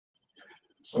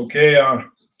Okay,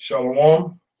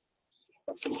 Shalom.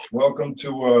 Welcome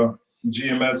to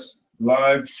GMS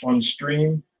live on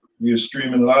stream. We are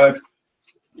streaming live.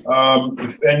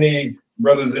 If any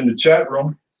brothers in the chat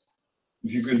room,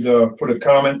 if you could put a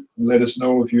comment and let us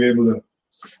know if you're able to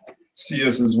see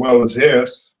us as well as hear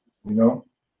us, you know.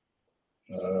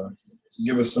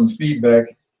 Give us some feedback.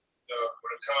 Put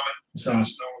a comment. So, Let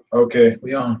us know. Okay.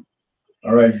 we on.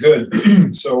 All right,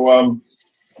 good. So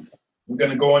we're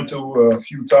going to go into a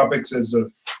few topics as the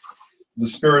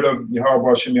spirit of Yahweh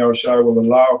Hashem Yahushua will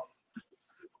allow.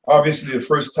 Obviously, the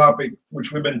first topic,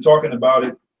 which we've been talking about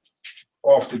it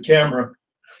off the camera,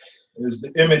 is the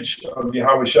image of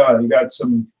Yahushua. You got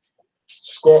some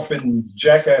scoffing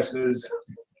jackasses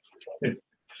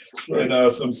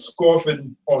and some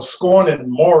scoffing or scorning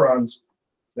morons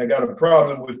that got a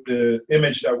problem with the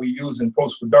image that we use in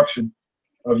post-production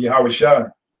of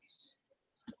Yahushua.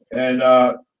 And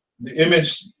the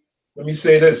image, let me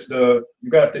say this, you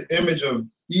got the image of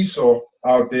Esau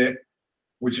out there,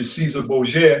 which is Caesar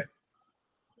Borgia.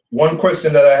 One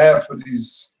question that I have for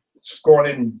these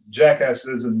scorning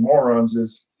jackasses and morons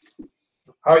is,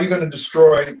 how are you going to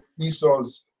destroy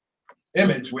Esau's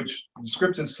image, which the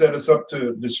scriptures set us up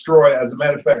to destroy? As a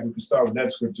matter of fact, we can start with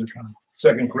that scripture,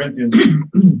 2 Corinthians.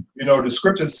 You know, the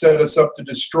scriptures set us up to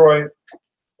destroy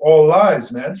all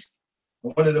lies, man.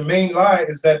 And one of the main lies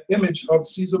is that image of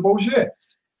Caesar Borgia.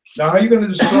 Now, how are you going to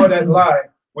destroy that lie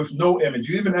with no image?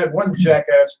 You even had one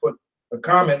jackass put a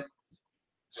comment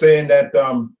saying that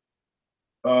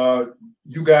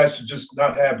you guys should just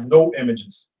not have no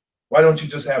images. Why don't you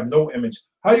just have no image?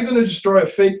 How are you going to destroy a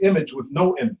fake image with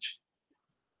no image?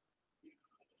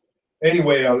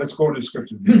 Anyway, let's go to the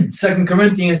scripture. 2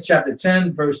 Corinthians chapter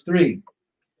 10, verse 3.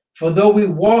 For though we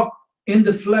walk in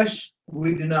the flesh,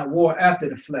 we do not war after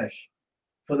the flesh.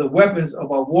 For the weapons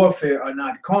of our warfare are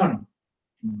not carnal,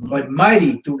 but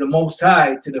mighty through the Most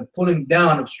High to the pulling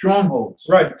down of strongholds.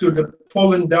 Right, to the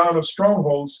pulling down of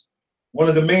strongholds. One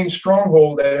of the main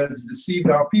strongholds that has deceived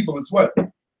our people is what?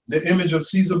 The image of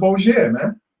Caesar Borgia,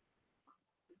 man.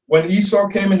 When Esau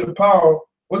came into power,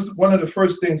 what's one of the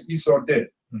first things Esau did?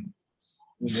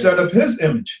 Set up his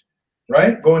image,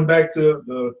 right? Going back to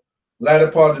the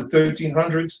latter part of the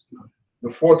 1300s, the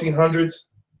 1400s,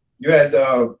 you had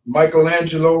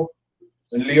Michelangelo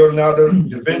and Leonardo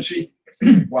da Vinci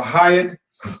were hired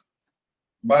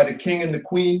by the king and the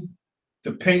queen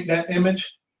to paint that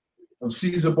image of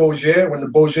Caesar Borgia when the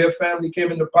Borgia family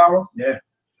came into power. Yeah.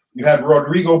 You had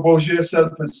Rodrigo Borgia set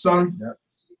up his son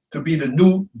to be the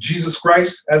new Jesus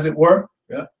Christ, as it were.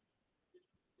 Yeah.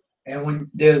 And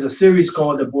when there's a series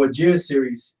called the Borgia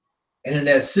series, and in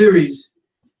that series,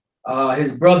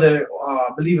 his brother, I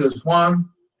believe it was Juan,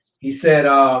 he said,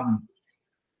 have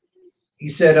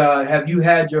you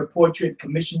had your portrait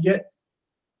commissioned yet?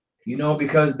 You know,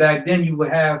 because back then you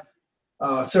would have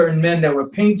certain men that were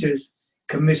painters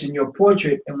commission your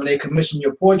portrait, and when they commission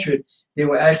your portrait, they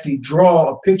would actually draw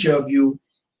a picture of you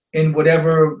in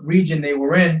whatever region they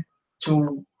were in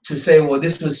to say, well,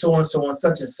 this was so and so and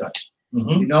such and such.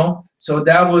 You know, so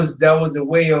that was the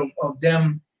way of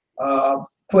them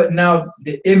putting out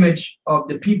the image of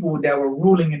the people that were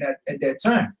ruling at that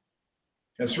time.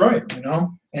 That's right. You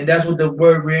know, and that's what the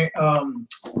word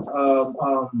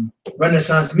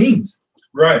Renaissance means.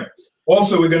 Right.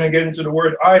 Also, we're going to get into the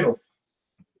word idol,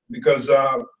 because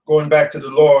going back to the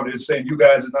law, they're saying you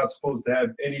guys are not supposed to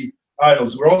have any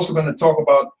idols. We're also going to talk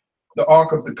about the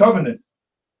Ark of the Covenant.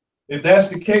 If that's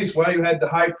the case, why you had the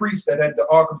high priest that had the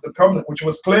Ark of the Covenant, which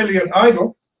was clearly an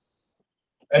idol,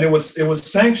 and it was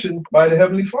sanctioned by the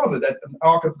Heavenly Father that the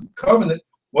Ark of the Covenant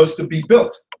was to be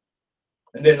built.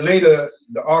 And then later,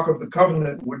 the Ark of the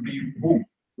Covenant would be who?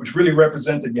 Which really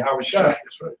represented Yahushua,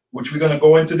 right. Which we're going to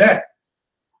go into that.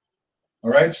 All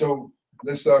right, so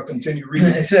let's continue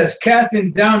reading. It says,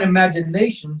 casting down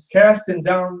imaginations. Casting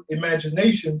down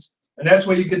imaginations, and that's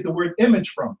where you get the word image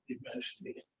from.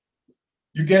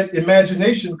 You get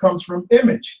imagination comes from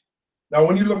image. Now,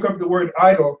 when you look up the word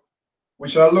idol,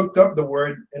 which I looked up the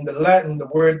word, in the Latin, the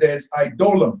word there's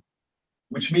idolum,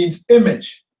 which means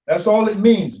image. That's all it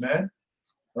means, man.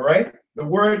 All right? The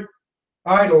word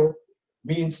idol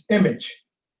means image.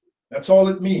 That's all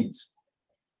it means.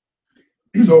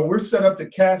 So we're set up to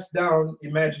cast down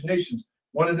imaginations.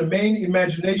 One of the main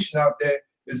imagination out there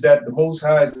is that the Most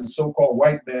High is a so-called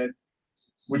white man,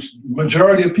 which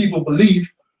majority of people believe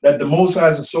that the Most High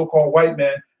is a so-called white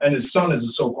man and his son is a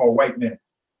so-called white man.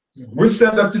 We're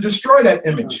set up to destroy that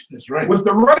image. That's right. With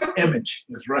the right image.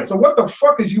 That's right. So what the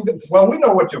fuck is you? Well, we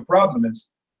know what your problem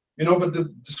is, you know, but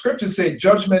the scriptures say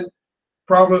judgment,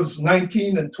 Proverbs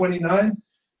 19 and 29,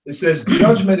 it says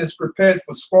judgment is prepared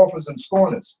for scoffers and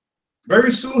scorners.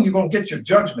 Very soon you're gonna get your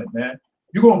judgment, man.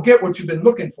 You're gonna get what you've been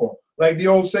looking for. Like the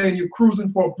old saying, you're cruising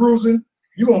for a bruising,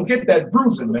 you're gonna get that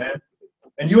bruising, man.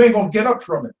 And you ain't gonna get up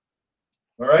from it.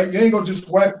 All right? You ain't gonna just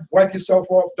wipe yourself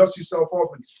off, dust yourself off,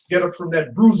 and get up from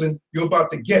that bruising you're about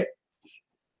to get.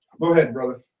 Go ahead,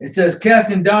 brother. It says,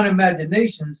 casting down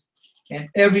imaginations and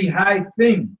every high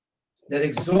thing that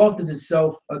exalted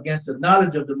itself against the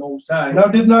knowledge of the Most High. Now,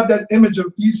 did not that image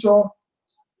of Esau,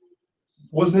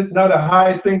 was it not a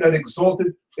high thing that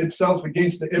exalted itself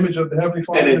against the image of the Heavenly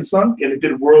Father and the Son? And it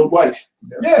did worldwide.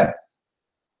 Yeah.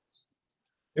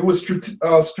 It was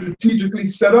strategically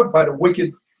set up by the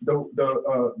wicked,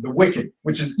 the wicked,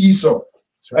 which is Esau.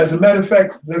 Right. As a matter of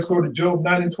fact, let's go to Job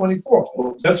 9 and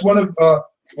 24. That's one of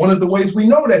the ways we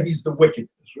know that he's the wicked.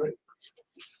 That's right.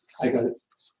 I got it.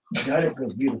 Got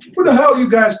it, beautiful. What the hell you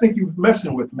guys think you're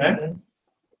messing with, man?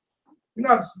 You're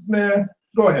not, man.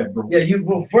 Go ahead, bro. Yeah,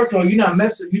 well, first of all, you're not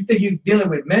messing. You think you're dealing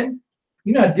with men?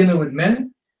 You're not dealing with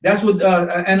men. That's what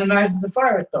Ananias and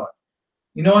Sapphira thought.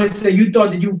 You know, it said you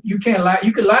thought that you can't lie.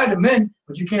 You could lie to men,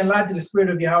 but you can't lie to the spirit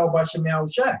of Yahweh Bashem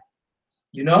Yahushua.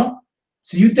 You know?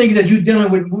 So you think that you're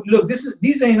dealing with, look,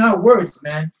 these ain't our words,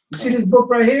 man. You see this book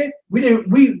right here?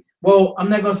 Well, I'm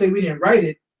not gonna say we didn't write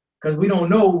it, because we don't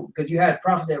know, because you had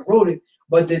prophets that wrote it,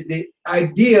 but the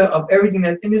idea of everything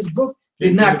that's in this book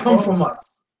did not come from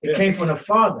us. It came from the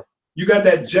Father. You got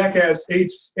that jackass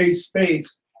Ace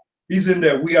Spades. He's in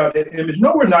there. We are the image.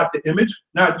 No, we're not the image.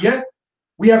 Not yet.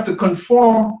 We have to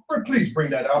conform. Please bring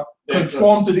that up.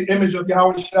 Conform to the image of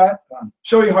Yahweh Shai.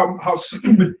 Show you how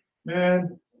stupid,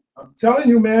 man. I'm telling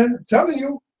you, man. I'm telling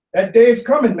you, that day is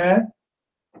coming, man.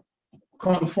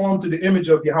 Conform to the image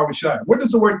of Yahweh Shai. What does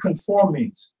the word conform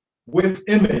means? With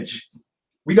image.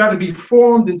 We got to be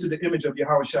formed into the image of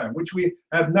Yahweh Shai, which we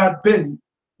have not been.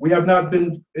 We have not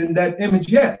been in that image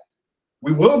yet.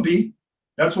 We will be.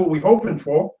 That's what we're hoping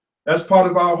for. That's part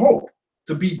of our hope,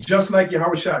 to be just like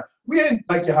Yahweh Shai. We ain't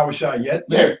like Yahweh Shai yet.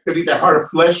 Yeah, because you got heart of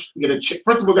flesh. You got to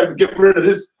first of all, we got to get rid of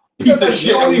this piece of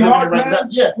shit. Heart, right now.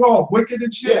 Yeah, we're all wicked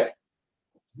and shit.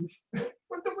 Yeah.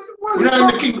 We're not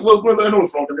in the kingdom. Well, I know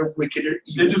what's wrong. They're wicked.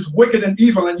 They're just wicked and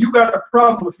evil, and you got a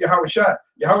problem with Yahweh Shai.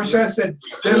 Yahweh Shai said,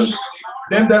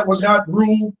 them that would not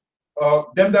rule,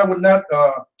 them that would not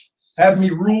have me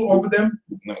rule over them,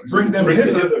 bring them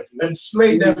hither and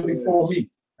slay them before me.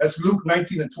 That's Luke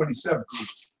 19 and 27.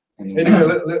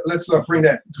 Anyway, let's bring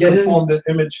that to conform the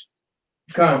image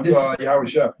of Yahweh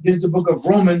Shai. This is the book of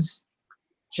Romans,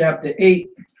 chapter 8.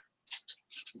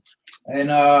 And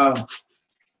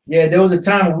yeah, there was a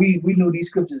time when we knew these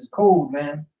scriptures is cold,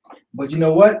 man. But you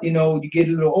know what? You know, you get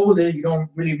a little older, you don't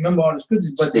really remember all the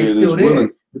scriptures, but they're still there.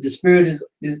 But the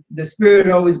spirit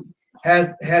always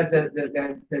has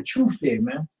the truth there,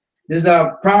 man. This is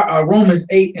our Romans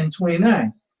 8 and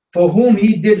 29. For whom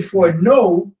he did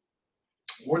foreknow.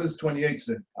 What does 28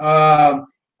 say?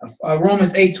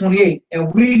 Romans 8:28.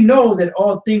 And we know that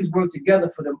all things work together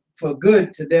for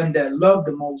good to them that love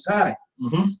the Most High.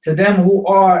 To them who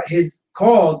are his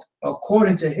called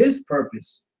according to his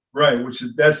purpose. Right,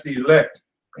 that's the elect.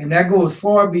 And that goes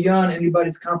far beyond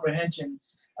anybody's comprehension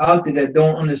out there that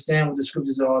don't understand what the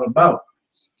scriptures are all about.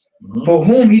 For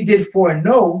whom he did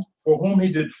foreknow. For whom he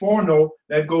did foreknow,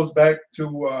 that goes back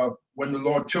to when the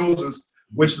Lord chose us,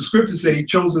 which the scriptures say he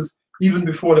chose us even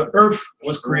before the earth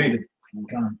was created.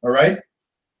 All right?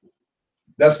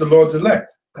 That's the Lord's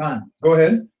elect. Go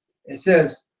ahead. It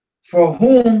says, for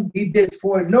whom he did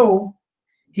foreknow,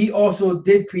 he also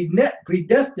did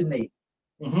predestinate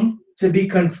to be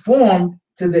conformed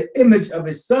to the image of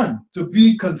his Son. To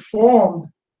be conformed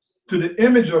to the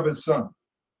image of his Son.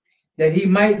 That he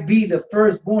might be the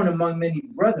firstborn among many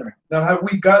brethren. Now, have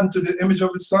we gotten to the image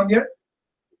of his Son yet?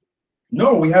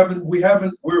 No, we haven't.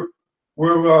 We're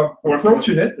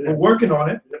approaching it. We're working on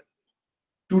it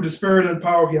through the spirit and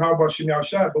power of Yahweh Bashem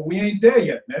Yahushua, but we ain't there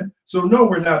yet, man. So no,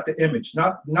 we're not the image.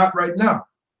 Not right now.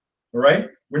 All right?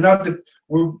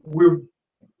 We're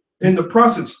in the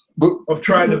process of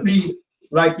trying to be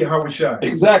like Yahweh Shai.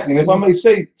 Exactly. And if I may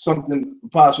say something,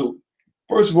 Apostle,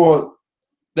 first of all,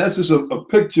 that's just a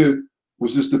picture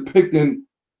was just depicting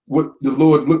what the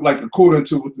Lord looked like according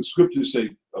to what the scriptures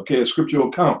say. Okay, a scriptural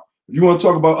account. If you want to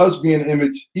talk about us being an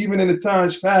image, even in the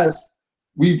times past,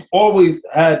 we've always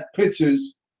had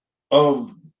pictures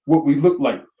of what we look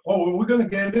like. Oh, well, we're gonna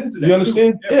get into that. You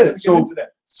understand? Yeah.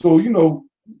 So you know,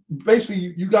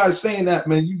 basically, you guys saying that,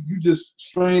 man, you just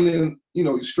straining,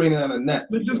 you're straining out a net.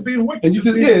 You're just being wicked. And you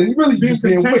you really just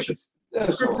being contentious. Yeah,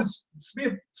 the scriptures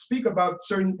speak about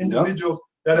certain individuals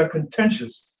that are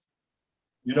contentious.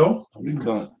 You know?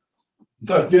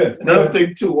 Yeah. Another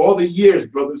thing too, all the years,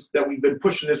 brothers, that we've been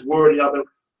pushing this word,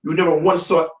 you never once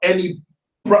saw any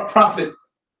prophet,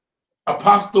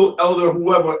 apostle, elder,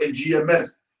 whoever in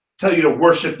GMS tell you to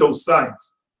worship those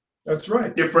signs. That's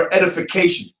right. They're for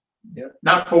edification,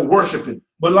 not for worshiping.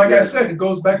 But like I said, it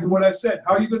goes back to what I said.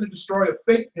 How are you going to destroy a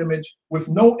fake image with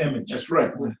no image? That's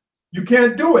right. You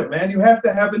can't do it, man. You have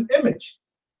to have an image.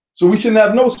 So we shouldn't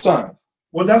have no signs.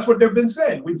 Well, that's what they've been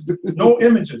saying. No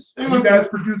images. When you guys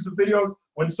produce the videos,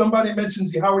 when somebody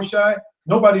mentions Yahweh Shai,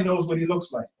 nobody knows what he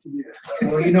looks like. Yeah.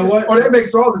 Well, you know what? Oh, that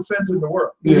makes all the sense in the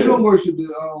world. We don't worship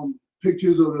the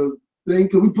pictures or the thing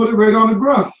because we put it right on the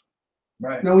ground.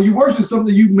 Right. Now, when you worship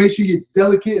something, you make sure you're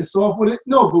delicate and soft with it.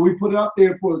 No, but we put it out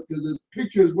there for because a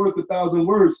picture is worth 1,000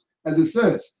 words, as it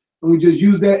says. And we just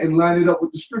use that and line it up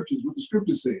with the scriptures, what the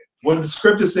scriptures say. When the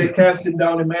scriptures say casting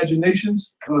down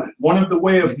imaginations, one of the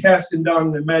way of casting down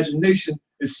an imagination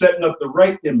is setting up the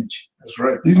right image. That's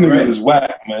right. These niggas is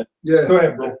whack, man. Yeah. Go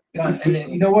ahead, bro. And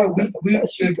then, you know what? If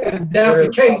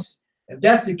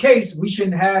that's the case, we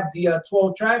shouldn't have the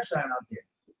 12 tribe sign out there.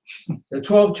 The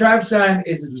 12 tribe sign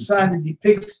is a sign that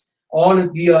depicts all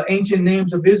of the ancient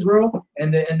names of Israel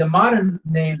and the modern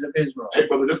names of Israel. Hey,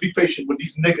 brother, just be patient with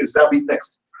these niggas. That'll be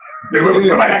next. Because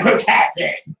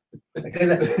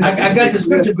I got the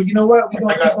scripture, but you know what? We're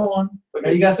going to keep on.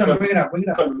 You got something? Bring it up. Bring it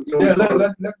up.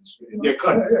 Yeah,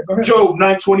 cut it. Yeah, go ahead. Job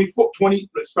 9:20.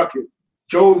 Let's fuck it.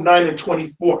 Job 9 and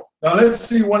 24. Now let's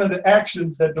see one of the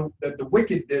actions that the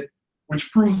wicked did,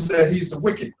 which proves that he's the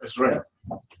wicked. That's right.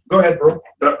 Go ahead, bro.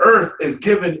 The earth is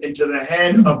given into the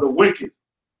hand of the wicked.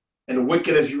 And the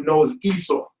wicked, as you know, is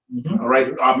Esau. All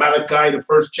right. Malachi, the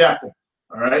 1st chapter.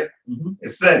 All right. It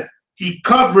says, he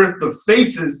covereth the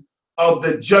faces of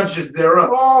the judges thereof.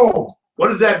 Oh, what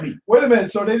does that mean? Wait a minute.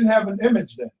 So they didn't have an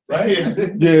image then, right?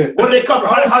 Yeah. What do they cover?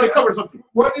 How do they cover something?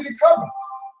 What did he cover?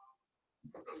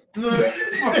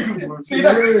 See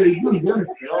that?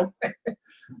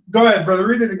 Go ahead, brother.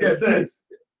 Read it again. It says,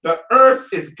 the earth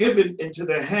is given into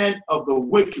the hand of the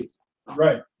wicked.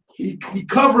 Right. He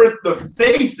covereth the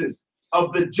faces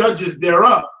of the judges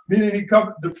thereof. Meaning he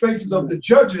covered the faces of the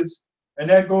judges, and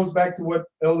that goes back to what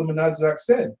Elder Menadzak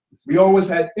said. We always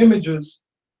had images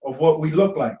of what we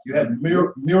look like. You had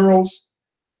murals,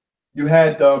 you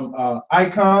had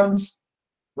icons,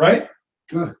 right?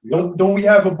 Good. Don't we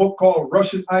have a book called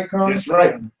Russian Icons? That's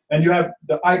right. And you have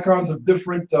the icons of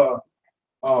different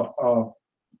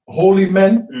holy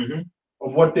men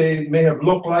of what they may have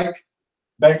looked like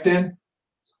back then.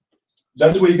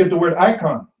 That's where you get the word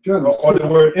icon or the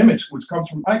word image, which comes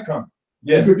from icon.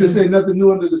 Yes. You could say nothing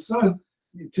new under the sun.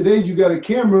 Today you got a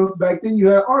camera. Back then you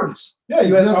had artists. Yeah,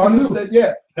 you had artists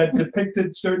that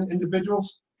depicted certain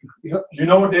individuals. Yep. You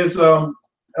know, there's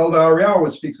Elder Ariel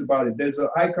always speaks about it. There's an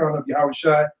icon of Yahweh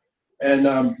Shai, and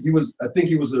I think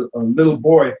he was a little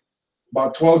boy,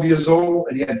 about 12 years old,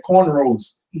 and he had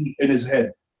cornrows in his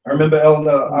head. I remember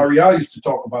Elder Ariel used to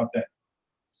talk about that.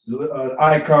 An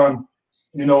icon,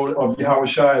 you know, of Yahweh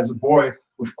Shai as a boy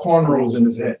with cornrows in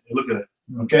his head. Look at it.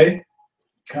 Okay?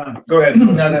 Go ahead.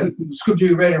 Now, the scripture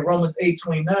we read in Romans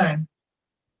 8:29,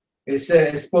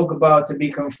 it spoke about to be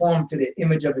conformed to the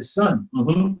image of his son.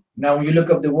 Now, when you look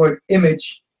up the word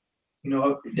image, you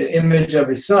know, the image of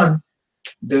his son,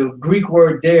 the Greek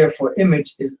word there for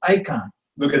image is icon.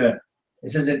 Look at that. It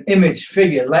says an image,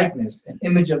 figure, likeness, an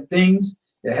image of things,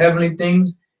 the heavenly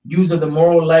things, use of the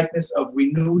moral likeness of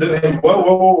renewed.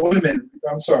 Whoa, wait a minute.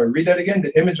 I'm sorry. Read that again.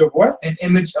 The image of what? An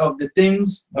image of the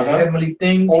things, the heavenly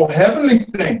things. Oh, heavenly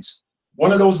things.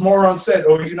 One of those morons said,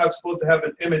 "Oh, you're not supposed to have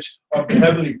an image of the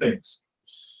heavenly things."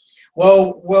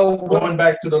 Well, going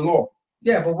back to the law.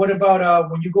 Yeah, but what about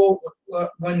when you go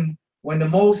when the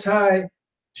Most High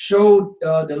showed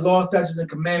the law, statutes, and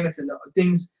commandments and the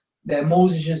things that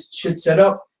Moses should set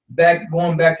up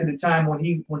going back to the time when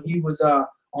he was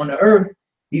on the earth?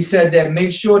 He said that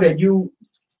make sure that you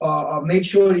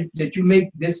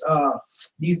make this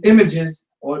these images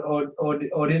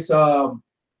or this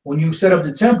when you set up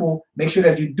the temple, make sure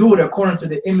that you do it according to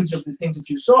the image of the things that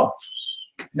you saw.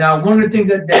 Now, one of the things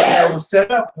that was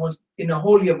set up was in the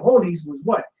Holy of Holies was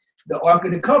what? The Ark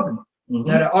of the Covenant.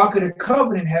 Now, the Ark of the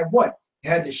Covenant had what? It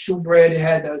had the shewbread, it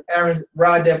had the Aaron's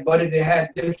rod that budded, it had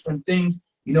different things,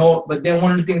 you know. But then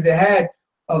one of the things it had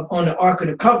on the Ark of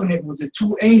the Covenant was the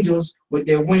two angels with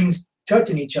their wings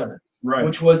touching each other, right?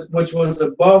 Which was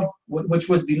above, which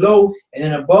was below, and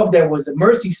then above that was the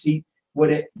mercy seat, where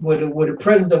the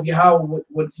presence of Yahweh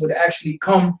would actually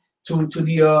come to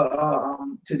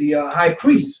the high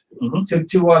priest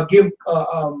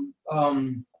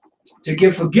to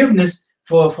give forgiveness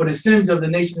for the sins of the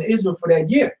nation of Israel for that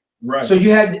year. Right. So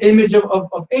you had the image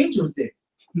of angels there.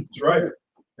 That's right.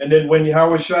 And then when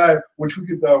Yahweh Shai, which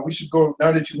we should go,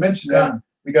 now that you mentioned that,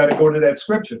 we got to go to that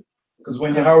scripture. Because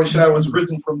when Yahushua was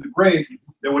risen from the grave,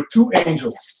 there were two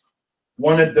angels,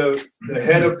 one at the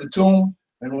head of the tomb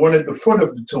and one at the foot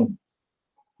of the tomb,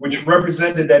 which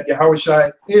represented that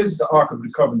Yahushua is the Ark of the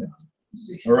Covenant.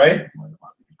 All right?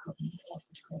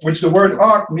 Which the word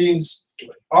ark means,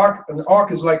 an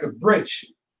ark is like a bridge.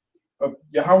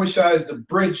 Yahushua is the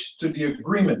bridge to the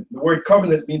agreement. The word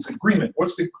covenant means agreement.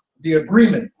 What's the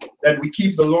agreement? That we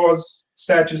keep the laws,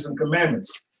 statutes, and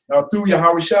commandments. Now, through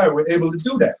Yahushua, we're able to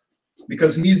do that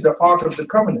because he's the ark of the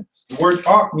covenant. The word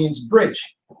ark means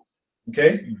bridge.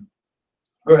 Okay?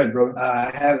 Go ahead, brother.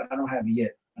 I don't have it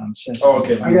yet. Oh,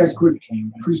 okay. I got a quick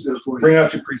precept for you. Bring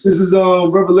out your precept. This is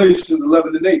Revelations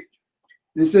 11 and 8.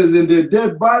 It says, and their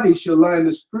dead bodies shall lie in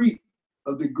the street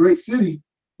of the great city,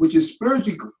 which is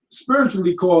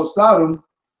spiritually called Sodom,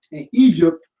 and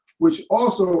Egypt, which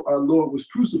also our Lord was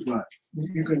crucified.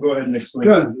 You can go ahead and explain.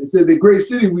 Good. It said the great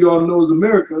city we all know is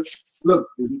America. Look,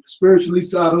 spiritually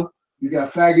Sodom. You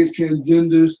got faggots,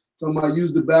 transgenders, talking about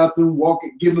use the bathroom,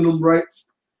 walking, giving them rights.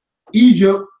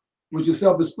 Egypt, which is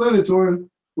self-explanatory,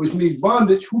 which means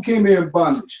bondage. Who came here in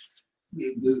bondage?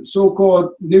 The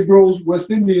so-called Negroes,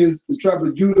 West Indians, the tribe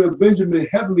of Judah, Benjamin,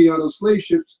 heavily on those slave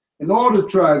ships, and all the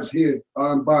tribes here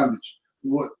are in bondage.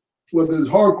 Whether it's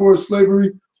hardcore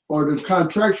slavery or the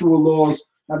contractual laws,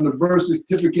 having a birth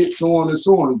certificate, so on and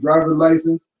so on, driver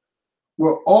license,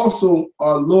 where also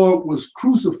our Lord was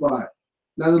crucified.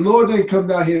 Now, the Lord didn't come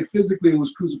down here physically and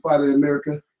was crucified in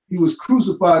America. He was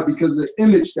crucified because of the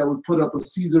image that was put up of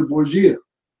Caesar Borgia,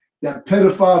 that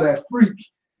pedophile, that freak,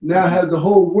 now has the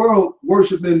whole world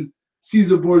worshiping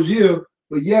Caesar Borgia,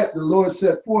 but yet the Lord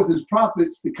set forth his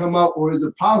prophets to come out, or his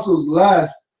apostles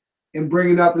last, in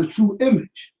bringing out the true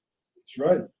image. That's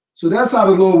right. So that's how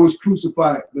the Lord was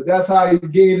crucified, but that's how he's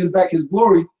gaining back his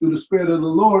glory through the Spirit of the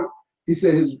Lord. He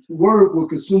said his word will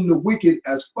consume the wicked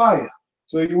as fire.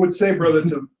 So you would say, brother,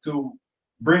 to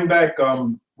bring back,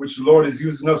 which the Lord is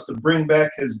using us to bring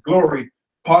back his glory,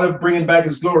 part of bringing back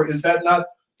his glory, is that not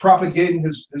propagating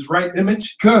his right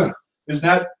image? Good. Is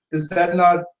that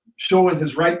not showing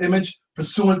his right image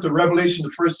pursuant to Revelation,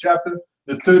 the 1st chapter,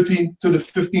 the 13th to the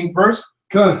 15th verse?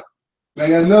 Good. I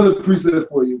got another precept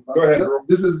for you. Go ahead, bro.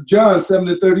 This is John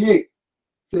 7:38.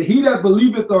 Say, he that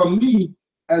believeth on me,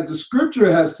 as the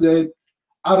scripture has said,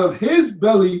 out of his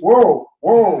belly. Whoa,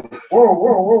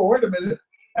 wait a minute.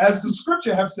 As the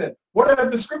scripture have said. What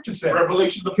have the scripture said?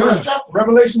 Revelation, the first chapter.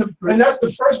 Revelation, and that's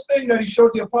the first thing that he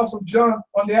showed the Apostle John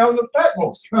on the island of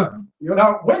Patmos.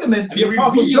 Now, wait a minute.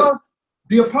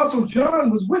 The Apostle John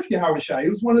was with Yahushua. He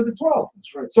was one of the 12.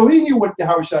 That's right. So he knew what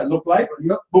Yahushua looked like.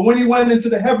 Yep. But when he went into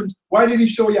the heavens, why did he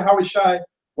show Yahushua?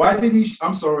 Why did he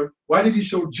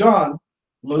show John?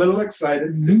 I'm a little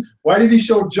excited. Mm-hmm. Why did he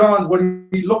show John what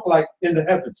he looked like in the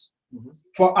heavens? Mm-hmm.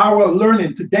 For our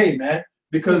learning today, man.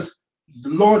 Because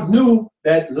the Lord knew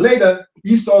that later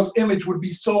Esau's image would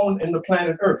be sown in the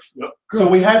planet Earth. Yep. So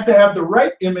we had to have the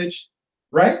right image,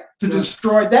 right, to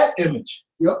destroy that image.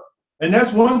 Yep. And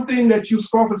that's one thing that you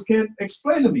scoffers can't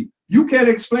explain to me. You can't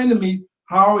explain to me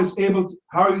how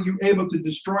are you able to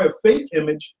destroy a fake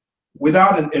image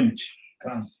without an image.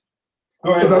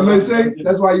 Go ahead. But I may say,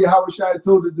 that's why Yahushua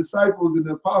told the disciples and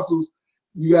the apostles,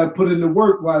 you got to put in the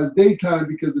work while it's daytime,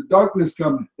 because the darkness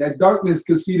coming. That darkness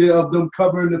conceited of them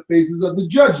covering the faces of the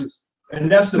judges.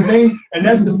 And that's the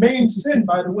main sin,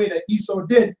 by the way, that Esau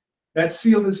did that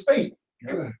sealed his fate.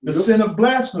 The sin of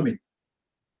blasphemy.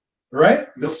 Right?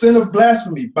 The sin of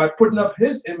blasphemy, by putting up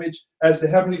his image as the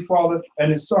Heavenly Father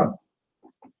and his Son.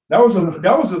 That was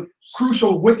a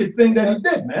crucial wicked thing that he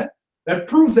did, man. That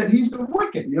proves that he's the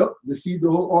wicked. Yep, deceive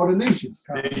all the nations.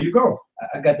 There you go.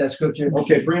 I got that scripture.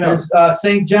 Okay, bring it up.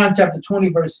 St. John chapter 20,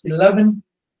 verse 11.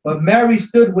 But Mary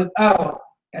stood without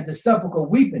at the sepulchre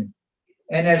weeping.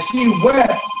 And as she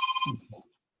wept,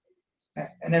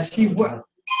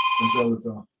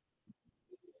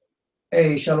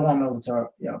 hey, Shalom, Elder.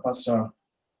 Yeah, Pastor.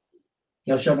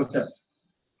 Yeah, Shalom.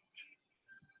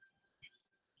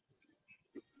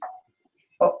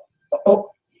 Oh.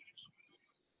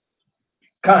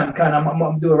 Khan, I'm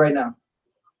gonna do it right now.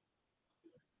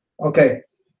 Okay.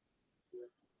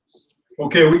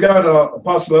 Okay, we got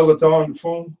Apostle Elder on the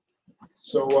phone.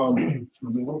 So all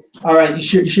right, you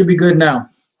should be good now.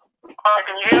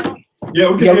 Can you hear me?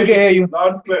 Yeah, we can hear you.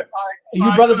 Loud and clear.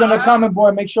 You brothers on the comment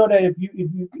board, make sure that if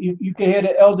you can hear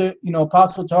the elder,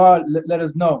 Apostle Tar, let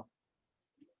us know.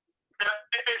 I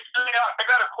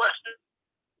got a question.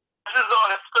 This is on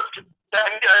the scripture.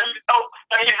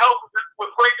 I need help with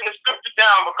breaking the scripture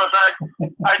down, because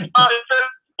I started to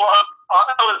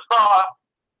Elder Star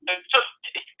and just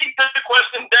speak the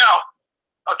question down.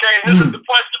 Okay, and this is the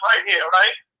question right here,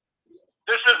 right?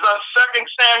 This is 2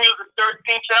 Samuel, the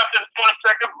 13th chapter, the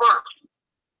 22nd verse.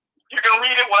 You can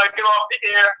read it when I get off the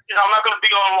air. You know, I'm not going to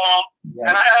be on long. Yeah.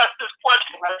 And I asked this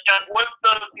question. I said, what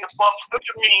does the above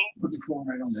scripture mean? Put the phone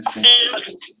right on that. I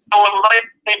would like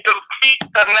a complete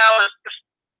analysis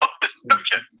of the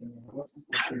scripture.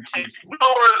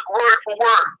 Word for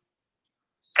word.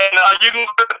 And you can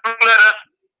let us,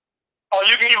 or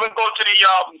you can even go to the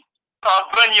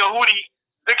Ben Yehudi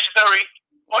dictionary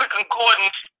or the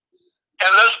concordance,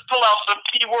 and let's pull out some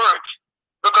key words.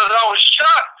 Because I was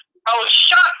shocked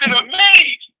and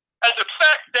amazed at the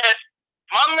fact that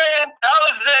my man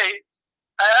Alizé,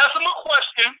 I asked him a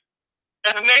question,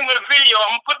 and the name of the video,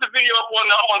 I'm gonna put the video up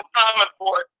on the comment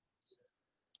board.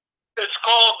 It's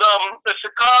called the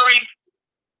Sakari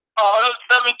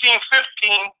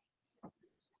 1715,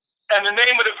 and the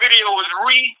name of the video is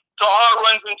Re to R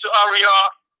runs into Ariyah,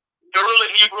 Guerrilla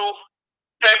Hebrew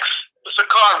text the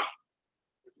Sakari.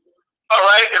 All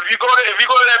right. If you go to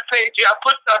that page, I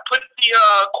put the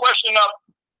question up,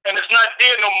 and it's not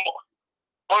there no more.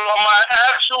 But on my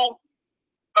actual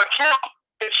account,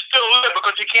 it's still there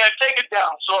because you can't take it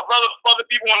down. So if other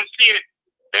people want to see it,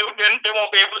 they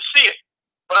won't be able to see it.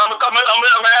 But I'm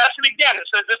gonna ask it again. It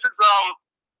says this is 2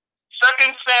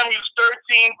 Samuel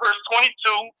 13 verse 22,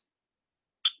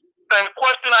 and the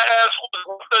question I asked was,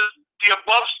 what does the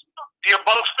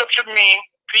above scripture mean?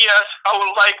 P.S. I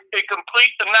would like a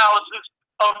complete analysis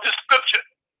of the scripture.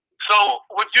 So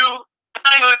would you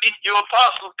kindly, you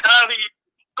apostle, kindly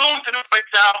go into the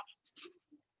breakdown?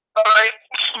 All right.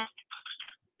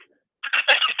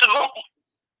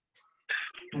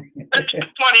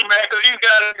 It's funny, man, because you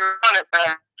guys are running,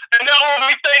 man. And now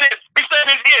we say this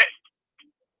here.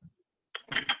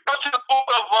 Go to the book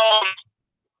of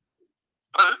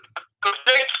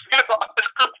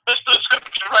this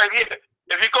scripture right here.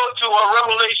 If you go to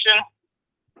Revelation,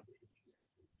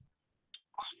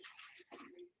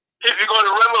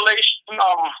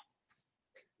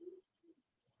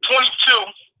 22,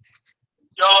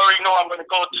 y'all already know I'm going to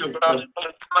go to, but I'm just going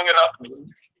to bring it up.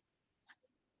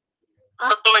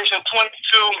 Revelation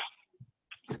 22,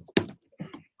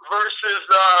 verses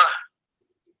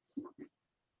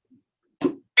 18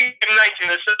 and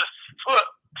 19. It says,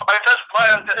 I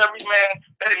testify unto every man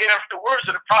that heareth the words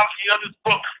of the prophecy of this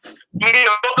book. Meaning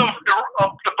the book of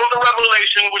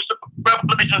Revelation, which the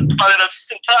Revelation is part of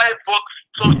the entire book,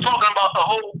 so it's talking about the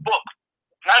whole book.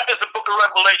 Not just the book of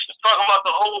Revelation, it's talking about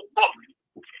the whole book.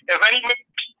 If any man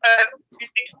add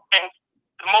these things,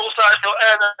 the Most High shall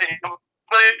add unto him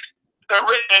plagues that are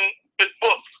written in this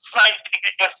book. 19.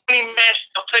 If any man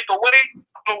shall take away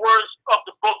the words of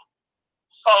the book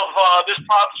of this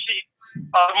prophecy,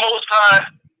 the Most High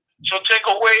shall take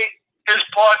away his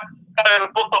part out of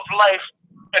the book of life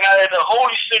and out of the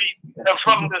holy city and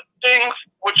from the things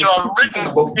which are written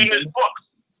in this book.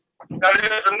 Now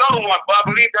there's another one, but I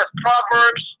believe that's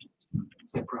Proverbs.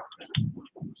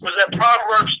 Was that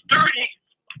Proverbs 30?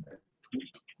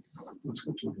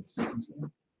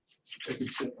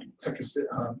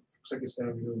 Second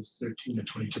Samuel is 13 to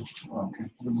 22. Okay.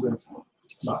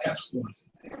 About Absalom.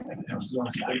 Absalom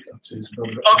spake unto his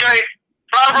brother. Okay.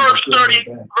 Proverbs 30,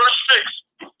 verse 6.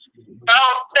 Thou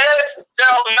saidst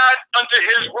thou not unto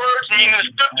his words, meaning the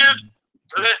scriptures,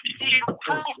 lest he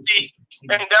prove thee,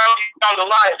 and thou be found a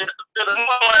liar. There's another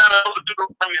one I know to do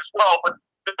as well, but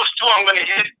those two I'm going to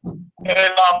hit.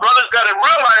 And brothers got to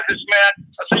realize this, man.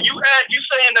 I said, you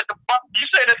saying that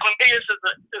Cornelius is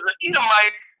an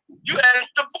Edomite, you add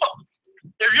the book.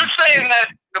 If you're saying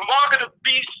that the mark of the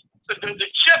beast, the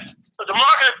chip, the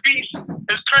mark of the beast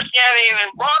is Christianity and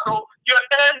embargo, you're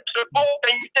adding to the book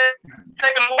and you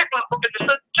take a look at the book at the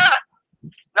same time.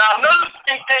 Now another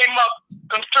thing came up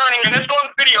concerning, and it's on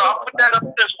video, I'll put that up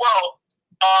as well,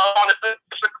 on the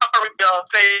Sakari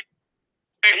page.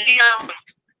 And he,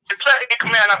 the second in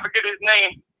command, I forget his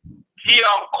name, he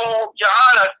called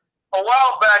Johanna a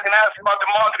while back and asked about the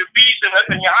mark of the beast,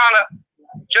 and Johanna,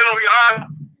 General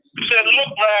Johanna, said,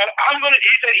 look, man,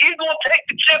 he said he's going to take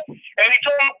the chip, and he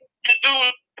told the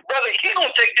dude, brother, he's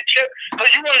going to take the chip because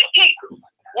you want to eat.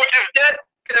 Which if that's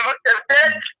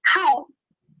true,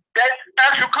 that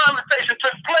actual conversation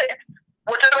took place,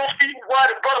 which I don't see why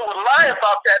the brother would lie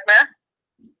about that, man.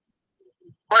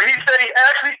 But he said he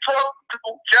actually talked to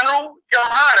General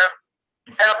Johanna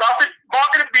and about the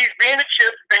mark of the beast being the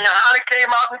chip, and Johanna came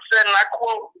out and said, and I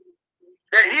quote,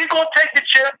 that he's going to take the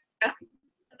chip, and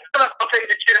he's going to take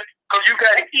the chip because you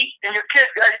got to eat, and your kids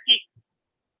got to eat.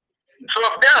 So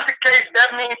if that's the case,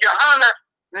 that means Johanna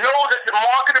knows that the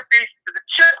mark of the beast is a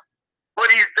chip,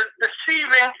 but he's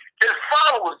deceiving his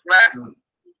followers, man.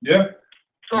 Yeah.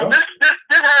 So this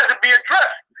has to be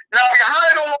addressed. Now, if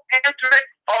Johanna don't want to answer it,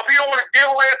 or if he don't want to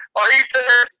deal with it,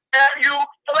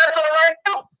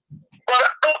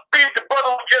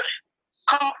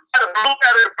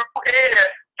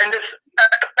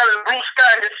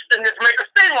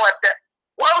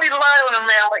 eye on a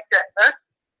man like that, huh?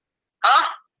 Huh?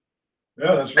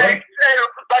 Yeah, that's Hey, right. hey,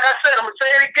 like I said, I'm gonna say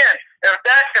it again. If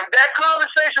that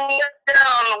conversation went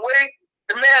down the way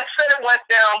the man said it went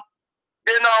down,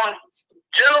 then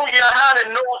General Yohana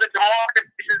knows that the market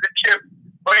is the chip,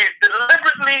 but he's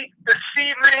deliberately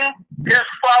deceiving his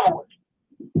followers.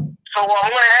 So I'm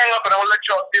gonna hang up and I'll let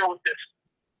y'all deal with this.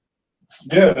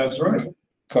 Yeah, that's right.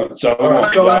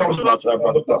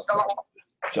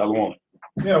 Shalom.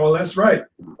 Yeah, well, that's right.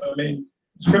 I mean,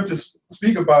 scriptures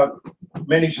speak about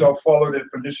many shall follow their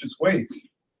pernicious ways.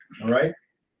 All right.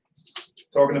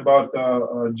 Talking about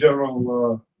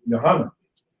General Yohana,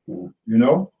 you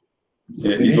know?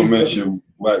 Yeah, he's gonna mention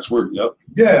wax work. Yep.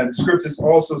 Yeah, and scriptures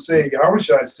also say,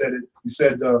 Yahushua said it. He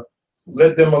said,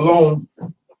 let them alone,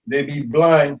 they be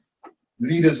blind,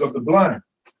 leaders of the blind.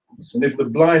 And if the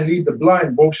blind lead the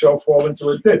blind, both shall fall into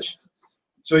a ditch.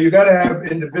 So you got to have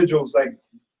individuals like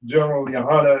General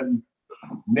Yohana and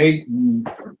Nate and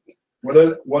what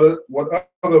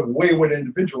other wayward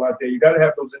individual out there. You got to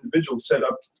have those individuals set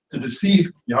up to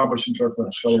deceive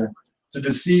to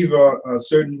deceive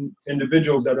certain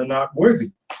individuals that are not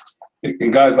worthy.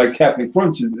 And guys like Captain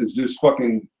Crunch is just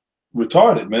fucking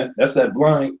retarded, man. That's that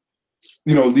blind,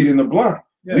 leading the blind.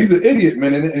 Yeah. He's an idiot,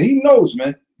 man, and he knows,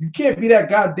 man. You can't be that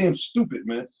goddamn stupid,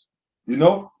 man. You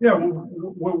know? Yeah,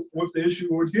 with the issue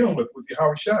we're dealing with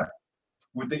Yahushua,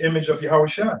 with the image of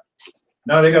Yahushua.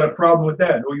 Now they got a problem with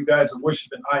that. Oh, you guys are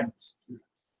worshiping idols.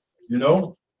 You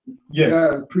know?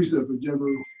 Yeah. Precept for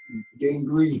General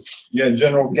Gangrene. Yeah,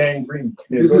 General Gangrene.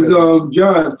 Yeah, this is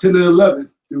John 10 and 11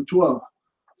 through 12.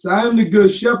 So I am the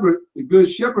good shepherd. The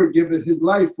good shepherd giveth his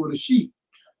life for the sheep.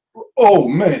 Oh,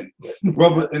 man.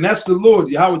 Brother, and that's the Lord.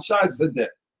 Yahushua said that.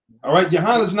 All right?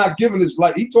 Yohana's not giving his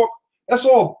life. That's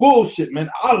all bullshit, man.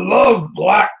 I love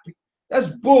black people. That's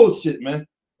bullshit, man.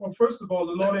 Well, first of all,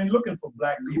 the Lord ain't looking for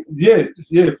black people. Yeah,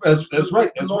 that's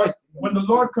right. That's right. When the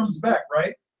Lord comes back,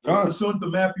 right? Pursuant to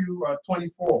Matthew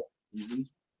 24,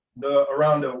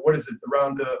 around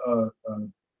the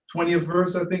 20th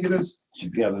verse, I think it is. He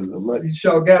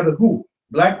shall gather who?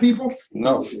 Black people?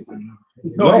 No. He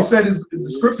said the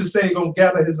scriptures say he's gonna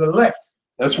gather his elect.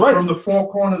 That's right. From the four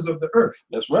corners of the earth.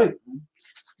 That's right.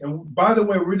 And by the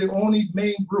way, we're the only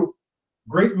main group,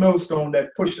 Great Millstone, that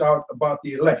pushed out about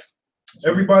the elect.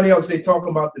 Everybody else, they talking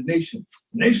about the nation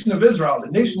of Israel,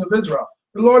 the nation of Israel.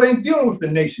 The Lord ain't dealing with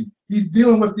the nation. He's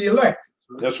dealing with the elect.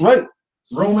 That's right.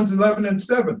 Romans 11 and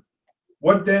 7.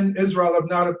 What then Israel have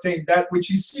not obtained that which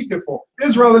he's seeking for?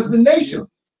 Israel is the nation.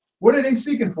 What are they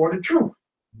seeking for? The truth.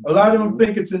 A lot of them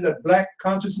think it's in the black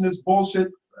consciousness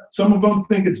bullshit. Some of them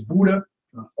think it's Buddha,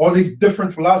 all these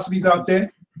different philosophies out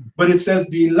there. But it says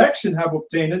the election have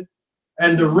obtained it,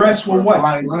 and the rest were what?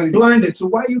 Blinded. So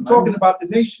why are you talking about the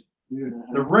nation? Yeah.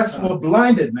 The rest were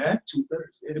blinded, man.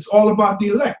 It's all about the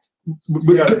elect.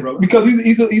 Because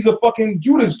he's a fucking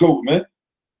Judas goat, man.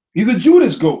 He's a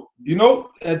Judas goat. You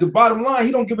know, at the bottom line,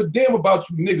 he don't give a damn about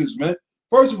you niggas, man.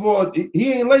 First of all,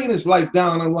 he ain't laying his life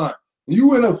down on the line.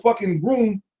 You in a fucking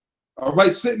room, all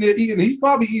right, sitting there eating. He's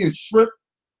probably eating shrimp,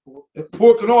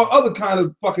 pork, and all other kind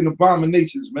of fucking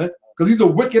abominations, man. Because he's a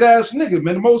wicked ass nigga,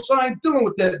 man. The Most High ain't dealing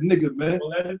with that nigga, man.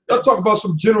 I'll talk about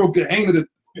some General Gehenna,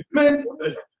 man.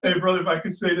 Hey, brother, if I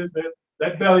could say this,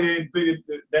 that belly ain't big.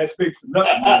 That's big for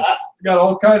nothing, man. You got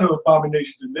all kind of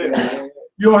abominations in there. Man.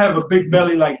 You don't have a big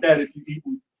belly like that if you're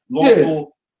eating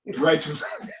lawful, righteous.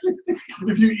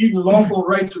 If you're eating lawful,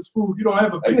 righteous food, you don't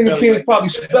have a big belly. That nigga can't like probably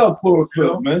spell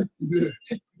chlorophyll, man.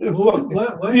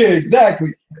 What? Yeah,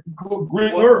 exactly. Green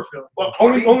chlorophyll.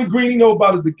 Only green he know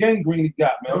about is the gangrene he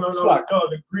got, man. No,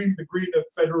 the green the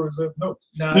Federal Reserve notes.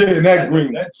 Nah, yeah, that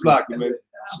green. That's slacking, man.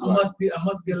 I must be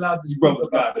allowed to speak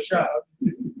about the shot.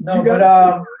 No,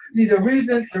 but see the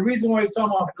reason why he's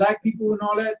talking about black people and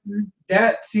all that,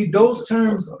 those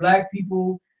terms, black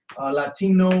people,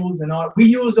 Latinos and all, we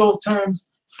use those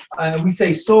terms, we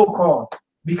say so-called,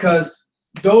 because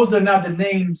those are not the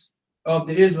names of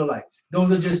the Israelites.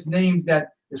 Those are just names that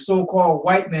the so-called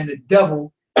white man, the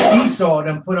devil, Esau,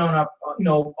 them put on our,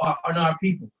 on our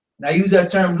people. And I use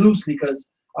that term loosely because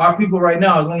our people right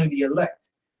now is only the elect,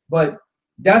 but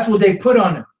that's what they put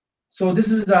on them. So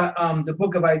this is the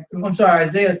book of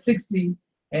Isaiah 60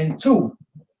 and 2.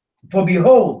 For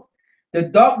behold, the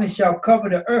darkness shall cover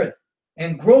the earth,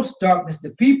 and gross darkness the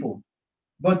people.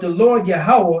 But the Lord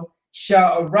Yahweh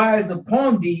shall arise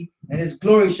upon thee, and his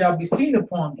glory shall be seen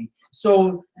upon thee.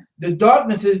 So the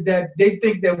darkness is that they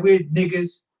think that we're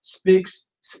niggas, spicks,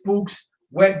 spooks,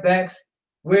 wetbacks.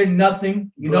 We're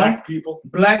nothing, Black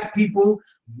people,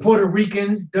 Puerto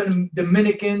Ricans,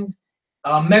 Dominicans,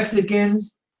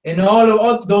 Mexicans, and all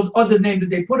of those other names that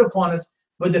they put upon us.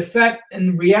 But the fact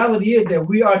and reality is that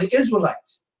we are the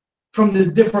Israelites from the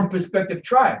different perspective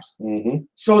tribes.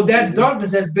 So that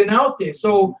darkness has been out there.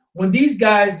 So when these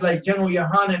guys like General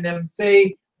Yohanan and them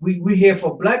say we're here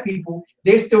for black people,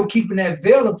 they're still keeping that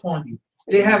veil upon you.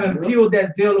 They haven't peeled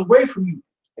that veil away from you.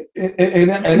 And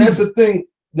that's the thing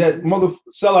that mother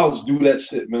sellouts do that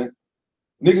shit, man.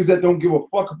 Niggas that don't give a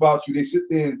fuck about you, they sit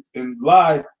there and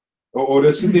lie, or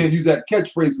they sit there and use that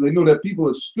catchphrase. They know that people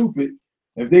are stupid.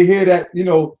 If they hear that, you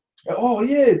know, oh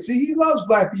yeah, see, he loves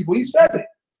black people. He said it.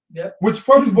 Yeah. Which,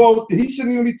 first of all, he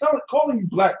shouldn't even be calling you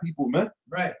black people, man.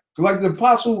 Right. Like the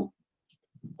apostle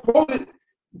quoted,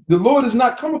 the Lord is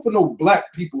not coming for no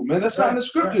black people, man. That's not in the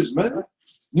scriptures, man.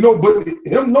 You know, but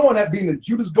him knowing that, being the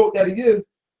Judas goat that he is,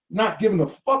 not giving a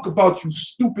fuck about you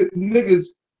stupid niggas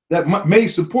that may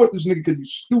support this nigga because you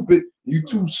stupid, you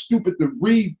too stupid to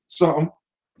read something,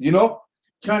 you know?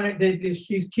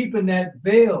 She's keeping that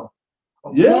veil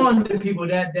upon the people,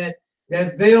 that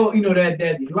veil, you know,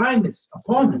 that blindness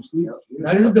upon them.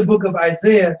 Now this is the book of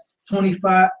Isaiah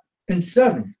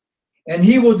 25:7. And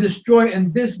he will destroy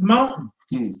in this mountain,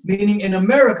 meaning in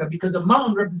America, because a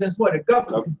mountain represents what? A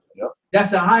government.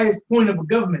 That's the highest point of a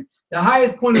government. The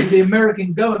highest point of the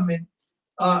American government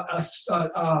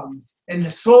in the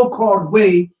so-called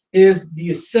way is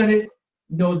the Senate,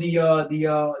 you know,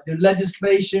 the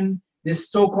legislation,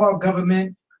 this so-called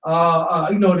government,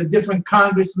 you know, the different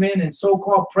congressmen and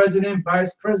so-called president,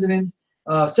 vice presidents,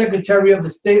 secretary of the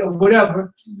state or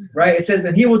whatever, right? It says,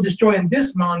 and he will destroy in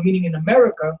this mountain, meaning in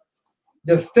America,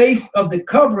 the face of the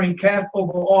covering cast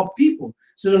over all people.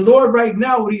 So the Lord right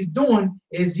now, what he's doing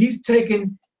is he's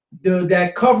taking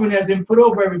that covering that's been put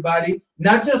over everybody,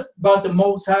 not just about the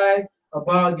Most High,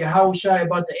 about Yahushua,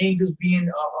 about the angels being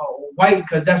white,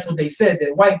 because that's what they said,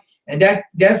 they're white, and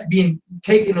that's being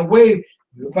taken away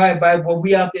by what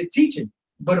we out there teaching,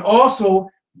 but also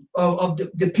of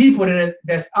the people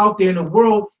that's out there in the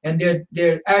world and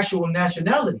their actual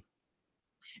nationality.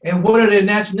 And what are their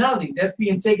nationalities? That's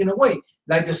being taken away.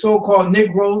 Like the so-called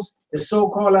Negroes, the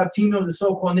so-called Latinos, the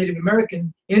so-called Native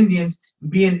Americans, Indians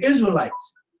being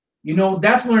Israelites. You know,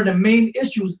 that's one of the main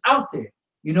issues out there.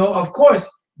 You know, of course,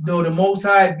 though the Most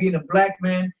High being a black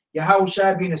man,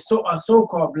 Yahushua being a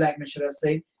so-called black man, should I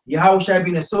say, Yahushua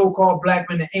being a so-called black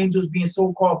man, the angels being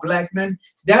so-called black men,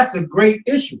 that's a great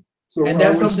issue. So and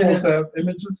that's something supposed to have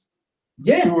images?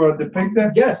 Yeah. To depict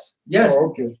that? Yes, yes. Oh,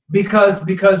 okay. Because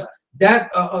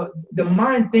that the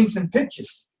mind thinks in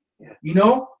pictures. You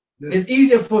know, it's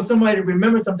easier for somebody to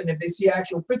remember something if they see an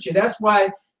actual picture. That's why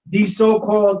these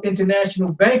so-called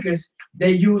international bankers,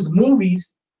 they use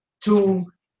movies to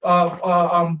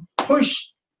push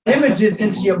images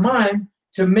into your mind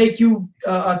to make you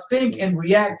think and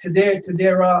react to their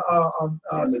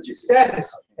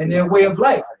status and their way of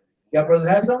life. Y'all brothers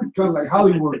have something? Kind of like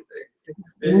Hollywood.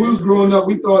 When we was growing up,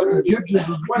 we thought Egyptians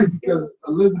was white because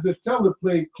Elizabeth Taylor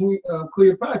played Queen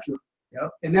Cleopatra. Yep.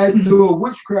 And that through a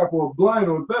witchcraft or a blind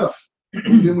or a bell.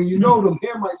 And then when you know them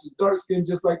Hamites is dark skinned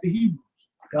just like the Hebrews.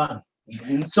 God.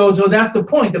 So that's the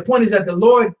point. The point is that the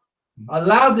Lord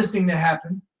allowed this thing to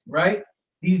happen, right?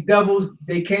 These devils,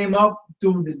 they came up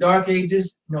through the dark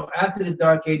ages, after the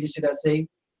dark ages, should I say.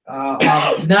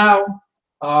 Now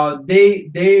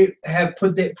they have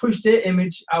pushed their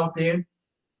image out there,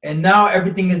 and now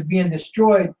everything is being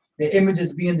destroyed. The image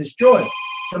is being destroyed.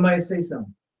 Somebody say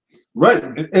something. Right.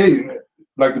 Hey,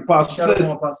 like the pastor said,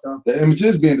 the image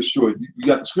is being destroyed. You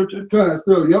got the scripture?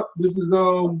 Yep. This is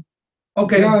John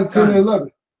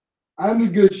 10:11. I'm the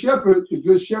good shepherd. The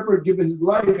good shepherd giveth his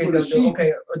life for the sheep.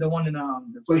 Or the one in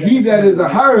but he that is a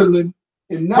hireling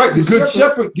and not right. The good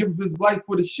shepherd giveth his life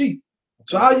for the sheep.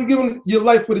 So how you giving your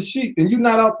life for the sheep and you're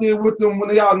not out there with them when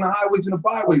they out in the highways and the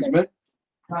byways, man?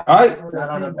 All right,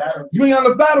 you ain't on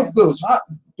the battlefield. So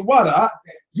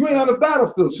you ain't on the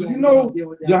battlefield, so you know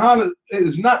Yohanan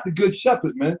is not the good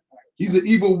shepherd, man. He's an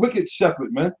evil, wicked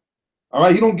shepherd, man. All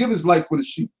right, he don't give his life for the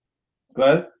sheep.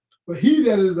 Okay, but he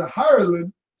that is a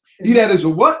hireling, he that is a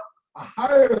what? A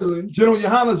hireling. General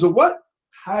Yohanan is a what?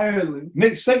 Hireling.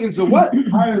 Nate Satan's a what?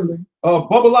 Hireling.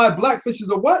 Bubble-eyed blackfish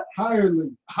is a what?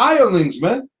 Hireling. Hirelings,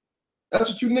 man. That's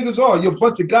what you niggas are. You're a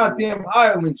bunch of goddamn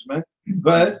hirelings, man.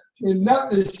 Go ahead. And not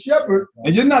the shepherd.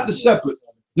 And you're not the shepherd.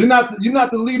 You're not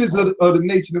the leaders of the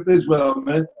nation of Israel,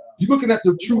 man. You're looking at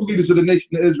the true leaders of the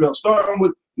nation of Israel, starting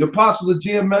with the apostles of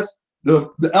GMS,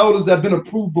 the elders that have been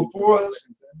approved before us,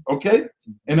 okay?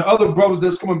 And the other brothers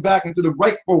that's coming back into the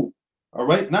right fold, all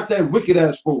right? Not that wicked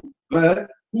ass fold. Go ahead.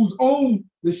 Whose own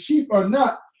the sheep are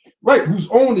not. Right, whose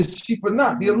own the sheep are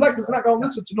not. The elect is not gonna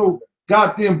listen to no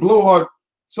goddamn blowhard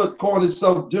calling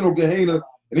himself General Gehenna,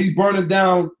 and he's burning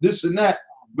down this and that,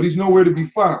 but he's nowhere to be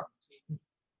found.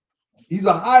 He's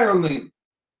a hireling.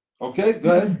 Okay,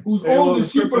 go ahead. Who's Hey, well, owned the the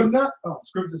sheep or scripture- not? Oh,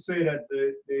 Scriptures say that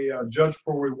they judge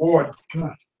for reward,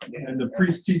 and the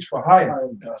priests teach for hire.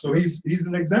 So he's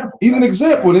an example. He's an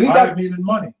example, and he Hire got meaning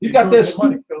money. he got that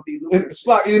money. stupid. It's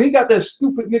like, and he got that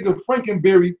stupid nigga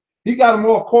Frankenberry. He got him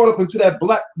all caught up into that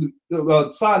black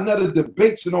Sinetta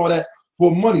debates and all that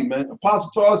for money, man.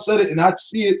 Apostle Charles said it, and I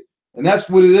see it, and that's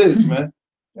what it is, man.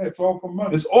 Yeah, it's all for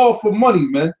money. It's all for money,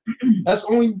 man. That's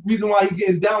the only reason why he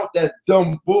getting down with that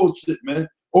dumb bullshit, man.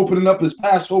 Opening up his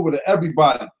Passover to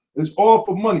everybody. It's all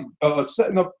for money.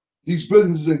 Setting up these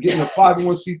businesses and getting a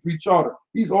 501c3 charter.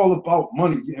 He's all about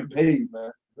money, getting paid,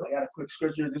 man. I got a quick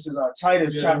scripture. This is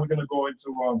Titus Yeah, chapter. we're gonna go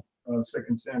into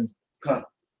 2 Samuel.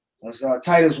 That's,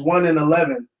 Titus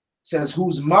 1:11 says,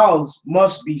 "Whose mouths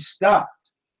must be stopped,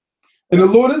 And the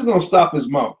Lord is gonna stop his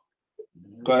mouth.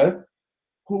 Go ahead.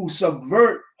 who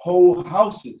subvert whole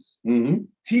houses,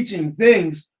 teaching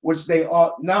things which they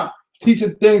ought not."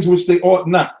 Teaching things which they ought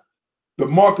not. The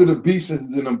mark of the beast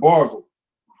is an embargo.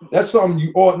 That's something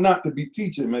you ought not to be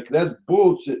teaching, man, because that's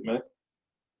bullshit, man.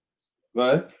 Go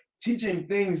ahead. Teaching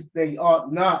things they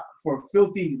ought not for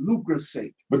filthy lucre's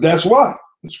sake. But that's why.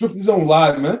 The scriptures don't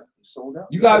lie, man. Sold out.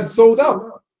 You guys sold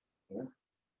out.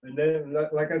 And then,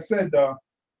 like I said,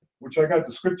 which I got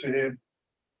the scripture here,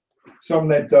 something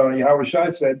that Yahweh Shai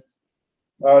said.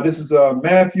 This is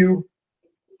Matthew,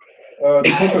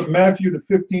 the book of Matthew, the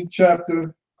 15th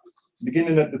chapter,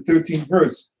 beginning at the 13th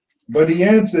verse. But he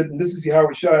answered, and this is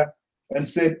Yahweh Shai, and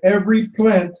said, "Every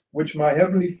plant which my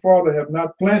heavenly Father have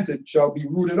not planted shall be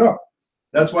rooted up."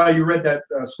 That's why you read that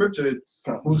scripture,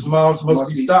 whose mouths must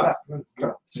be stopped.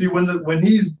 See, when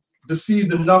he's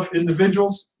deceived enough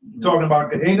individuals, talking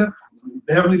about Gehenna,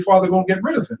 the heavenly Father gonna get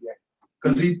rid of him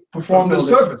because he performed his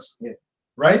service,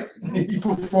 right? He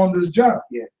performed his job,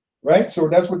 right? So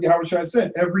that's what Yahweh Shai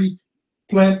said. Every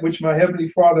plant which my heavenly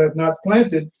Father have not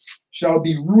planted shall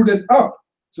be rooted up.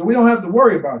 So we don't have to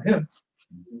worry about him.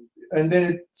 And then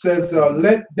it says,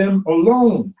 "Let them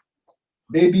alone.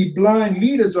 They be blind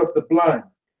leaders of the blind.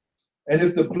 And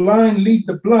if the blind lead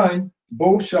the blind,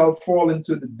 both shall fall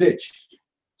into the ditch."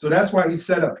 So that's why he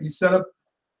set up. He set up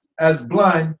as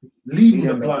blind, leading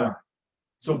the blind.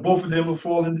 So both of them will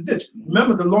fall in the ditch.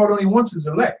 Remember, the Lord only wants his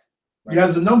elect. He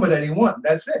has a number that he wants.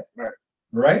 That's it.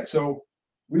 Right? So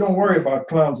we don't worry about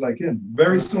clowns like him.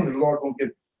 Very soon the Lord will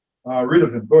get rid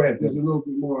of him. Go ahead. there's a little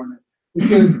bit more on that. It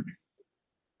says,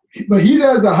 "But he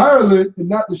that is a hireling and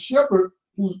not the shepherd,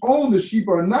 whose own the sheep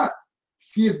are not,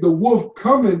 seeth the wolf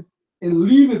coming and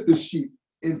leaveth the sheep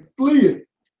and fleeth."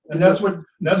 And that's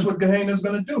what Gehenna is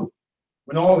going to do.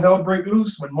 When all hell break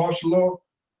loose, when martial law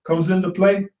comes into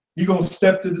play, he going to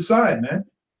step to the side, man,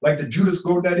 like the Judas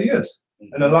goat that he is,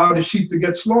 and allow the sheep to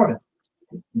get slaughtered.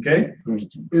 Okay?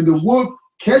 And the wolf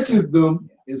catcheth them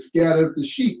and scattereth the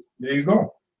sheep. There you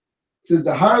go. It says,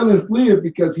 "The hireling fleeth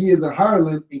because he is a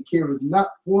hireling and careth not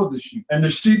for the sheep." And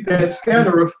the sheep that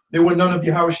scattereth, they were none of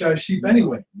Yahweh Shai's sheep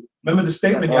anyway. Remember the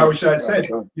statement Yahweh Shai said?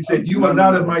 He said, "You are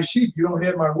not of my sheep. You don't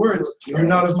hear my words. You're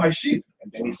not of my sheep."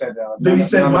 And then he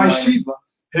said, "My sheep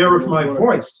heareth my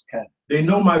voice. They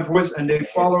know my voice and they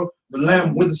follow the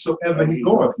Lamb whithersoever he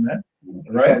goeth," man.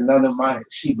 Right? "None of my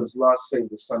sheep is lost, save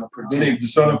the son of perdition." Save the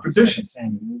son of perdition.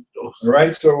 All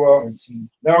right, so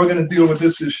now we're going to deal with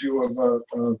this issue of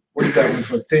what is that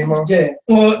for Tamar? Yeah,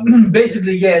 well,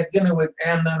 basically, yeah, it's dealing with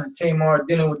Amnon and Tamar,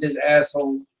 dealing with this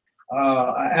asshole,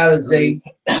 Alizé,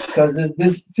 because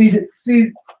this.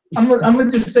 See, I'm gonna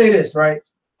just say this, right?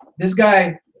 This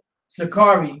guy,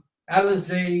 Sakari,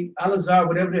 Alazar,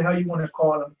 whatever the hell you want to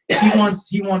call him,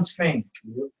 he wants fame.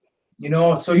 You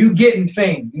know, so you getting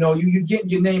fame. You know, you getting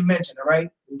your name mentioned, all right?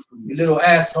 You little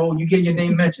asshole, you getting your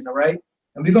name mentioned, all right?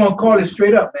 And we're gonna call it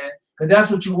straight up, man, because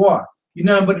that's what you are. You're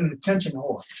nothing but an attention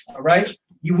whore, all right?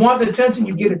 You want attention,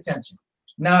 you get attention.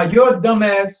 Now your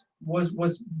dumbass was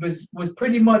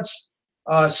pretty much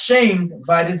shamed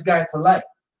by this guy Polite.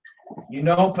 You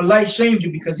know, Polite shamed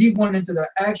you because he went into the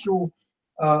actual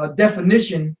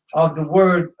definition of the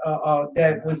word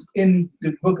that was in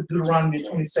the book of Deuteronomy, the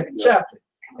 22nd chapter.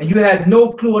 And you had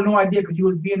no clue or no idea because you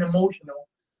was being emotional,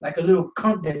 like a little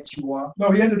cunt that you are.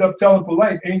 No, he ended up telling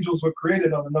Polite angels were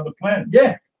created on another planet.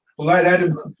 Yeah. Polite had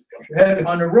him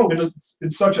on the rope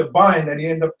in such a bind that he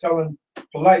ended up telling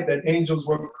Polite that angels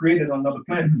were created on another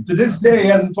planet. To this day, he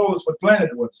hasn't told us what planet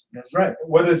it was. That's right.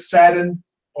 Whether it's Saturn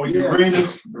or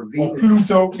Uranus or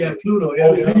Pluto, Pluto,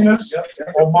 or Venus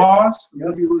or Mars.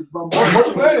 Maybe it was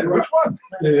What planet? Which one?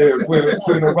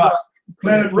 Planet Rock.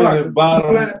 Planet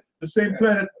Rock. The same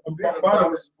planet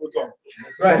Bombada was on.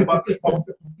 Right.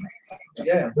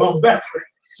 Yeah. Bombette.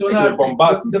 So now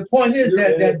the point is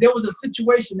that there was a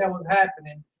situation that was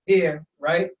happening here,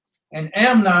 right? and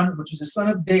Amnon, which was the son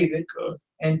of David,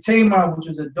 and Tamar, which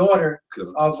was a daughter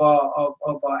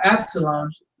of Absalom,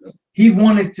 he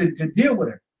wanted to deal with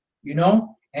her, you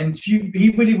know, and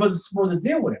he really wasn't supposed to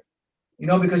deal with her, you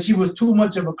know, because she was too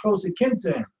much of a close akin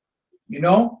to him, you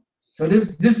know. So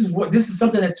this is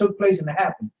something that took place and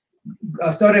happened.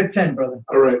 Start at 10, brother.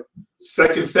 All right.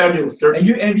 2 Samuel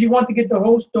 13. And if you want to get the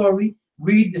whole story,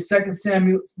 read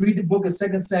the book of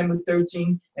 2 Samuel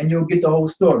 13, and you'll get the whole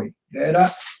story. Get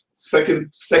up. 2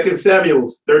 Samuel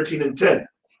 13 and 10.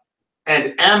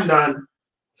 And Amnon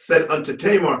said unto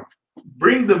Tamar,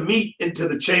 bring the meat into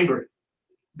the chamber,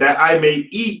 that I may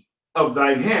eat of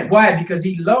thine hand. Why? Because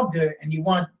he loved her and he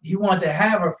wanted to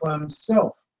have her for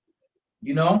himself.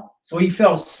 You know? So he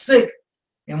felt sick.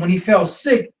 And when he felt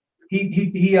sick,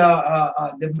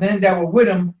 the men that were with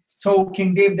him told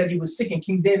King David that he was sick, and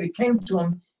King David came to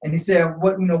him and he said,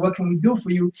 what can we do for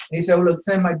you? And he said, well, look,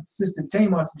 send my sister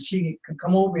Tamar so she can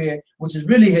come over here, which is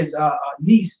really his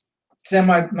niece. Send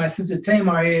my sister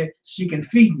Tamar here so she can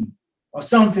feed me, or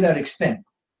something to that extent.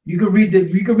 You could read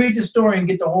the story and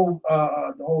get the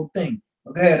whole thing.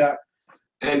 Go ahead.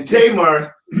 And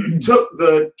Tamar took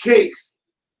the cakes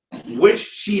which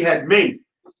she had made,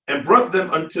 and brought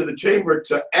them unto the chamber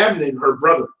to Amnon her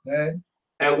brother. Okay.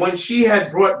 And when she had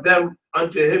brought them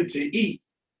unto him to eat,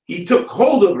 he took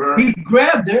hold of her. He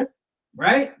grabbed her,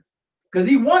 right? Because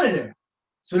he wanted her.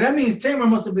 So that means Tamar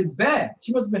must have been bad.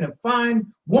 She must have been a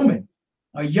fine woman,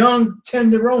 a young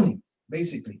tenderoni,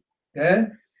 basically. Okay.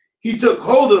 He took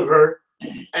hold of her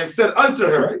and said unto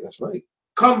her, That's right.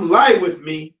 come lie with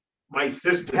me, my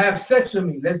sister. Have sex with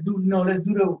me. Let's do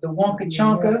the wonka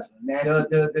chonka,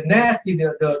 the nasty,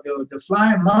 the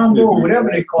flying mambo, or whatever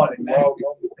they call it, man.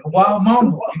 The wild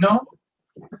mambo, you know.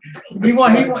 He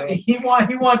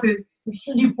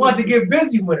want to get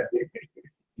busy with her,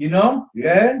 you know.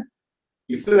 Yeah.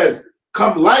 He says,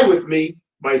 come lie with me,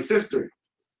 my sister.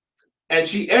 And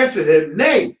she answered him,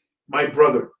 nay, my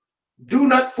brother, do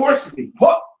not force me.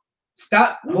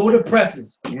 Stop, hold the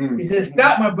presses. He says,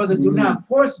 stop, my brother, do not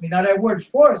force me. Now that word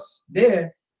force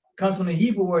there comes from the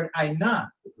Hebrew word ainah,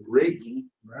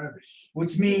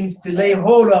 which means to lay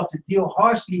hold of, to deal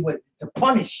harshly with, to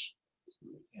punish.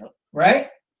 Right?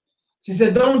 She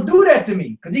said, don't do that to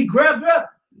me, because he grabbed her up.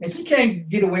 And she can't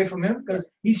get away from him because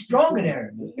he's stronger than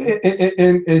her.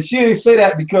 And she ain't say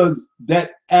that because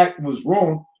that act was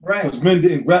wrong. Right. Because men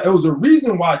didn't grab. It was a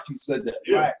reason why she said that.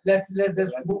 Right.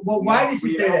 Well, why did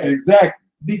she say that? Exactly.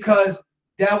 Because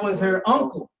that was her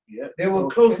uncle. They were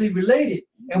closely related.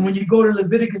 And when you go to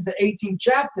Leviticus the 18th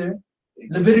chapter,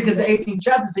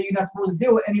 say you're not supposed to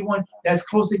deal with anyone that's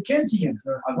close akin to you,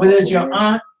 whether it's your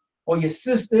aunt or your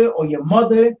sister or your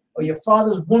mother or your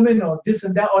father's woman or this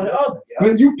and that or the other.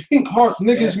 When you pink heart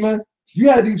niggas, man, you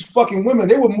had these fucking women.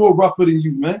 They were more rougher than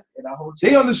you, man.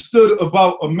 They understood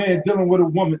about a man dealing with a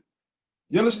woman.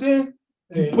 You understand?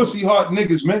 You pussy heart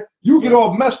niggas, man. You get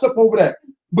all messed up over that.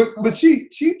 But she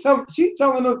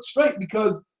telling her straight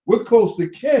because we're close to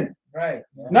kin. Right.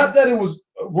 Not that it was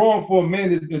wrong for a man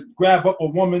to grab up a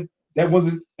woman that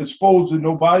wasn't exposed to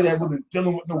nobody, that wasn't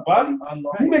dealing with nobody.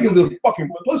 You niggas are fucking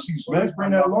pussies, man. Let's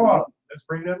bring that law. Let's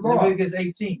bring that law. Leviticus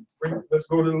 18. Let's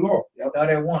go to the law. Start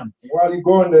at 1. While you're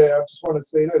going there, I just want to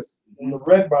say this. In the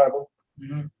Red Bible,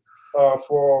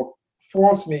 for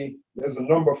force me, there's a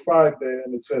number 5 there,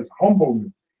 and it says humble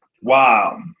me.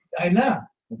 Wow. I know.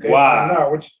 Okay. Wow.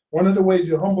 Now, which one of the ways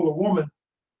you humble a woman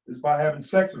is by having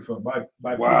sex with her, by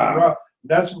wow. putting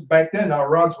that's back then. Our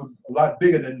rods were a lot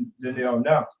bigger than they are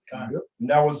now. And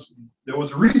there was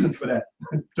a reason for that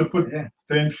to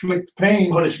inflict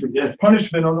pain,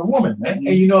 punishment on a woman. Man.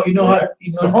 And you know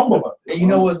to humble her. And you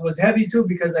know what was heavy too,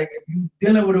 because like if you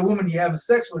dealing with a woman, you having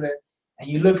sex with her, and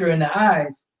you look her in the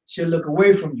eyes, she'll look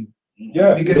away from you.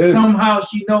 Yeah, because somehow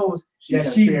she knows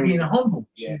that she's being humble.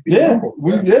 Humble.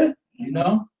 You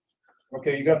know.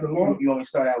 Okay, you got the law. You want to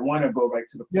start at 1 or go right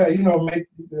to the? Yeah, make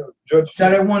judge.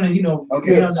 Start at 1, and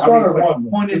Okay, start at 1.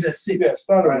 Point is at 6. Yeah,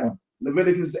 start at 1.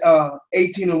 Leviticus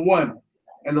 18:1.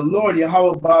 And the Lord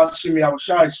Yahweh Ba'ashem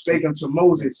Yahushai spake unto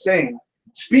Moses, saying,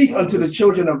 speak unto the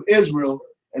children of Israel,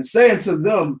 and say unto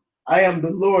them, I am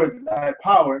the Lord thy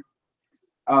power.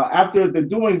 After the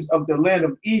doings of the land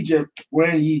of Egypt,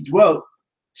 wherein ye dwelt,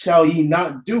 shall ye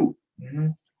not do.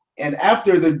 And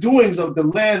after the doings of the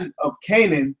land of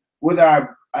Canaan,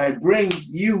 whither I bring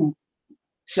you,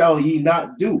 shall ye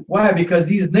not do. Why? Because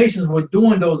these nations were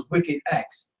doing those wicked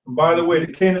acts. And by the way,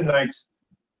 the Canaanites,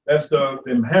 that's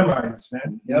them Hamites,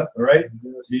 man. Yep. All right.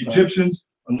 The Egyptians,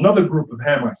 another group of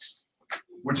Hamites,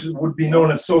 which would be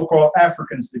known as so-called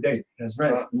Africans today. That's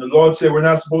right. And the Lord said we're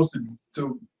not supposed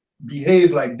to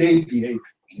behave like they behave.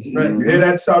 Right. You hear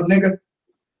that, South nigga?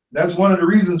 That's one of the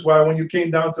reasons why when you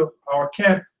came down to our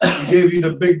camp, we gave you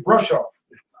the big brush off.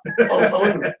 Wait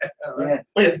a minute.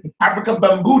 Wait, Africa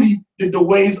Bambooty did the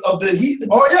ways of the heathen.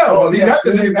 Oh yeah, well he got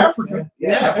the name Africa.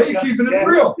 Yeah. Hey, he keeping it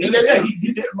real. He did. He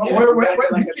keeping it.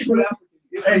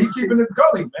 Hey, he keeping it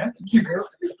gully, man. He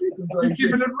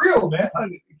keeping it real, man.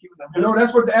 You know,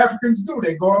 that's what the Africans do.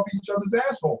 They go up each other's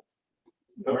asshole.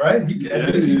 All right? He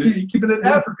keeping it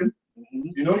African.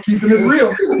 You know, keeping it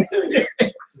real.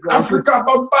 Africa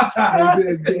Bambata.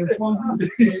 It's getting funky.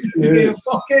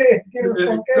 It's getting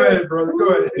funky. Go ahead, brother. Go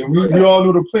ahead. And we all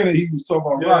know the planet he was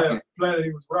talking about rocking. Planet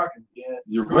he was rocking. Yeah.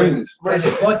 Uranus. Verse,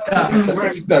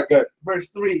 It's not good. verse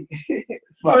 3.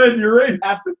 Planet Uranus.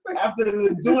 After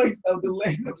the doings of the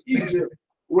land of Egypt,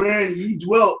 wherein ye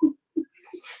dwelt,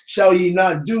 shall ye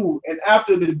not do, and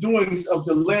after the doings of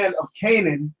the land of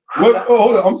Canaan. What? Oh,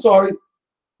 hold on. I'm sorry.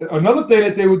 Another thing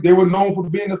that they were known for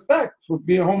being for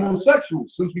being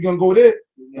homosexuals. Since we're gonna go there,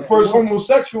 the first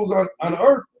homosexuals on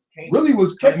earth really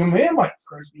was them Hamites,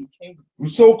 them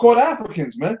so-called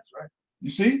Africans, man. You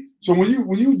see, so when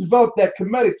you develop that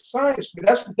Kemetic science,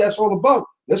 that's what that's all about.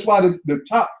 That's why the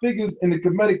top figures in the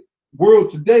Kemetic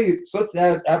world today, such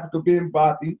as Africa being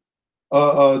Bati,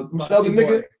 who's the other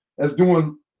nigga that's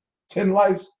doing 10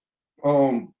 lives,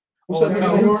 what's that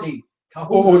nigga name?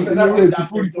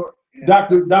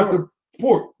 Dr.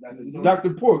 Pork,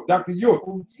 Dr. York.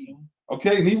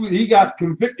 Okay, and he got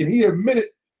convicted. He admitted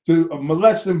to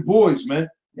molesting boys, man.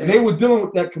 And they were dealing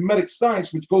with that Kemetic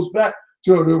science, which goes back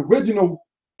to the original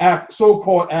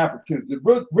so-called Africans, the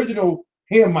original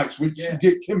Hamites, which you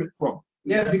get Kemet from.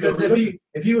 Yeah, because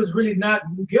if he was really not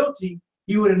guilty,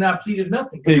 he would have not pleaded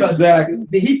nothing. Because exactly.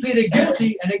 He pleaded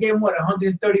guilty, and they gave him what,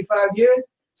 135 years.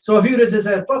 So if he would have just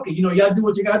said, "Fuck it," you know, y'all do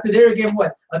what you got to do, they gave him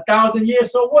what, 1,000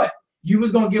 years. So what? You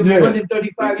was gonna give him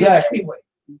 135 years anyway.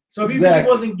 So if he really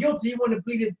wasn't guilty, he wouldn't have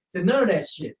pleaded to none of that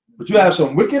shit. But you have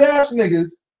some wicked ass niggas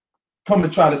come to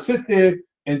try to sit there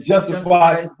and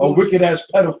justify a wicked ass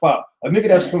pedophile, a nigga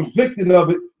that's convicted of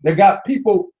it, that got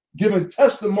people giving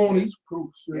testimonies,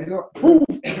 proof. You ain't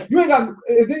got,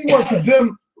 and then you want to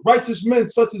condemn righteous men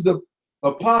such as the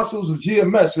apostles of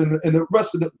GMS and the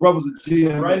rest of the brothers of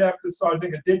GMS. Right after Star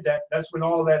Nigga did that, that's when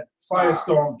all that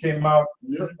firestorm came out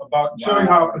about showing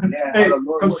how, hey,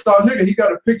 because Star Nigga, he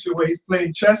got a picture where he's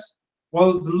playing chess.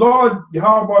 Well, the Lord,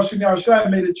 Yahweh Shemiyah Shai,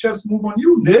 made a chess move on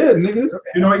you, nigga. Yeah, nigga.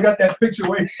 You know, he got that picture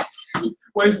where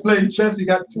he's playing chess. He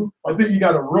got two, I think he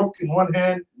got a rook in one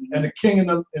hand and a king in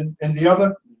the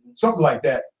other, something like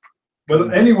that.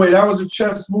 But anyway, that was a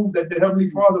chess move that the Heavenly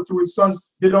Father through his son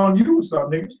did on you, son,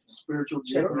 nigga. Spiritual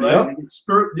check, right?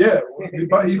 Spirit, he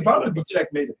about to be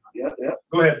checkmated. Yeah.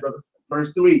 Go ahead, brother.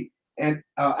 Verse 3. And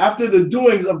after the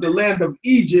doings of the land of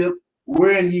Egypt,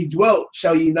 wherein ye dwelt,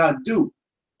 shall ye not do.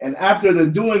 And after the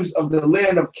doings of the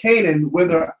land of Canaan,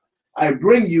 whither I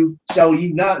bring you, shall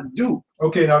ye not do.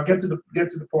 Okay, now get to the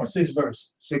point. 6th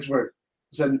verse. It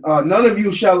said, none of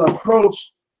you shall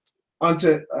approach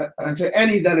unto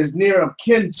any that is near of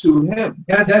kin to him.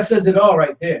 That says it all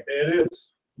right there. It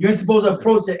is. You ain't supposed to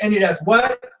approach to any that's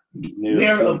what?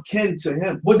 Near of kin to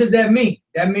him. What does that mean?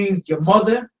 That means your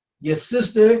mother, your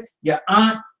sister, your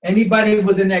aunt, anybody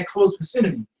within that close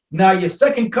vicinity. Now, your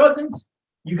second cousins,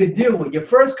 you could deal with. Your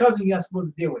first cousin, you're not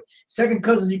supposed to deal with. Second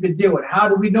cousins, you could deal with. How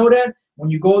do we know that?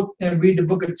 When you go and read the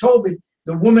book of Tobit,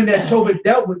 the woman that Tobit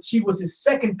dealt with, she was his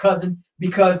second cousin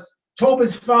because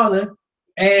Tobit's father,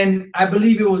 and I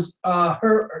believe it was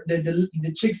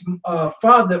the chick's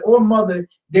father or mother,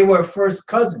 they were first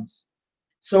cousins.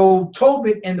 So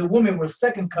Tobit and the woman were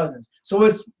second cousins. So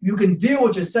you can deal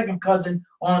with your second cousin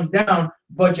on down,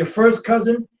 but your first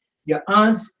cousin, your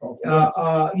aunts,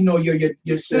 you know,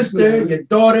 your sister, your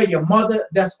daughter, your mother,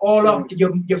 that's all off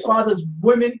your father's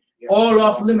women, all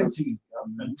off limit to you.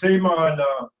 And Tamar and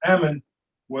Ammon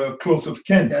were close of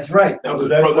kin. That's right. That was his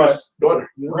brother's daughter.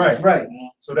 Right. That's right.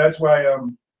 So that's why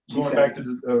going back to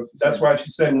the that's why she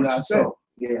said what she said.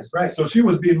 Yeah, that's right. So she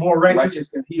was being more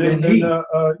righteous than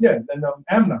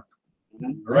Amnon.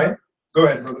 Right? Go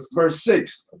ahead, brother. Verse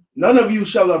 6. None of you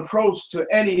shall approach to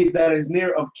any that is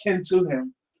near of kin to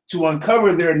him to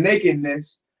uncover their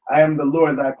nakedness. I am the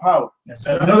Lord thy power.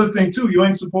 And another thing too, you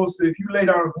ain't supposed to, if you lay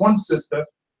down with one sister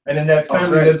and in that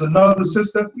family there's another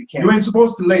sister, you ain't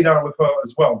supposed to lay down with her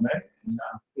as well, man.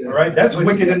 All right, that's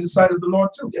wicked in the sight of the Lord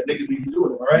too. Yeah, niggas need to do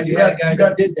it. All right, you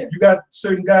got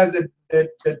certain guys that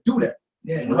do that.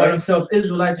 Yeah, call themselves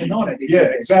Israelites and all that. Yeah,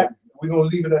 exactly. We're gonna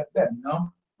leave it at that. You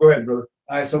know? Go ahead, brother.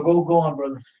 All right, so go on,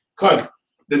 brother. Come.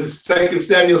 This is 2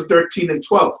 Samuel 13 and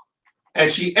 12. And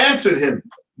she answered him,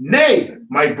 nay,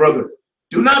 my brother,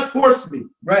 do not force me.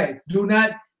 Right. Do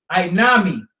not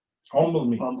inami. Humble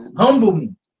me. Humble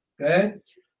me. Okay.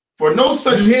 For no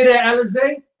such You hear that,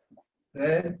 Alizé?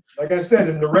 Yeah. Like I said,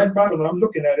 in the red Bible, I'm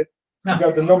looking at it. You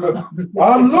got the number.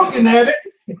 I'm looking at it.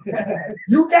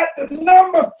 You got the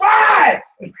number 5,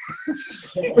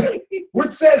 which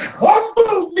says,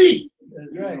 humble me.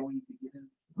 That's right.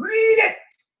 Read it.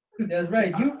 That's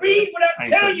right. You read what I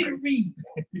tell you to read.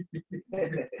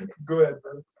 Go ahead,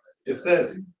 brother. it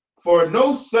says, for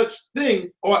no such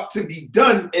thing ought to be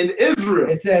done in Israel.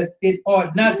 It says it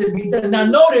ought not to be done. Now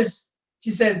notice,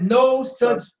 she said no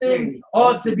such thing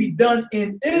ought to be done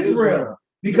in Israel.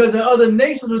 Because the other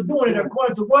nations were doing it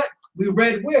according to what we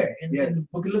read where? In the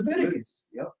book of Leviticus.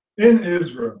 Yep. In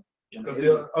Israel. Because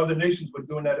the other nations were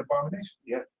doing that abomination.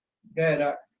 Yep. Go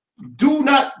ahead, Do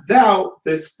not thou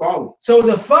this folly. So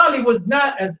the folly was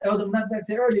not, as Elder Montague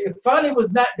said earlier, the folly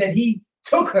was not that he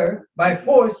took her by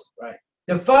force. Right.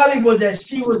 The folly was that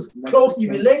she was closely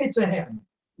related to him.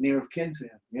 Near of kin to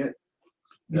him. Yeah.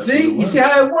 You see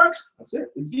how it works? That's it.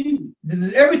 It's easy. This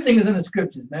is everything is in the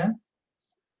scriptures, man.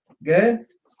 Good.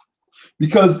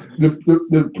 Because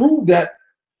to prove that,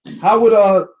 how would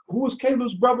who was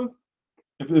Caleb's brother?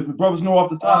 If the brothers know off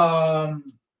the top.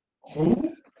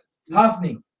 Who?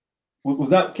 Hophni. Was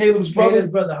that Caleb's brother?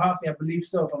 Caleb's brother Hophni, I believe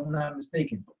so, if I'm not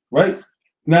mistaken. Right?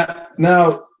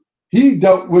 Now he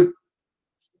dealt with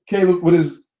Caleb with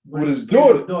his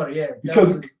daughter. Yeah.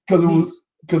 Because it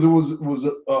was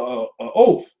a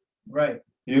oath. Right.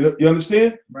 You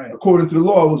understand? Right. According to the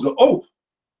law, it was an oath.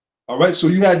 All right. So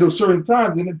you had those certain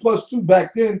times, and then plus 2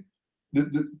 back then,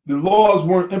 the laws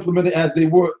weren't implemented as they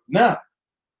were now.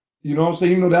 You know what I'm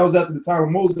saying? Even though that was after the time of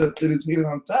Moses that did it hidden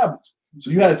on tablets.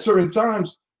 So you had certain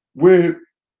times where,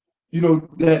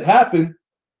 that happened,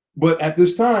 but at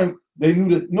this time they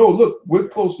knew that no, look, we're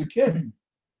close to kin.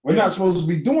 We're not supposed to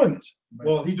be doing this.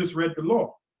 Well, he just read the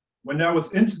law. When that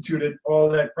was instituted, all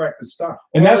that practice stopped.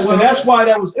 And that's why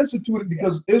that was instituted,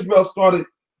 because Israel started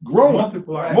growing,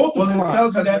 multiplying. Well, it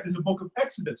tells you that in the book of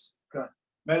Exodus.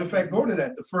 Matter of fact, go to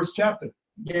that, the 1st chapter.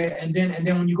 Yeah, and then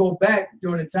when you go back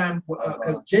during the time,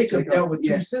 because Jacob dealt with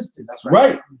 2 sisters. That's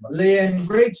right. Leah and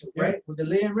Rachel, right? Was it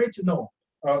Leah and Rachel? No.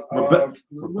 Leah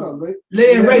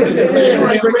and Rachel.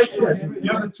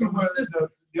 The other two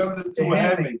were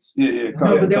handmaids.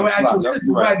 No, but they were actual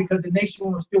sisters, right? Because the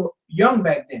nation was still young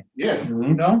back then. Yeah.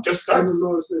 You know? Just And start. the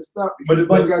Lord said, stop. But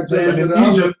in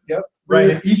Egypt, Yep. right,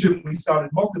 in Egypt, we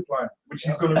started multiplying, which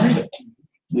he's going to read it.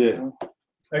 Yeah.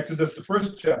 Exodus, the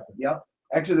 1st chapter. Yep.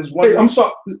 Exodus 1. Hey, I'm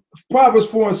sorry. Proverbs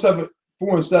 4 and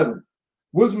 7.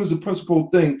 Wisdom is a principal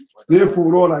thing. Therefore,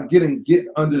 with all I get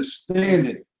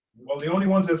understanding. Well, the only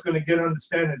ones that's going to get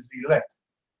understanding is the elect.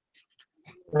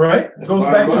 Right? It goes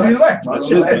back to the elect.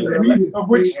 Of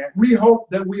which we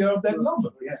hope that we are of that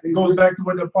number. It goes back to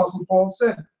what the Apostle Paul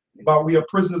said about we are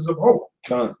prisoners of hope.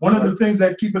 One of the things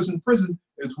that keep us in prison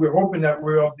is we're hoping that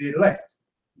we're of the elect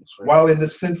while in the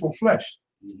sinful flesh.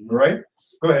 Right?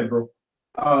 Go ahead, bro.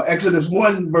 Exodus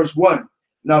 1, verse 1.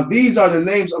 Now these are the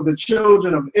names of the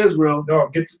children of Israel. No,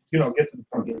 get to the point. Get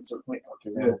to the point.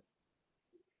 Okay. Yeah.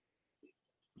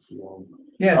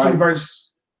 Yeah, All so right,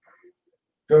 verse.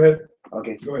 Go ahead.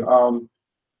 Okay. Go ahead.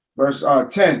 Verse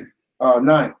 10,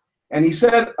 9. And he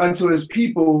said unto his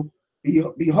people,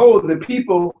 behold, the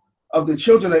people of the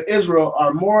children of Israel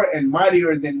are more and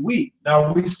mightier than we.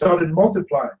 Now we started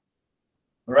multiplying.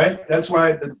 Right? That's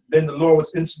why then the law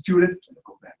was instituted,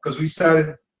 because we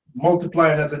started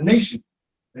multiplying as a nation.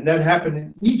 And that happened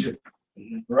in Egypt.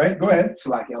 Right? Go ahead.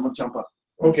 Slacking, I'm going to jump up.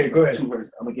 Okay, go ahead. 2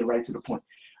 verses. I'm going to get right to the point.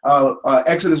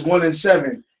 Exodus 1 and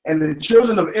 7. And the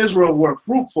children of Israel were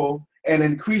fruitful and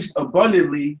increased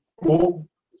abundantly.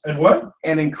 And what?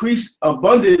 And increased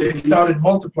abundantly. They started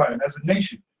multiplying as a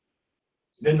nation.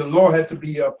 Then the law had to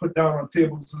be put down on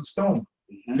tables of stone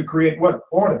to create what?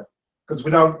 Order. Because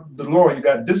without the law, you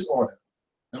got disorder.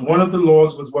 And one of the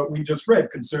laws was what we just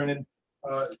read concerning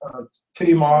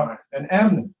Tamar and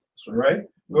Amnon. Right?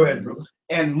 Go ahead, bro.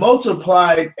 And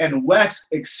multiplied and waxed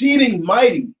exceeding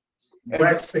mighty.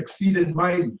 Waxed exceeding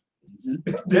mighty.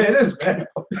 There it is, man.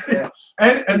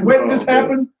 and when this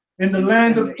happened? In the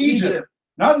land of Egypt.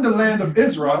 Not in the land of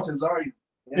Israel.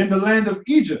 In the land of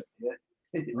Egypt.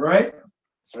 Right?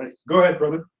 That's right. Go ahead,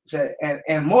 brother.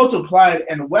 And multiplied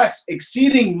and waxed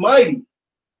exceeding mighty,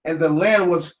 and the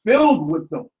land was filled with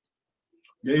them.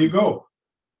 There you go.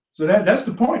 So that's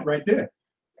the point right there.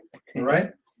 All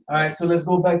right. All right, so let's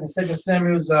go back to 2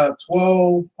 Samuel's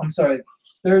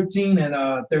 13 and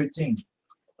 13.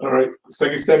 All right.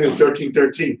 2 Samuel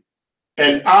 13:13.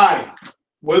 And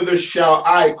whither shall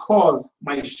I cause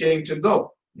my shame to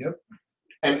go? Yep.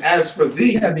 And as for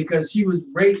thee, Yeah, because she was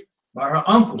raped by her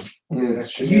uncle. Yeah.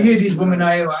 You hear these women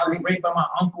out here, I was raped by my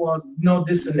uncle, I was,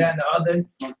 this and that and the other.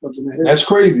 That's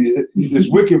crazy. It's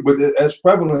wicked, but that's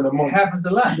prevalent It amongst happens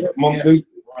a lot.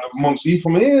 amongst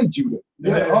Ephraim and Judah.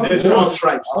 And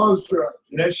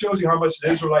that shows you how much the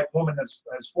Israelite woman has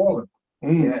fallen.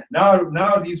 Mm.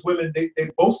 Now these women they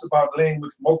boast about laying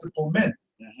with multiple men.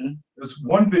 There's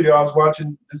one video I was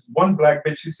watching. This one black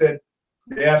bitch. She said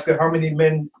they asked her how many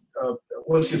men.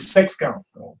 What was your sex count?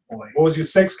 Oh, boy. What was your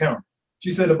sex count?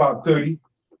 She said about 30.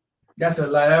 That's a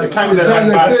lie.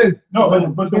 No,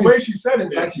 but the way she said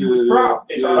it, like she was proud.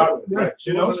 You know,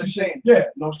 no shame. Yeah,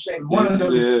 No shame. One of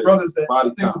the brothers that I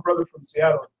think the brother from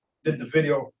Seattle did the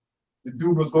video. The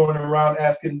dude was going around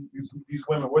asking these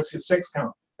women, "What's your sex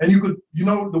count?" And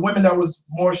the women that was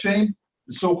more ashamed,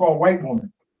 the so-called white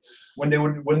woman,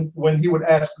 when he would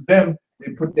ask them,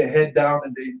 they put their head down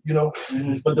and they,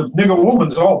 but the nigger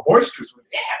woman's all boisterous.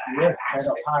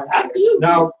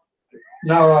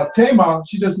 Now Tamar,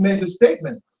 she just made a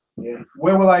statement. Yeah.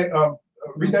 Where will I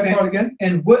read that part again?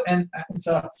 And what? And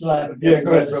so slide. Yeah,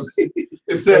 go ahead, brother.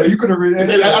 It says you could have read it.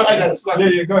 I got a slide.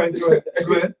 Yeah, go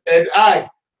ahead. And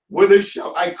whither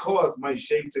shall I cause my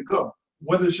shame to go?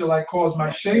 Whither shall I cause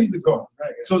my shame to go?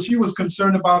 Right. So she was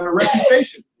concerned about her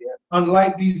reputation.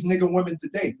 Unlike these nigger women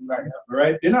today,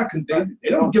 right? They're not condemned. They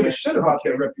don't give a shit about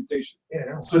their reputation.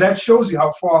 Yeah. So that shows you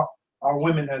how far our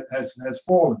women has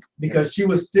fallen. Because she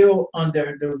was still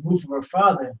under the roof of her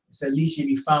father. So at least she'd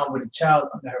be found with a child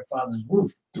under her father's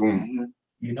roof. Mm-hmm.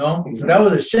 So that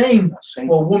was a shame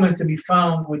for a woman to be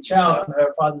found with child under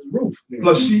her father's roof.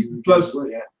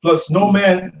 Plus no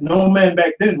man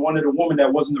back then wanted a woman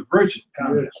that wasn't a virgin.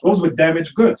 Those were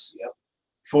damaged goods. Yep.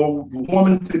 For a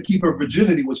woman to keep her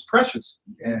virginity was precious.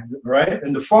 Yeah. Right?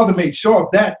 And the father made sure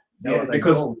of that.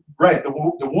 Because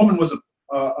the woman was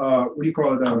what do you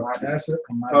call it? Asset.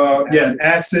 An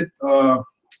asset.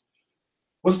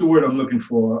 What's the word I'm looking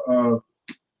for?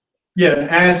 An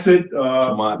asset.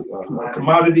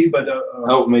 Commodity, but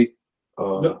helpmate.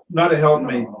 Not a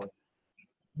helpmate.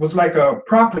 Was like a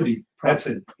property. That's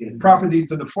it. Property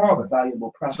to the father.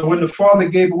 Valuable property. So when the father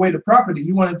gave away the property,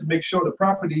 he wanted to make sure the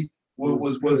property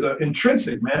was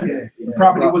intrinsic, man. The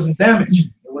property wasn't damaged.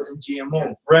 It wasn't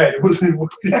GMO. Right. It wasn't.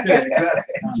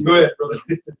 Exactly. Go ahead, brother.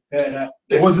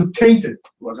 It wasn't tainted.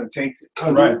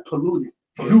 Right.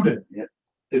 Polluted. Yeah.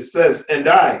 It says, and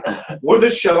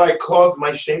whither shall I cause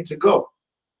my shame to go?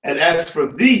 And as for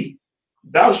thee,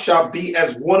 thou shalt be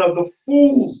as one of the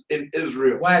fools in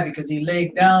Israel. Why? Because he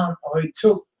laid down or he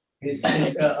took his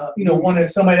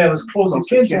somebody that was close to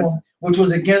kin to him, which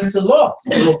was against the law.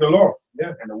 He broke the law.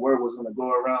 Yeah. And the word was going to go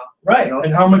around. Right.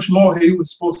 And how much more he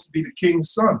was supposed to be the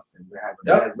king's son.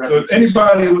 Yep. So if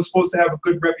anybody was supposed to have a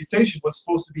good reputation, was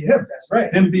supposed to be him. That's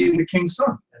right. Him being the king's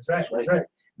son. That's right.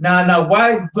 Now,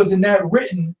 why wasn't that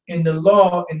written in the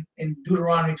law in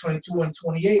Deuteronomy 22 and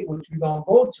 28, which we're going to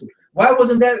go to? Why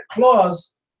wasn't that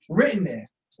clause written there?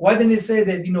 Why didn't it say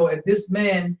that, if this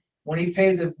man, when he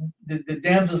pays the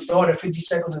damsel's daughter 50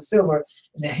 shekels of silver,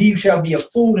 then he shall be a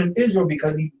fool in Israel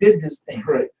because he did this thing.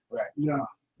 Right. Yeah.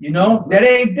 That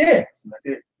ain't there.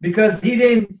 Because he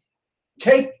didn't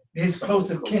take his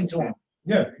closest kin to him.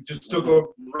 Yeah, he just took a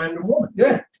random woman.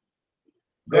 Yeah.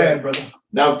 Go ahead, brother.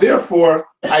 Now therefore,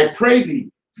 I pray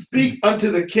thee, speak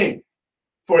unto the king,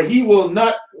 for he will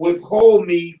not withhold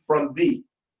me from thee.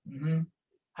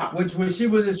 Mm-hmm. Which she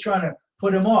was just trying to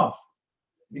put him off.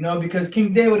 Because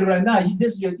King David right now, he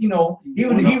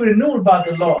would have known about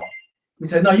the law. He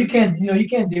said, no, you can't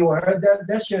deal with her.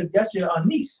 That's your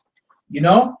niece.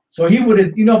 So he would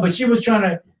have, but she was trying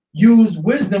to use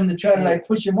wisdom to try to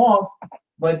push him off,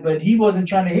 but he wasn't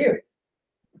trying to hear it.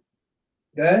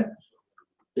 Okay?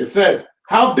 It says,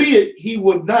 howbeit he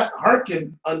would not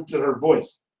hearken unto her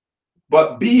voice,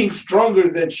 but being stronger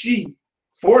than she,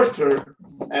 forced her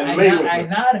and lay with her. I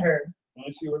nod her.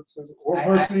 Let's see what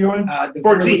verse are you in?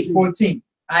 14.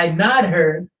 I nod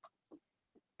her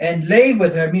and lay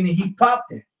with her, meaning he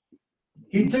popped her.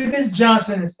 He took his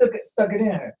Johnson and stuck it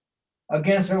in her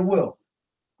against her will.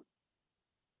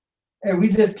 Hey, we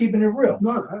just keeping it real.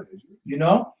 No,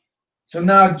 So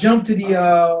now jump to the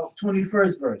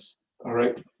 21st verse. All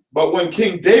right. But when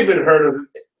King David heard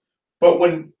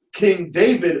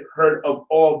of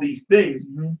all these things,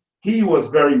 he was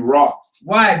very wroth.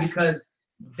 Why? Because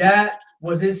that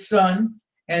was his son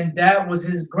and that was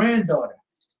his granddaughter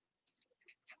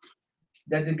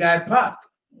that the guy popped.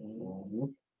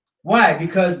 Why?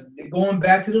 Because going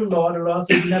back to the law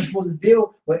says you're not supposed to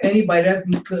deal with anybody that's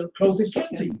closer kin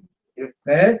to you.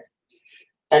 Go ahead.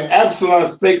 And Absalom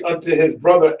spake unto his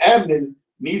brother Amnon,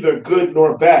 neither good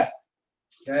nor bad.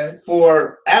 Okay.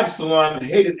 For Absalom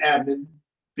hated Amnon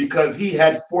because he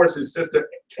had forced his sister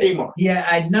Tamar. Yeah,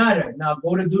 I not her. Now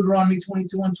go to Deuteronomy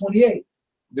 22 and 28.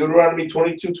 Deuteronomy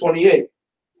 22:28.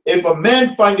 If a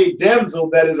man find a damsel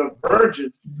that is a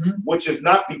virgin, which is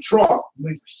not betrothed,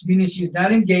 which meaning she's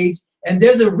not engaged, and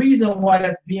there's a reason why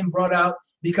that's being brought out,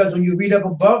 because when you read up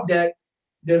above that,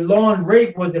 the law on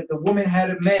rape was if the woman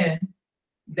had a man,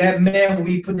 that man would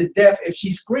be put to death if she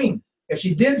screamed. If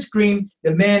she didn't scream,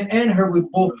 the man and her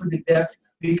would both put to death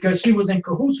because she was in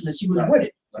cahoots with it. She was with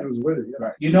it. She was with it,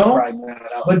 yeah. You know? Right,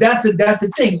 But that's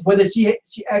the thing. Whether she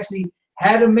actually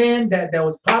had a man that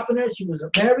was popular, she was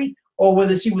married, or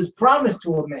whether she was promised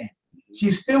to a man,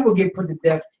 she still would get put to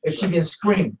death if she didn't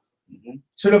scream.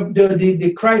 So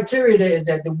the criteria there is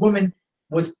that the woman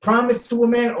was promised to a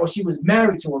man or she was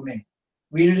married to a man.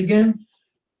 Read it again.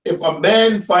 if a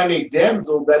man find a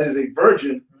damsel that is a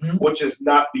virgin, which is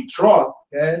not betrothed,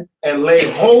 and lay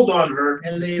hold on her,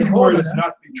 and lay hold on her,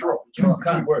 not betrothed.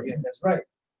 Yeah, that's right.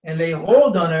 And lay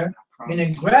hold on her,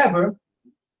 meaning grab her,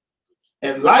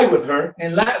 and lie with her,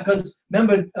 and lie, because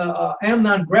remember,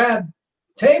 Amnon grabbed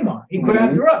Tamar. He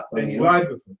grabbed her up, And he lied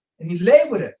with her, and he lay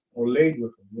with her. or laid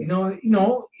with her. You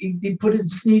know, he put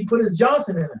his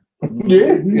Johnson in her.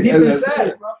 Yeah, Deep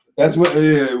inside. That's what.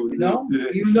 Yeah, You know,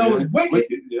 even though it's wicked,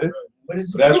 yeah. but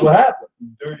it's That's truth. what happened,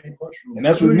 Dirty mushroom. and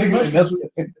that's what Dirty niggas. And that's what.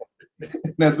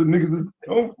 That's what niggas is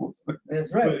known for.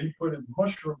 That's right. But he put his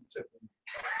mushroom tip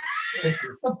in.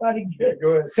 Somebody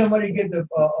Go ahead. get the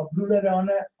a blue letter on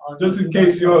that. Just in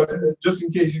case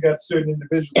you got certain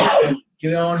individuals that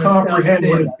you don't comprehend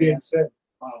what is being said.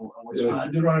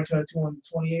 Deuteronomy 22 and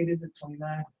 28, is it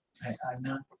 29? I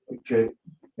know. okay,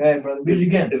 Go ahead, brother. Read it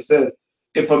again. it says,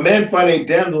 if a man find a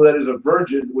damsel that is a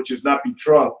virgin, which is not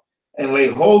betrothed, and lay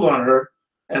hold on her,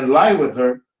 and lie with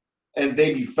her, and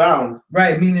they be found.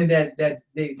 Right, meaning that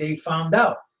they found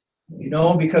out. You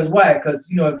know, because why? Because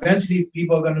eventually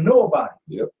people are gonna know about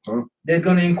it. Yep. They're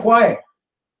gonna inquire.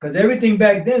 Because everything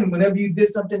back then, whenever you did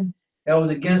something that was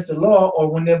against the law, or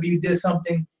whenever you did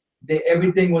something that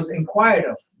everything was inquired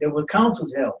of, there were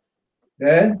councils held.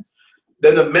 Okay?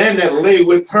 Then the man that lay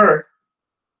with her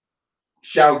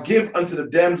shall give unto the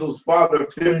damsel's father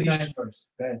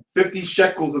 50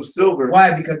 shekels of silver.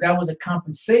 Why? Because that was a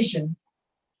compensation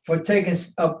for taking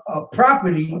a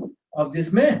property of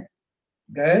this man.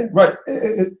 Okay? Right.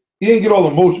 He ain't get all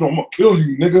emotional. I'm gonna kill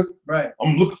you, nigga. Right.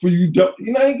 I'm looking for you. You know,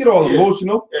 he ain't get all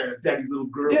emotional. Yeah, it's daddy's little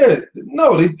girl. Yeah.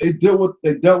 No, they dealt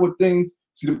with things.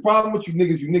 See, the problem with you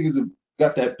niggas have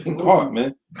got that pink heart,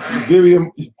 man.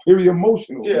 You're very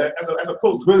emotional. Yeah, man. as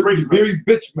opposed to very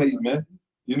bitch made, man.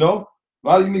 You know, a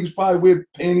lot of you niggas probably wear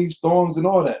panties, thongs, and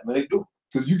all that, man. They do,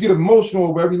 because you get emotional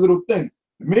over every little thing.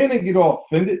 The man didn't get all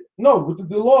offended. No, what did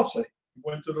the law say? He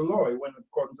went to the law. He went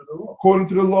according to the law. According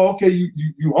to the law, okay,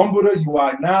 you humbled her, you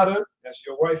ignored her. That's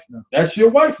your wife now. That's your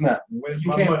wife now. Where's You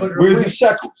my can't money? put her Where's away. the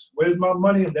shekels? Where's my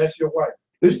money? And that's your wife.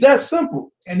 It's that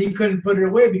simple. And he couldn't put it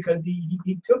away because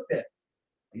he took that.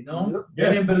 You know? Yeah.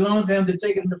 It didn't belong to him to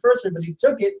take it in the first place, but he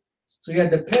took it. So he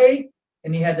had to pay,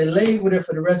 and he had to lay with it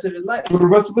for the rest of his life. For the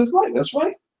rest of his life. That's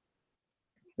right.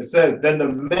 It says, then the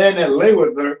man that lay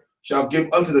with her shall give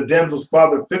unto the damsel's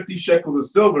father 50 shekels of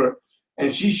silver,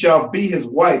 and she shall be his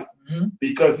wife,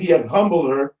 because he has humbled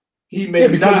her. He may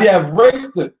because not. he have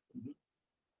raped her.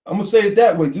 I'm gonna say it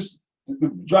that way, just to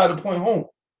drive the point home.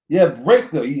 He have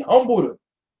raped her. He humbled her.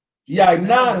 He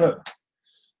ignored her.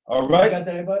 All You right. got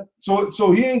that, bud?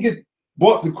 So he didn't get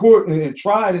brought to court and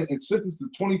tried and sentenced to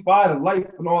 25 to life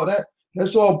and all that.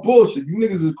 That's all bullshit. You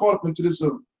niggas is caught up into this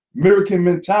American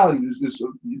mentality. This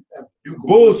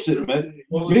bullshit, man.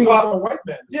 Well, Meanwhile, the white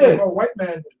man. The yeah. so-called white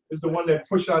man is the one that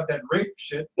pushed out that rape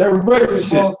shit. that rape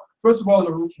First of all,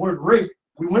 the word rape.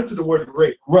 We went to the word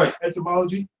rape. Right.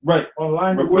 Etymology Right.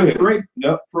 online. The Repair. word rape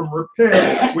Yep. from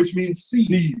repair, which means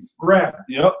seize, grab.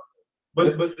 Yep.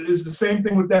 But it's the same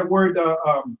thing with that word.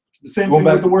 The same Go thing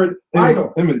back with the to word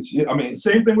idol. Image. Yeah. I mean,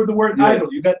 Same thing with the word Yeah.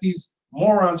 idol. You got these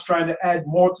morons trying to add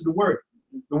more to the word.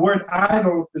 The word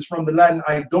idol is from the Latin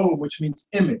idol, which means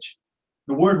image.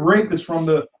 The word rape is from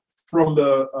the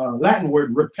Latin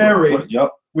word repere,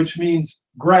 yep. which means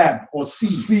grab or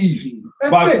seize. Seize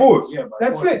That's by it. force. Yeah,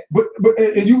 That's it. But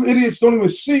and you idiots don't even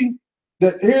see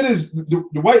that here it is. The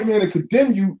white man that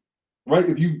condemn you, right?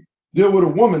 If you deal with a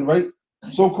woman, right?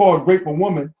 So-called rape a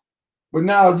woman. But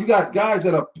now you got guys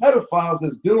that are pedophiles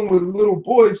that's dealing with little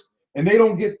boys and they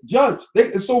don't get judged.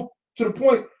 It's so to the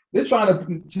point they're trying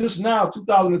to just now,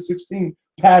 2016,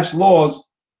 pass laws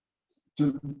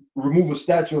to remove a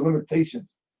statute of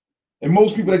limitations. And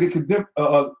most people that get condemned,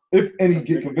 if any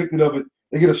get convicted of it,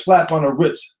 they get a slap on the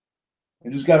wrist.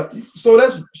 And just so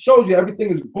that shows you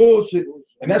everything is bullshit.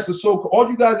 And that's the so-called, all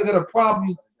you guys that got a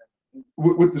problem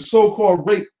with the so-called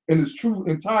rape in its true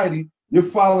entirety, you're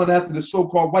following after the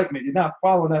so-called white man. You're not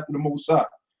following after the Most High.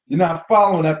 You're not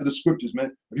following after the scriptures,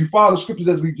 man. If you follow the scriptures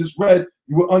as we just read,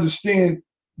 you will understand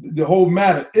the whole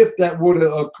matter. If that were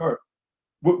to occur,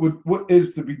 what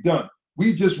is to be done?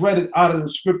 We just read it out of the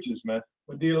scriptures, man.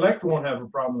 But the elect won't have a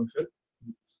problem with it.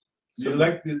 The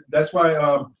elect, that's why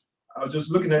I was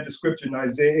just looking at the scripture in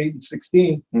Isaiah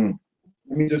 8:16.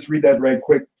 Let me just read that right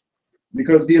quick.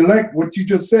 Because the elect, what you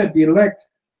just said, the elect,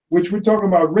 which we're talking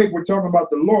about rape, we're talking about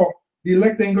the law, the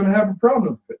elect ain't going to have a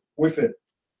problem with it.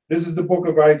 This is the book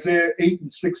of Isaiah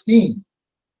 8:16.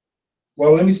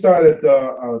 Well, let me start at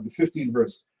the 15th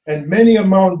verse. And many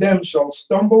among them shall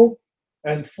stumble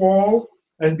and fall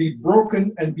and be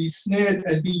broken and be snared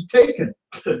and be taken.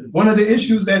 One of the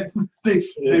issues that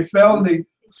they fell and they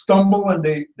stumbled and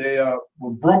they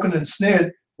were broken and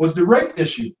snared was the rape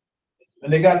issue.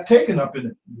 And they got taken up in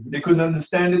it. They couldn't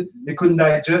understand it. They couldn't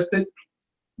digest it.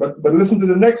 But listen to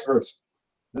the next verse,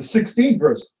 the 16th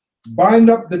verse. Bind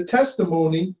up the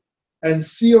testimony and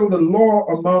seal the law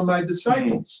among my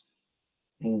disciples.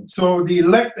 So the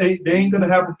elect, they ain't going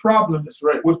to have a problem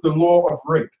with the law of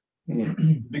rape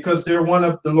because they're one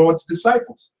of the Lord's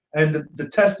disciples. And the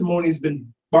testimony has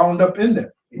been bound up in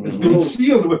them. It's been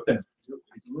sealed with them.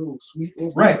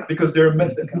 Right, because they're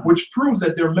which proves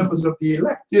that they're members of the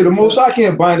elect. Yeah, the Most High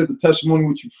can't bind up the testimony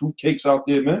with you fruitcakes out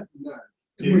there, man.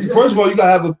 First of all, you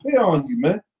gotta have a pair on you,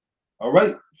 man. All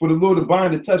right, for the Lord to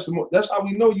bind the testimony. That's how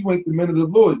we know you ain't the men of the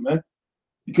Lord, man.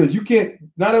 Because you can't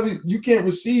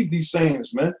receive these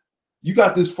sayings, man. You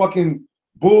got this fucking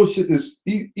bullshit, this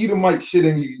Edomite shit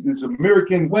in you, this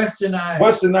American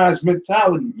westernized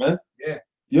mentality, man. Yeah,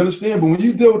 you understand? But when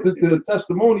you deal with the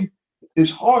testimony,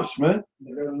 it's harsh, man.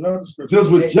 It deals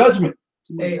with judgment.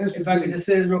 Hey, if I could just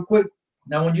say this real quick.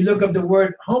 Now, when you look up the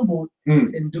word humbled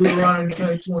in Deuteronomy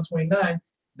 22:29,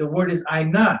 the word is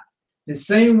Ainah, the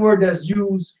same word that's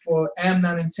used for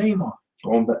Amnon and Tamar.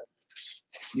 Going back.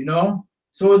 You know?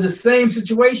 So it's the same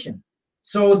situation.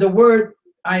 So the word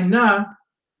Ainah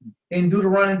in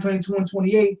Deuteronomy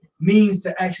 22:28 means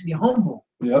to actually humble,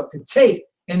 to take.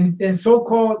 And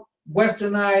so-called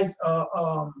westernized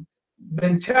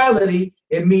mentality,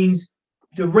 it means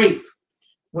to rape.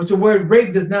 Which the word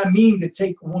rape does not mean to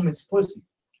take a woman's pussy.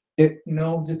 You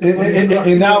know, just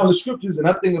and now in the scriptures, and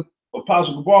I think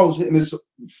Apostle Gabar was hitting this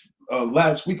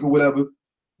last week or whatever,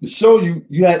 to show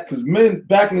you had, because men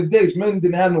back in the days, men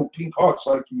didn't have no pink hearts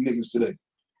like you niggas today.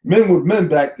 Men were men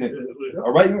back then.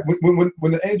 All right,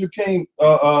 when the angel came,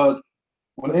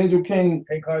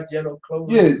 pink hearts, yellow clothes,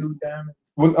 blue diamonds.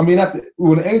 When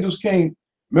the angels came,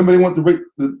 remember they went to rape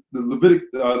the Levitic,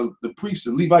 the priests,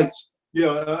 the Levites.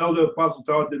 Yeah, Elder Apostle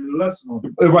Todd did the lesson on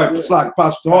it. Right, it's like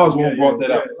Apostle Todd's one brought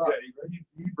that up. Yeah,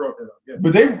 he brought that up. Yeah.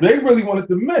 But they really wanted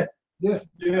the men. Yeah.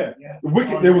 The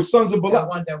wicked, they were sons of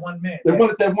Balaam. That one man. They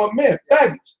wanted that one man,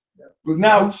 faggots. But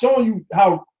now he's showing you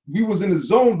how we was in the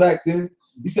zone back then.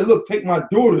 He said, look, take my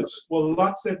daughters. Well,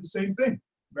 Lot said the same thing.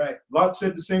 Right. Lot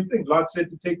said the same thing. Lot said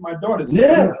to take my daughters.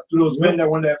 Yeah. To those men that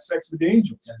wanted to have sex with the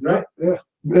angels. That's right. Yeah.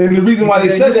 And the reason why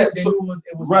they said that,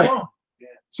 it was right. wrong.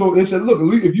 So they said, look,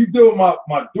 if you deal with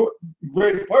my daughter,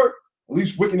 very part, at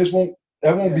least wickedness won't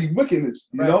be wickedness,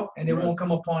 you know? And it won't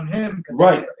come upon him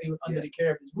because he was under the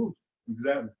care of his roof.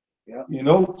 Exactly. Yeah. You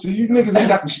know, so you niggas ain't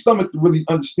got the stomach to really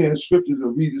understand the scriptures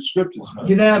or read the scriptures, man.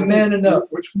 You're not man enough.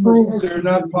 Which proves they're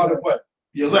not part of what?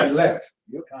 The elect.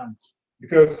 Yep.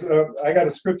 Because I got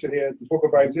a scripture here, the book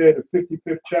of Isaiah, the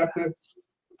 55th chapter.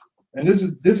 And this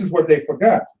is what they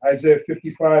forgot. Isaiah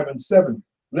 55:7.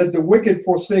 Let the wicked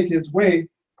forsake his way,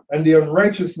 and the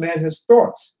unrighteous man his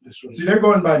thoughts. Right. See, they're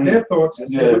going by their thoughts,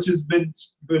 which has been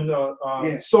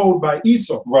sold by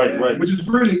Esau. Right. Which is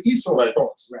really Esau's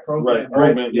thoughts. Right.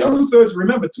 Yeah. Two-thirds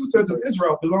of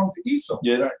Israel belong to Esau.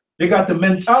 Yeah. They got the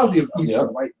mentality of Esau.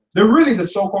 Yeah. They're really the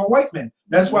so-called white man.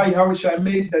 That's why Yahushua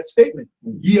made that statement.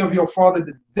 Ye of your father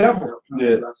the devil,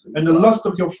 and the lust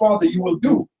of your father you will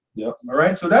do. Yep. All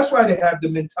right. So that's why they have the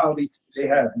mentality they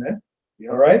have, man.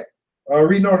 All right.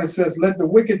 Reading on, it says, let the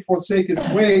wicked forsake his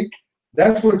way.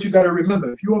 That's what you got to remember.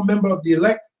 If you're a member of the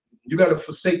elect, you got to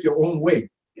forsake your own way,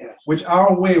 which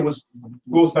our way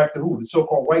goes back to who? The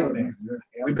so-called white man.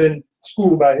 We've been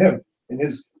schooled by him. And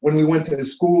when we went to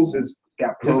his schools, his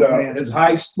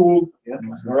high school,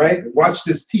 all right, watched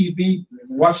his TV,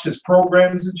 watched his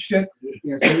programs and shit,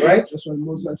 right? That's why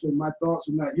most I said, my thoughts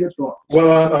are not your thoughts.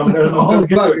 Well, no,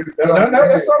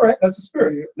 that's all right. That's the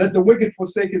spirit. Let the wicked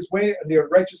forsake his way, and the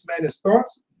righteous man his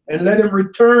thoughts, and let him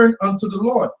return unto the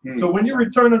Lord. So when you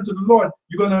return unto the Lord,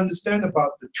 you're going to understand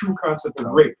about the true concept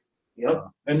of rape,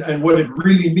 and what it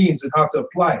really means and how to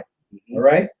apply it. All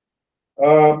right.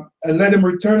 And let him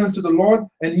return unto the Lord,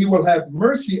 and he will have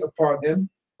mercy upon him,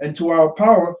 and to our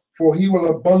power, for he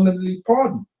will abundantly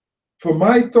pardon. For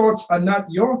my thoughts are not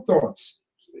your thoughts,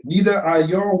 neither are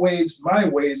your ways my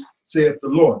ways, saith the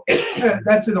Lord.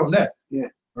 That's it on that. Yeah.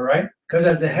 All right. Because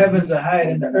as the heavens are higher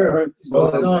than the earth,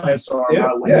 Well, goes on. it's more. Well,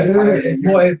 I'll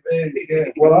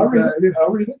read it. I'll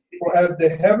read it. For as the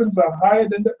heavens are higher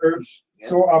than the earth,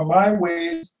 so are my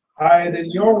ways higher than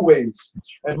your ways,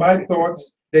 and my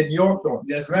thoughts than your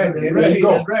thoughts. That's right. There you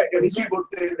go. That's right. Yeah, these people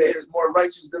think they're more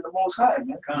righteous than the Most High,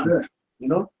 man. Yeah. You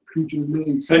know?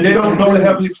 And they don't know the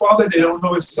Heavenly Father, they don't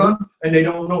know His Son, and they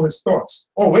don't know His thoughts.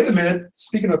 Oh, wait a minute.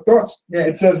 Speaking of thoughts, Yeah.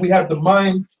 it says we have the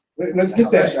mind. Let's get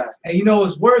that. And you know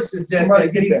what's worse is that Somebody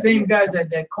get these that. same guys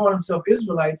that call themselves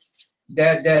Israelites,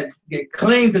 that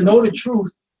claim to know the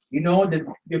truth, you know, that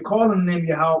you're calling them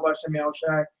Yahweh Shem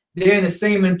Yahushai, they're in the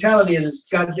same mentality as this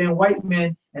goddamn white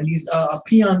man and these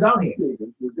peons out here.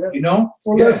 You know?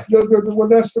 Well, Yeah.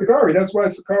 that's Sakari. That's why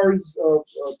Sakari's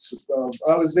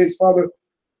Alizé's father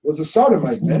was a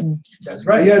sodomite, man. That's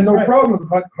right. He had that's no right. problem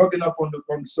hugging up on the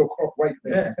so-called white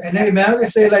man. Yeah. And hey, man, I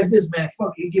just say it like this, man.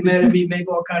 Fuck, you get mad at me, make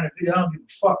all kind of videos. I don't give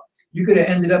a fuck. You could have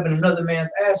ended up in another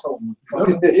man's asshole.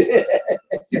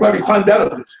 You probably climbed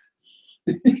out of it.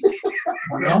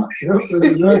 You know?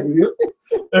 Exactly. Yep.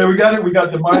 Hey, we got it. We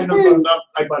got the mind of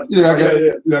I got it. Yeah, I got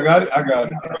it. Yeah, I got it. I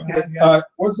got it.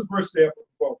 What's the first step?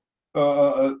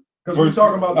 Because Verse- we're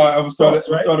talking about I was started. thoughts,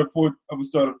 right? I was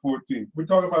started 14. We're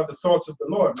talking about the thoughts of the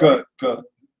Lord. Right? Cut.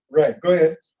 Right. Go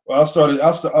ahead. Well, I'll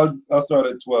start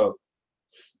at 12.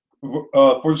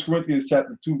 1 Corinthians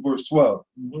chapter 2, verse 12.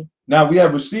 Mhm. Now we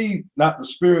have received not the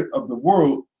spirit of the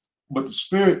world, but the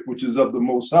spirit which is of the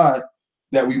Most High,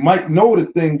 that we might know the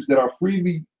things that are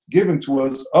freely given to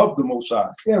us of the Most High.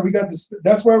 Yeah, we got this.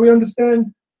 That's why we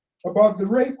understand about the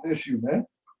rape issue, man.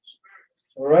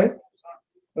 All right.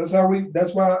 That's how we're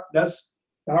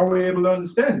able to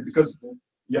understand it, because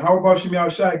Yahweh Shem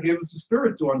Yahushai gave us the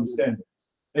spirit to understand it,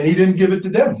 and He didn't give it to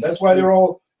them. That's why they're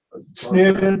all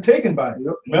snared and taken by it.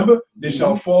 Remember, they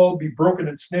shall fall, be broken,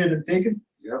 and snared and taken.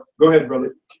 Yep. Go ahead,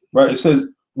 brother. Right? It says,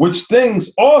 which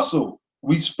things also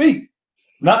we speak,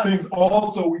 Not things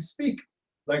also we speak,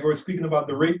 like we're speaking about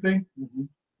the rape thing.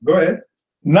 Go ahead.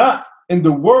 not in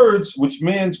the words which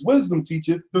man's wisdom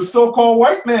teacheth. The so-called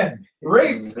white man,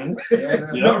 rape. Yeah.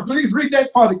 No, please read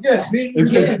that part again.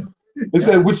 It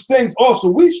said, which things also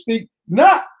we speak,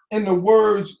 not in the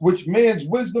words which man's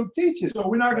wisdom teaches. So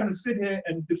we're not going to sit here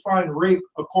and define rape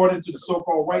according to the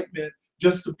so-called white man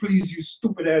just to please you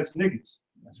stupid ass niggas.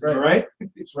 That's right. All right?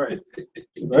 That's right.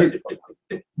 Right?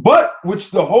 But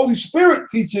which the Holy Spirit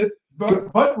teacheth,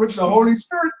 But which the Holy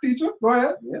Spirit teacher, go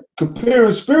ahead.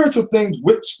 comparing spiritual things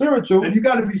with spiritual. And you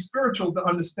got to be spiritual to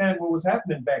understand what was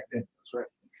happening back then. That's right.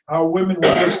 How women were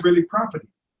just really property.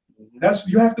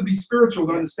 You have to be spiritual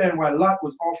to understand why Lot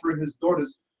was offering his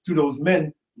daughters to those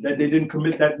men that they didn't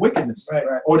commit that wickedness. Right.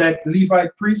 Or that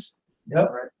Levite priest. Yep.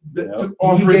 To He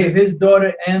offer gave his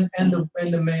daughter and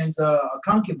the man's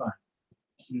concubine.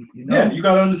 You know? Yeah, you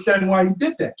got to understand why he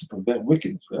did that. To prevent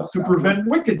wickedness. Yeah. To prevent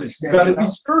wickedness. You got to be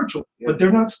spiritual. But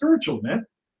they're not spiritual, man.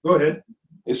 Go ahead.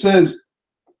 It says,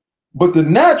 but the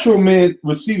natural man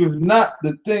receiveth not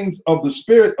the things of the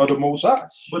Spirit of the Most High.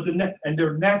 But and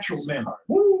they're natural men.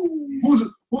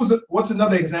 What's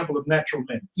another example of natural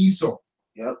men? Esau.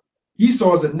 Yep.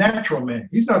 Esau is a natural man.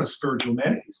 He's not a spiritual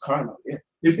man. He's carnal. Yeah.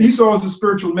 If Esau is a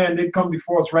spiritual man, they'd come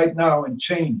before us right now in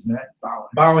chains, man,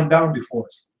 bowing down before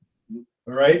us.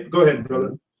 All right, go ahead,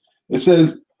 brother. It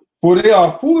says, for they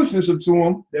are foolishness unto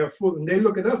him. They're fool, and they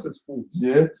look at us as fools.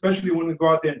 Yeah. Especially when we go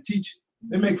out there and teach,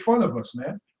 they make fun of us,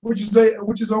 man. Which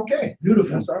is okay.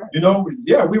 Beautiful. You know,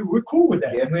 yeah, we're cool with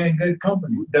that. Yeah, we're in good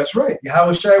company. That's right.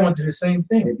 Yahweh Shai went through the same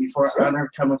thing. Before honor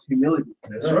cometh humility.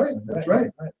 That's right. That's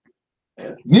right.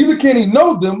 Neither can he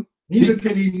know them. Neither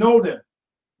can he know them.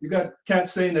 You got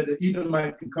cats saying that the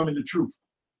Edomite can come in the truth.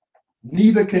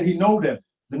 Neither can he know them.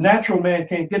 The natural man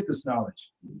can't get this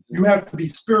knowledge. You have to be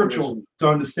spiritual to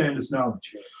understand this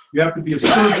knowledge. You have to be a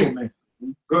spiritual man.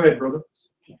 Go ahead, brother.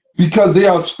 Because they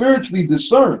are spiritually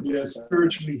discerned. They're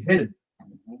spiritually hidden.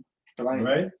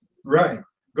 Right. Right.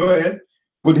 Go ahead.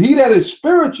 But he that is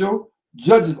spiritual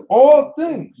judges all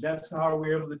things. That's how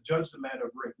we're able to judge the matter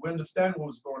of rape. We understand what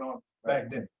was going on back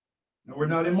then. And we're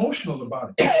not emotional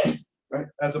about it. Right?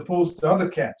 As opposed to other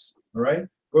cats. All right.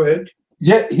 Go ahead.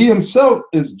 Yet he himself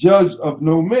is judged of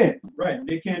no man. Right.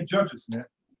 They can't judge us, man.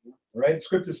 All right.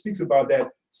 Scripture speaks about that.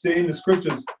 Stay in the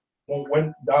scriptures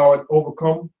when thou art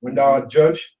overcome, when thou art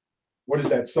judged. What is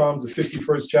that? Psalms, the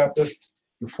 51st chapter,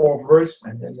 the 4th verse.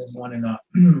 And then there's one in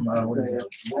what is it?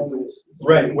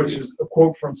 Right, which is a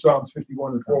quote from Psalms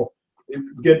 51 and 4.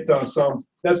 get Psalms.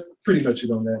 That's pretty much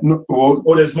it on that. No, well,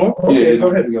 Oh, there's more? Okay, yeah,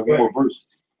 go ahead. we got one more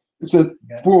verse. It said,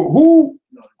 "For who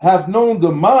have known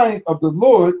the mind of the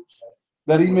Lord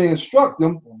that he may instruct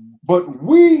them, but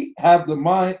we have the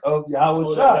mind of Yahweh."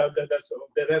 Oh, that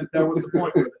was the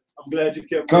point. I'm glad you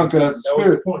kept Conquer reading. that That was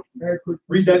the spirit. point.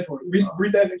 Read that.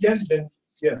 Read that again. Then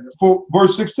yeah. For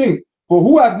verse 16, "For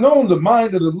who have known the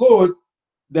mind of the Lord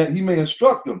that he may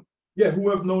instruct them." Yeah, who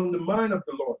have known the mind of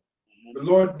the Lord. The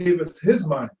Lord gave us his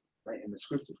mind, Right in the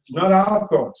scriptures. not our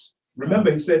thoughts.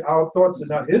 Remember, he said our thoughts are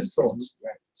not his thoughts.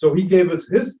 So he gave us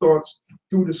his thoughts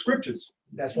through the scriptures.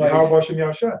 That's why.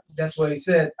 That's why he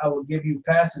said, "I will give you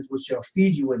passages which shall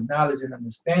feed you with knowledge and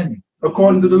understanding."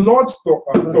 According to the Lord's thoughts.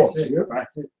 That's it.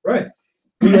 That's it. Right.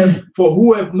 For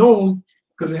who have known,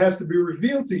 because it has to be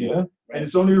revealed to you. And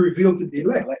it's only revealed to the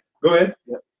elect. Go ahead.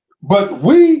 But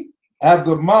we have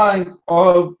the mind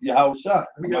of Yahushua.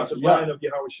 We have the mind of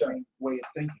Yahushua. Way of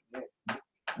thinking.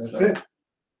 That's it.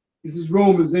 This is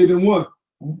Romans 8:1.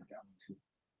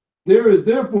 There is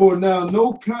therefore now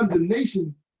no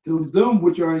condemnation to them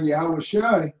which are in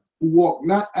Yahushua, who walk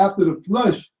not after the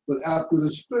flesh, but after the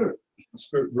spirit.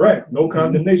 Spirit, right. No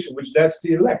condemnation, which that's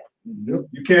the elect. You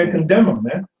can't condemn them,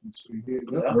 man.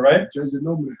 All right. Judging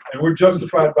no man. And we're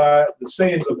justified by the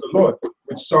sayings of the Lord,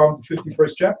 which Psalm the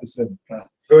 51st chapter says.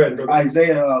 Go ahead. Brother.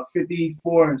 Isaiah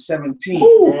 54:17.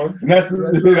 Ooh, and that's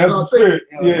the spirit.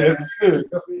 Yeah, that's the spirit.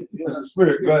 That's the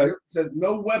spirit. Go ahead. It says,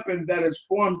 "No weapon that is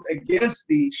formed against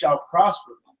thee shall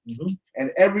prosper,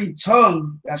 and every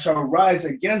tongue that shall rise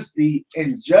against thee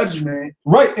in judgment."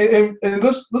 Right, and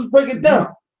let's break it down.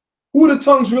 Who are the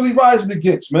tongues really rising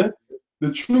against, man?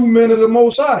 The true men of the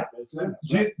Most High.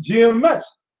 GMS.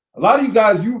 A lot of you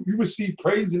guys, you receive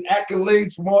praise and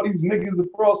accolades from all these niggas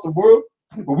across the world,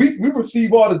 but we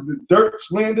receive all the dirt,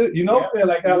 slander, you know? Yeah,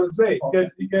 like Alizé.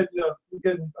 You get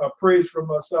praise from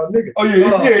Saw Nigga. Oh,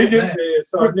 yeah, you get.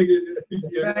 Saw Nigga.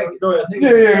 Go ahead.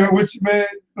 Yeah, which, man,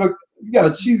 look, you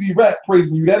got a cheesy rap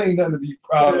praising you. That ain't nothing to be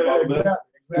proud about, man.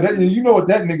 Exactly. You know what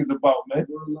that nigga's about, man.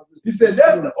 He said,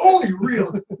 that's the only real,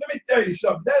 let me tell you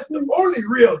something, that's the only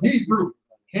real Hebrew.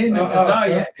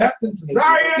 Captain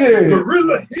Tazarian,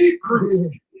 Gorilla Hebrew.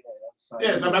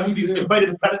 Yeah, so that means he's invited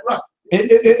to Planet Rock.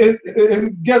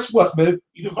 And guess what, man?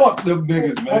 Fuck them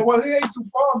niggas, man. Well, he ain't too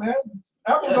far, man.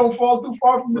 Apple don't fall too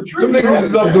far from the tree. Them niggas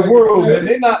is of the world, man.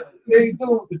 They ain't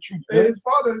dealing with the truth, man. His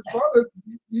father,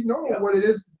 you know what it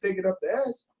is to take it up the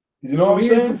ass. You know what I'm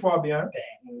saying? Too far behind.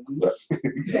 Read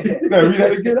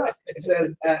that again. It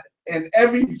says, "And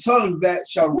every tongue that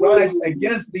shall rise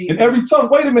against thee." And every tongue.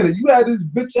 Wait a minute. You had this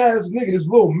bitch ass nigga, this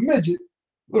little midget,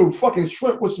 little fucking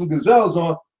shrimp with some gazelles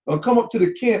on, come up to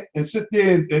the camp and sit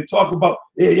there and talk about,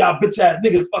 yeah, y'all bitch ass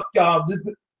niggas, fuck y'all.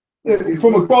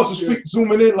 From across the street,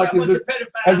 zooming in like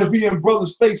as if he in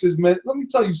brothers' faces, man. Let me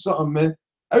tell you something, man.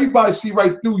 Everybody see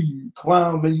right through you, you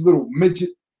clown, man. You little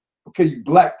midget. Okay, you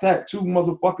black tattoo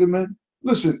motherfucker, man.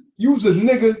 Listen, you's a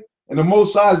nigga and the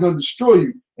Most High is gonna destroy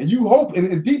you. And you hope,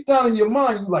 and deep down in your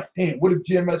mind, you're like, damn, what if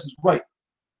GMS is right?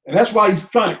 And that's why he's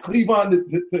trying to cleave on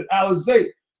to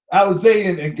Alizé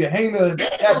and Gehenna and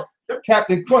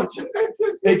Captain Crunch,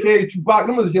 aka Chewbacca.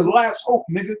 Them is your last hope,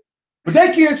 nigga. But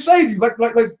they can't save you, like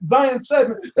Zion said,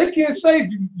 man. They can't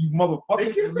save you, you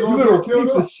motherfucker. You little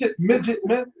piece of shit midget,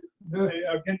 man.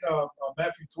 Again,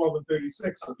 Matthew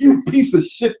 12:36. You piece of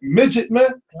shit midget,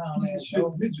 man. Piece of shit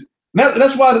midget.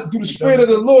 That's why, through the spirit of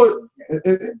the Lord,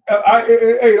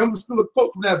 hey, I'm still a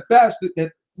quote from that bastard,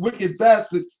 that wicked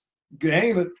bastard,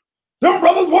 Gehenna. Them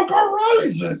brothers were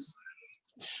courageous.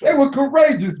 They were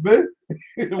courageous, man.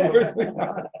 Hey,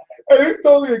 they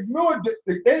totally ignored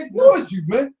it. They ignored you,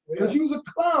 man, because you was a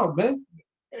clown, man.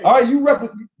 All right, you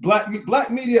represent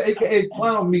black media, aka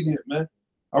clown media, man.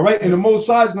 All right, and the Most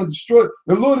High is going to destroy it.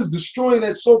 The Lord is destroying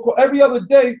that so-called. Every other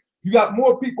day, you got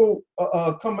more people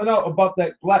coming out about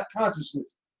that black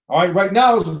consciousness. All right, right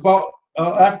now it's about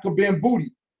Africa being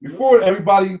booty. Before,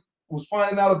 everybody was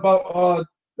finding out about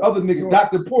the other nigga,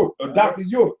 Dr. Pork or Dr.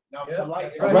 York. Now,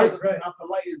 Polite, right? Now,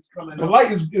 Polite is coming.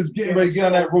 Polite is getting ready to get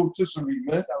on that rotisserie,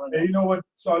 man. And you know what?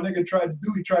 So a nigga tried to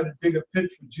do? He tried to dig a pit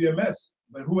for GMS.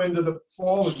 But who ended up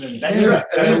falling in it? That's right.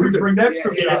 And we bring that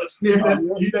scripture out.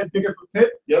 He that diggeth for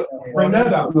pit. Yep. Bring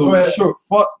that out. Go ahead. Short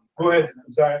fuck. Go ahead,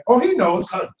 Zion. Oh, he knows.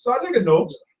 So a nigga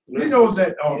knows. He knows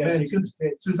that. Oh man,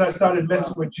 since I started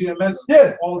messing with GMS,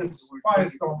 yeah, all this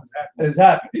firestorm is happening. It's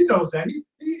happening. He knows that.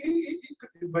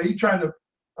 But he's trying to,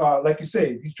 like you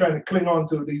say, he's trying to cling on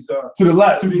to these to the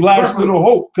last little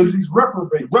hope, because these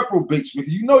reprobates, nigga.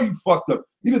 You know you fucked up.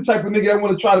 You the type of nigga that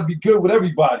want to try to be good with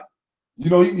everybody. You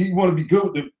know, he want to be good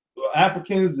with the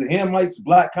Africans, the Hamites,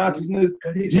 black consciousness.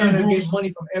 Because he's trying to get money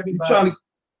from everybody.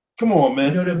 Come on,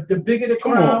 man. You know, the bigger the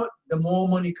crowd, the more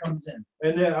money comes in.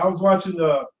 And then I was watching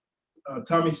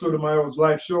Tommy Sotomayor's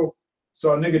live show.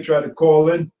 So a nigga tried to call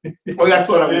in. Oh, yeah, I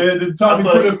saw that. Yeah, then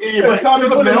Tommy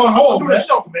put it on hold, man.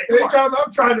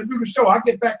 I'm trying to do the show. I'll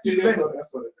get back to you later.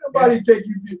 Nobody take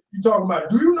you. You talking about?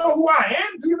 Do you know who I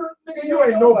am? Do you know, nigga? You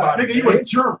ain't nobody. Nigga, you a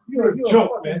jerk. You're a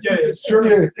joke, man. Yeah, it's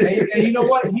true. And you know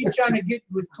what? He's trying to get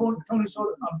with Tommy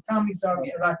Sotomayor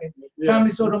because Tommy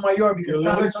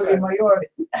Sotomayor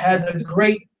has a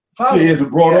great following. He has a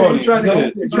broad audience.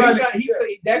 He said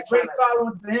that great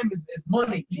following to him is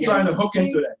money. He's trying to hook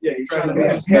into that. Yeah, he's trying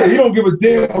to Yeah, he don't give a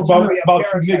damn about you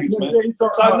niggas, man.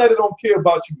 Sinetta don't care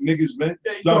about you niggas, man.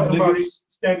 Yeah, he's talking about he's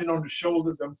standing on the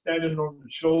shoulders. I'm standing on the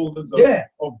shoulders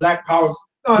of black powers.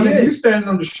 No, nigga, you standing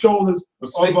on the shoulders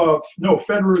of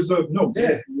Federal Reserve notes.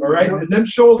 Yeah. All right, and them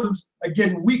shoulders are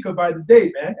getting weaker by the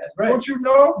day, man. That's right. Don't you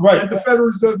know that the Federal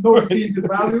Reserve notes being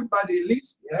devalued by the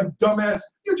elites? Yeah. Dumbass,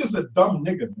 you're just a dumb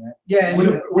nigga, man. Yeah,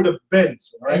 with a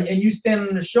Benz, right? And you stand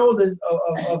on the shoulders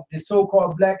of the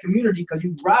so-called black community because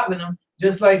you robbing them,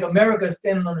 just like America is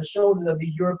standing on the shoulders of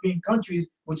these European countries,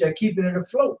 which are keeping it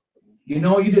afloat. You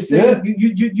know, you just say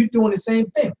you doing the same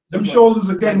thing. Them shoulders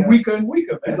are getting weaker and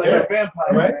weaker, man. It's like a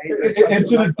vampire, right? And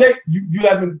to the day, you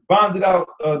haven't bonded out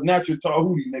natural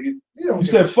Tahuti, nigga. You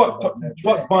said fuck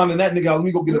bonding that nigga out. Let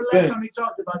me go get a Benz. Last time we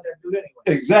talked about that dude anyway.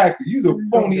 Exactly. You the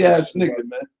phony ass nigga,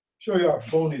 man. Sure, you are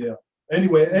phony there.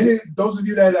 Anyway, those of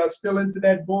you that are still into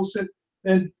that bullshit,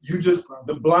 then you just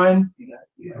the blind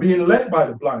being led by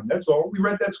the blind. That's all. We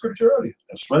read that scripture earlier.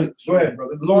 That's right. Go ahead,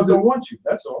 brother. The Lord don't want you.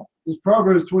 That's all. It's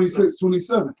Proverbs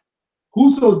 26:27.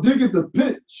 Whoso diggeth the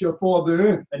pit shall fall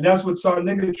therein. And that's what Saw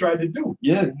Nigga tried to do.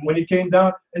 Yeah. When he came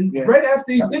down, and right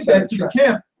after he did that to the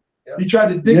camp, he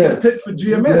tried to dig the pit for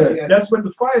GMS. Yeah. That's when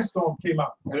the firestorm came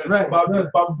out. That's right. About the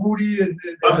Bambuti and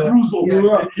Bruzel.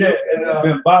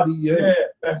 Ben Body,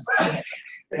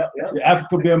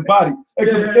 Africa Ben Body. Hey,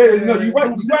 no, you're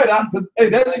right. Hey,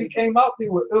 that nigga came out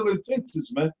there with ill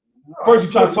intentions, man. First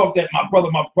you try to talk that my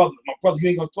brother, you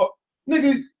ain't gonna talk.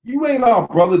 Nigga, you ain't our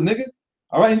brother, nigga.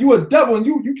 All right, and you a devil, and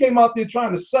you came out there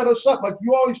trying to set us up like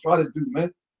you always try to do,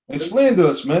 man. And slander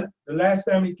us, man. The last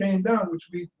time he came down, which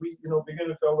we beginning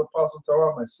with Elder Apostle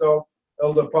Tara, myself,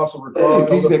 Elder Apostle Ricardo,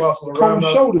 Elder Apostle Cold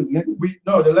shoulder, nigga.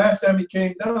 The last time he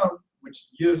came down, which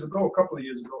a couple of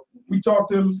years ago, we talked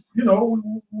to him, we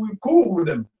were cool with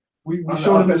him. We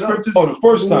showed him the scriptures. Oh, the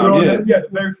first time, the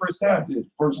very first time. Yeah, the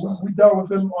first time. We dealt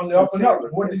with him on the up and up.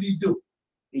 What did he do?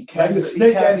 He cast the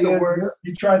snake as the words.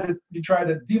 He tried to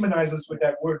demonize us with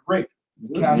that word rape.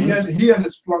 He and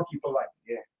his flunky polite.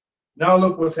 Yeah. Now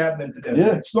look what's happening to them. Yeah.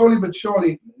 And slowly but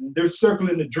surely, they're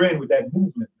circling the drain with that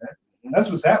movement, man. That's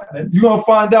what's happening. You're gonna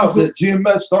find out that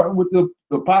GMS, starting with the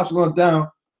apostle on down,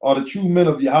 are the true men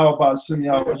of Yahweh by Shem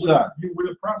Yahweh Shai. We're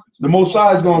the prophets. The Most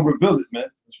High is gonna reveal it, man.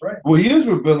 That's right. Well, he is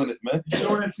revealing it, man. He's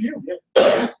showing it to you.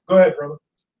 Yeah. Go ahead, brother.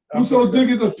 Whoso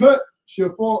diggeth the pit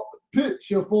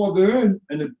shall fall therein.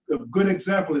 And a good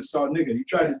example is Saw Nigga. He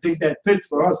tried to dig that pit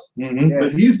for us,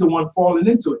 but he's the one falling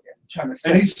into it.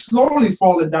 And he's slowly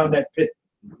falling down that pit.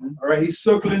 All right, he's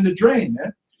circling the drain,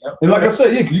 man. And like I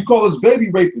said, you call us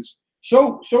baby rapists.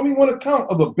 Show me one account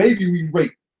of a baby we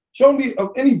rape. Show me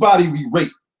of anybody we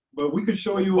rape. But we could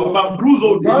show you about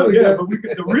Bruzel. But we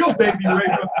could the real baby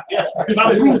raper.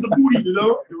 About Bruce the booty,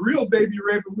 the real baby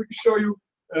raper. We could show you.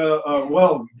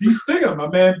 B Stinger, my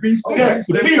man, B Stinger.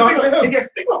 He gets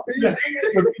Stinger.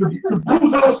 The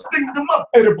Bruzel stinged him up.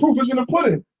 Hey, the proof is in the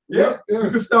pudding. Yeah. We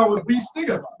could start with B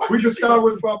Stinger. We could start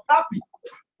with Poppy.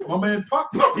 My man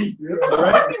Poppy. All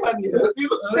right.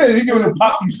 Yeah, he giving him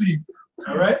poppy seed.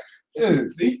 All right. Yeah.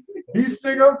 See? B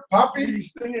Stinger, Poppy. B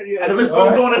Stinger, yeah. And the list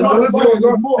goes on and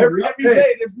on. Every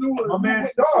day there's new ones. My man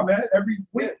Star, man. Every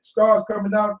week Star's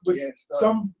coming out with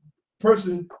some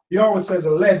person. He always says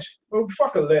alleged. Well,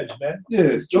 fuck alleged, man. Yeah,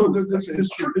 it's true.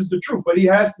 It's the truth. But he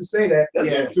has to say that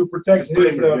to protect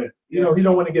his, he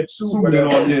don't want to get sued. But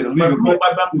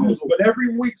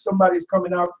every week somebody's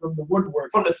coming out from the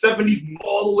woodwork. From the 70s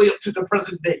all the way up to the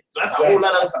present day. So that's a whole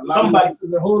lot of somebody.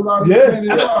 There's a whole lot of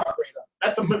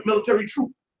that's a military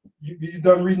truth. You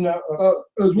done reading that?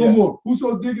 There's one more.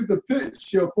 Whoso diggeth the pit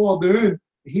shall fall therein.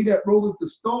 He that rolleth the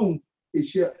stone,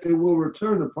 it will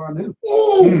return upon him.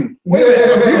 Ooh! He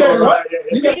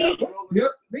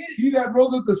that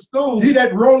rolleth the stone. He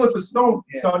that rolleth the stone.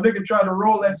 So a nigga trying to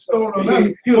roll that stone on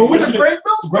us. We the great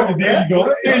millstone. There you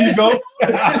go. There you go.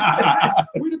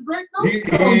 We the great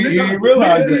millstone. He didn't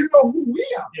realize that. You know who we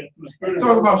are.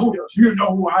 Talk about who you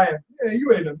know who I am. Yeah,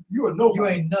 you ain't nobody. You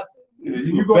ain't nothing.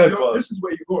 You go. This is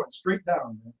where you're going straight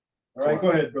down, man. All right, go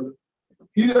ahead, brother.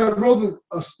 He that rolleth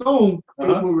a stone, it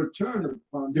will return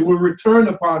upon him. It will return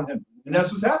upon him. And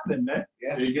that's what's happening, man.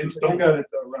 Yeah, you get You stoned. got it,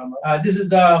 Rama. This is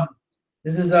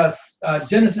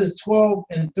Genesis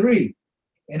 12:3.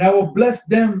 And I will bless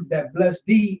them that bless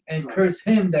thee, and curse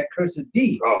him that curseth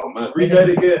thee. Oh man. Read that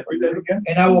again. Read that again.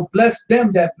 And I will bless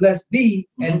them that bless thee,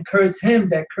 and curse him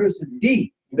that curseth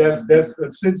thee. That's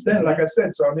since then, like I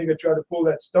said, so our nigga tried to pull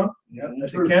that stunt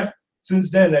at the camp.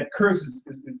 Since then, that curse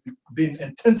is being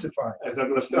intensified. That's not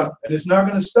gonna stop. And it's not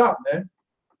gonna stop, man.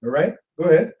 All right, go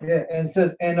ahead. Yeah, and it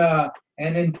says, and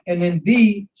in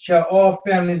thee shall all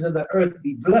families of the earth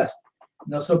be blessed.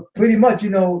 So pretty much,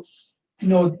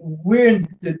 we're in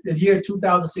the year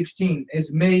 2016.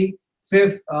 It's May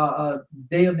 5th,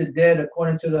 Day of the Dead,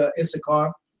 according to the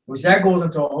Issachar, which that goes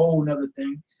into a whole nother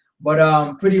thing.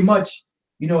 But pretty much,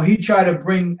 he tried to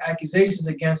bring accusations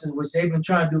against us, which they've been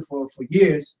trying to do for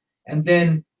years. And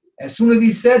then as soon as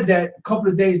he said that, a couple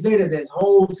of days later, this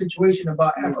whole situation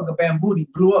about Africa Bambooty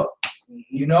blew up,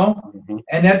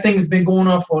 and that thing has been going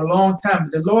on for a long time.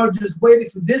 But the Lord just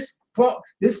waited for this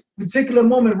particular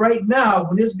moment right now,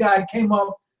 when this guy came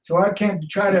up to our camp to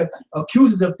try to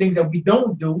accuse us of things that we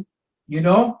don't do,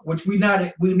 which we're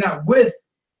not with,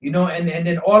 and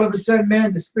then all of a sudden,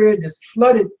 man, the Spirit just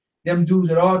flooded them dudes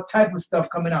with all type of stuff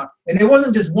coming out. And it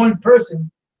wasn't just one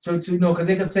person to know, because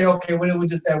they could say, okay, well, it was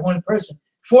just that one person.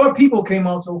 4 people came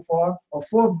out so far, or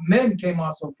 4 men came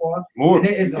out so far. More. And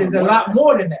it's a lot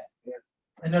more than that.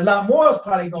 And a lot more is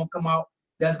probably going to come out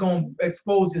that's going to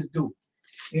expose this dude.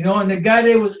 And the guy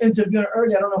they was interviewing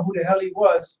earlier, I don't know who the hell he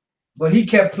was, but he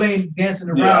kept dancing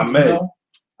around,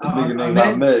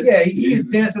 Ahmed. Yeah, he was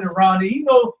dancing around. And you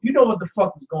know what the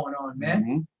fuck was going on,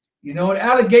 man. The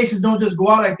allegations don't just go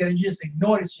out like that and you just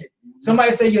ignore the shit.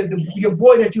 Somebody say your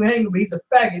boy that you hanging with, he's a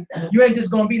faggot. You ain't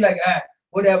just gonna be like,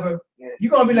 whatever.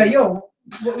 You're gonna be like, yo,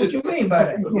 what you mean by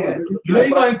that? You're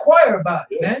gonna inquire about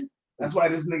it, man. That's why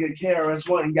this nigga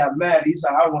KRS-One, he got mad. He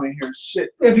said, I want to hear shit.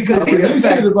 Yeah, because he's a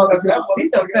faggot.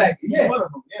 He's a faggot. He's Yeah. one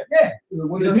of them. Yeah.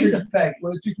 He's a faggot.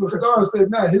 When the chick from Star said,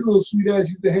 nah, his little sweet ass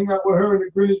used to hang out with her in the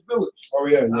Greenwich Village. Oh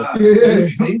yeah,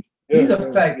 See? He's a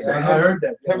faggot. I heard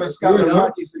that. Him and Skylar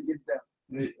Rock used to get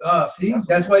down. See,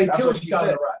 that's why he killed what she Skylar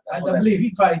said. Rock. I believe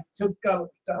he probably took Skylar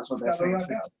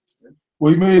Rock out.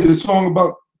 Well, he made a song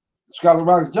about Skylar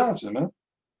Rock Johnson, man.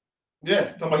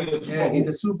 Yeah, talking about He's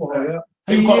a superhero.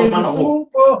 How you He call him is a man a hoe?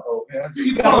 superhero.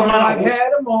 You call him man a I hoe?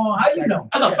 had him on. How you know?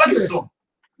 That's a fucking song.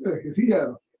 Yeah, because he had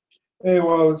a Hey,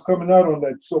 well, it's coming out on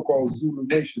that so-called Zulu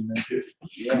Nation, man.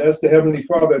 And that's the Heavenly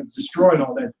Father destroying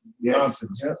all that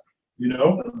nonsense.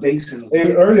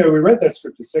 Hey, earlier we read that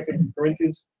scripture, 2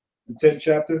 Corinthians, the 10th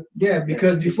chapter. Yeah,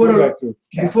 because before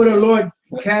the Lord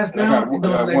cast down,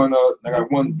 I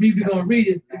got one. we're gonna read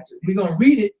it. We're gonna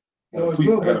read it. So it's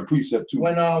good, I got a but precept too.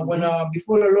 when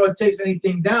before the Lord takes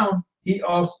anything down, he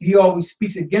always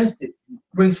speaks against it,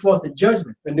 brings forth a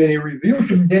judgment. And then he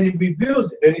reveals it. Then he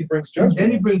reveals it. Then he brings judgment.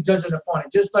 Then he brings judgment upon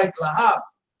it. Just like Lahab.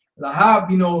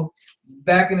 Lahab,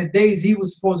 back in the days, he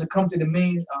was supposed to come to the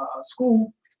main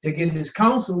school to get his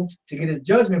counsel, to get his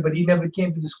judgment, but he never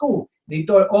came to the school. And he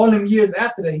thought all them years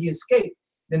after that he escaped.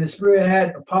 Then the Spirit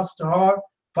had Apostle Tahar,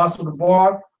 Apostle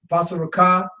Gabar, Apostle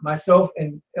Rakah, myself,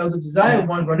 and Elder Desire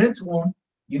one run into him,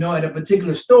 at a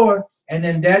particular store. And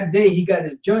then that day he got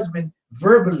his judgment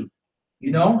verbally,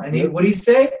 and what he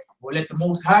said, well, let the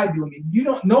Most High do. I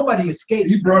mean, nobody escapes.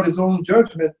 He brought his own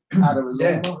judgment out of his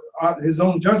own mouth. His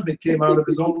own judgment came out of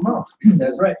his own mouth.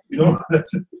 That's right. That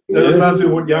reminds me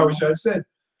of what Yahweh said.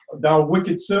 Thou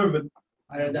wicked servant,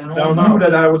 thou knew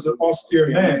that I was an austere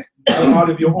man. So out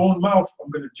of your own mouth, I'm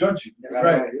going to judge you. That's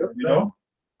right.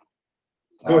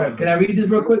 Go ahead. Can I read this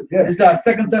real quick? Yes. It's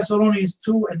 2 Thessalonians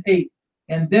 2:8.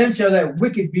 And then shall that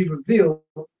wicked be revealed,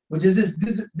 which is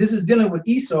this is dealing with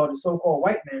Esau, the so-called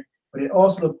white man, but it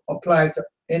also applies to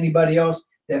anybody else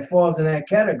that falls in that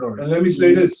category. And let me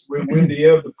say this: we're in the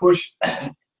air of the push.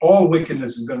 All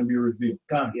wickedness is going to be revealed.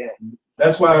 Yeah.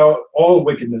 That's why all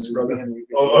wickedness, brother.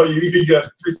 Oh, you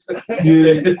got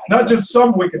to not just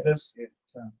some wickedness,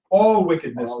 all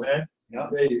wickedness, man.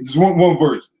 Just one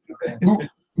verse.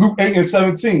 Luke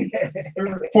 8:17.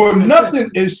 For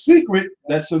nothing is secret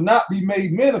that shall not be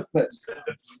made manifest.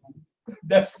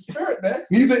 That's the Spirit, man.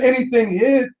 Neither anything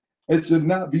hid that should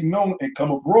not be known and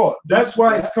come abroad. That's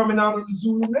why it's coming out on the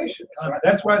Zulu Nation.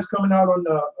 That's why it's coming out on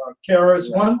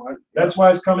KRS-One. That's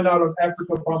why it's coming out on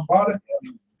Africa Bombada.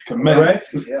 Right?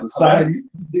 Society.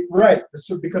 Right.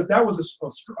 So, because that was a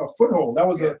foothold. That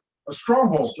was a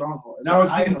stronghold. Now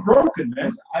it's being broken,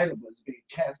 man. Idol was being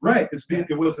cast. Right.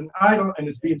 It was an idol and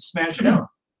it's being smashed down.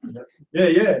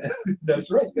 Yeah. That's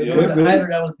right. It was an idol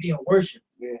that was being worshipped.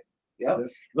 Yep.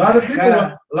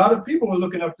 A lot of people are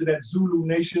looking up to that Zulu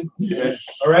nation. Yeah.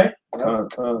 All right. Yeah,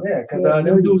 because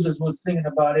them dudes was singing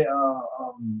about it.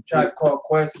 Tribe Called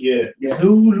Quest. Yeah.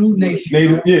 Zulu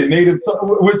Nation. Native.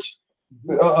 Which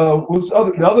was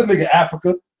the other nigga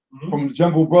Africa from the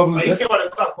Jungle Brothers. Like, he came out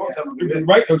of class one time ago.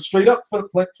 Right, straight up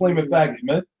flaming faggot,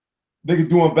 man. Nigga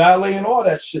doing ballet and all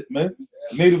that shit, man.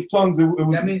 Native tongues. It was.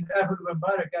 That means Africa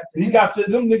Bambaataa got to. He got to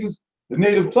them niggas. The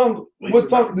native tongue. What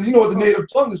tongue? You know what the native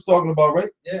tongue is talking about, right?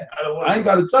 Yeah. I ain't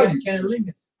got to tell you.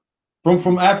 Canalingus.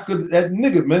 From Africa, that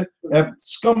nigga, man, that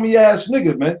scummy ass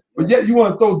nigga, man. But yet you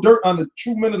want to throw dirt on the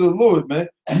true men of the Lord, man.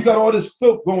 You got all this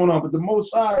filth going on, but the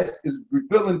Most High is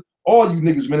revealing all you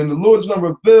niggas, man. And the Lord's gonna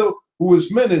reveal who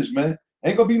his men is, man.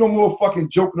 Ain't gonna be no more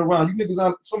fucking joking around. You niggas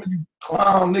on some of you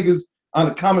clown niggas on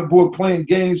the comment board playing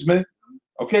games, man.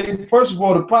 Okay, first of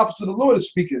all, the prophets of the Lord is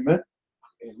speaking, man.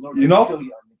 You know,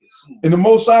 and the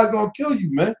Most High is gonna kill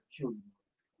you, man.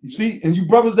 You see, and you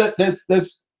brothers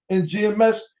that's in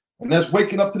GMS. And that's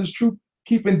waking up to this truth.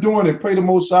 Keep enduring it. Pray the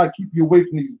Most High keep you away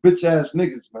from these bitch ass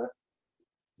niggas, man.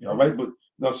 All right, but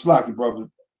no, slacky, brother.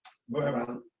 Go ahead,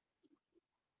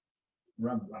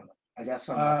 Run. I got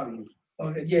something.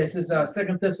 Okay, yes, it's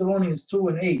 2 Thessalonians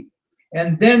 2:8.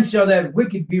 And then shall that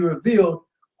wicked be revealed,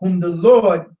 whom the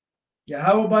Lord,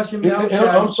 Yahweh Bashem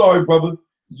I'm sorry, brother,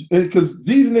 because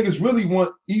these niggas really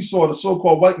want Esau, the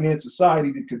so-called white man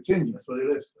society, to continue. That's what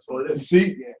it is. That's what it You is.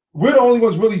 see, we're the only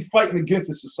ones really fighting against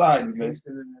the society, man.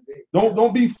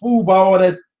 Don't be fooled by all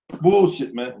that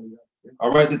bullshit, man.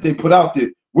 All right, that they put out there.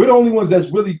 We're the only ones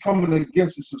that's really coming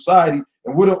against the society,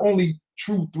 and we're the only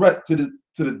true threat to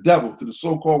the devil, to the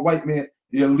so-called white man,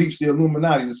 the elites, the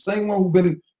Illuminati. The same one who's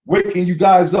been waking you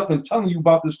guys up and telling you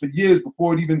about this for years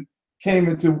before it even came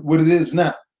into what it is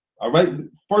now. All right.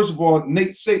 First of all,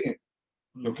 Nate Satan.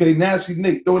 Okay, nasty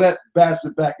Nate. Throw that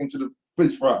bastard back into the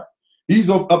fish fry. He's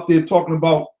up there talking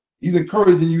about, he's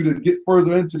encouraging you to get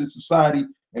further into the society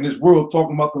and this world,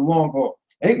 talking about the long haul.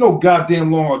 Ain't no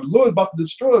goddamn long haul. The Lord about to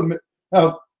destroy them.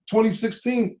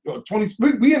 2016,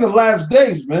 we in the last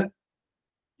days, man.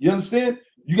 You understand?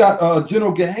 You got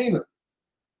General Gehenna.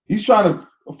 He's trying to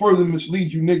further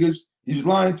mislead you niggas. He's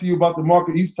lying to you about the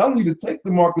market. He's telling you to take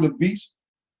the mark of the beast.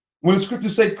 When the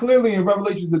scriptures say clearly in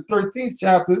Revelation, the 13th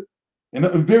chapter, and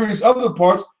in various other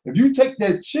parts, if you take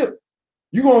that chip,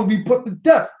 you're going to be put to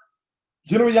death.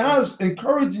 General Gehenna is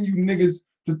encouraging you niggas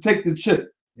to take the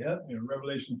chip. Yeah, in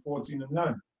Revelation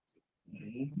 14:9.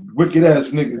 Wicked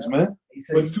ass niggas, man.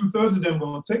 But 2/3 of them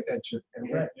going to take that chip.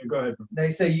 Right. Yeah, go ahead, bro.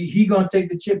 They say he gonna take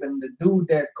the chip, and the dude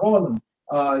that called him,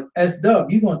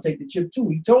 S-Dub, you gonna take the chip too.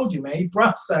 He told you, man. He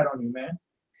prophesied on you, man.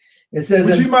 It says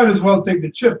Which he might as well take the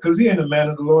chip because he ain't a man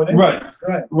of the Lord. Anyway.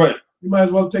 Right. You might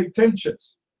as well take 10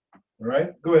 chips. All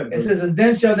right, go ahead. It says, and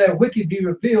then shall that wicked be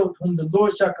revealed, whom the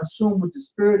Lord shall consume with the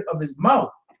spirit of his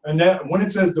mouth. And that when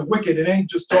it says the wicked, it ain't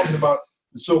just talking about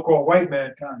the so-called white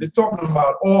man. It's talking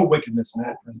about all wickedness,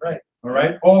 man. Right. All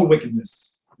right, all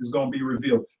wickedness is going to be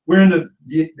revealed. We're in the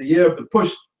year of the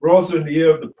push. We're also in the year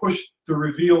of the push to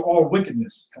reveal all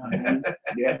wickedness.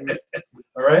 Yeah.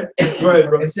 All right, go ahead,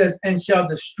 bro. It says, and shall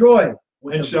destroy.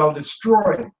 Shall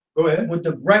destroy. Go ahead. With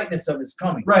the brightness of his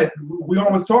coming. Right. We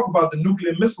always talk about the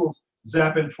nuclear missiles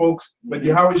zapping folks, but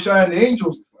Yahweh Shai and the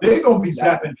angels, they gonna be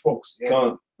zapping folks.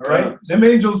 All right. Them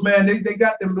angels, man, they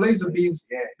got them laser beams.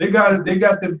 They got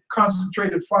them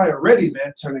concentrated fire ready,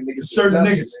 man. Turning niggas, certain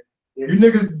niggas. You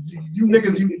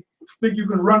niggas, you think you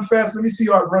can run fast? Let me see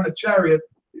you out run a chariot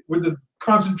with the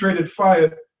concentrated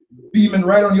fire beaming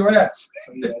right on your ass.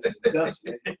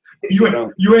 You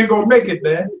ain't gonna make it,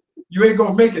 man. You ain't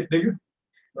gonna make it, nigga.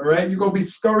 All right, you're gonna be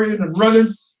scurrying and running,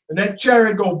 and that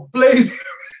chariot gonna blaze.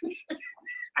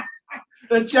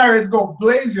 That chariot's gonna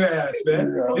blaze your ass,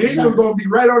 man. The angel gonna be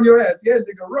right on your ass. Yeah,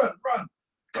 nigga, run.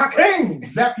 Cocaine,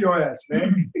 zap your ass,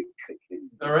 man.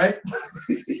 All right.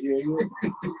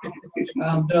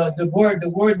 The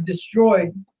word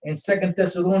destroyed in 2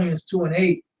 Thessalonians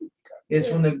 2:8 is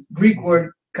from the Greek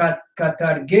word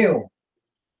katargeo.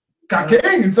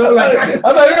 Cocaine. So like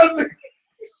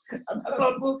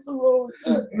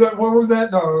what was that?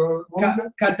 No, what was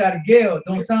that? Katargeo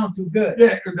don't sound too good.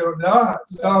 Yeah, no,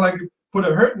 sound like you put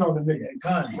a hurting on the nigga.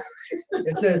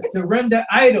 It says to render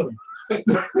idle.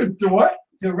 To what?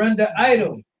 To render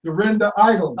idle. To render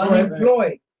idle.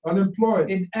 Unemployed. Unemployed.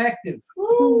 Inactive.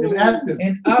 Inactive.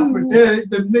 Inoperative. Yeah,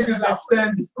 the niggas that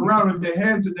stand around with their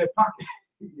hands in their pocket.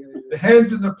 The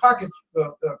hands in the pocket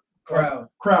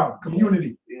crowd,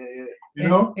 community. You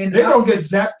know? They don't get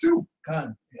zapped too.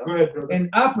 Go ahead, brother.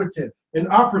 Inoperative.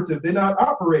 Inoperative. They're not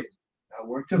operating. Not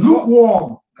working.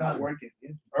 Lukewarm. Not working.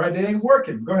 All right, they ain't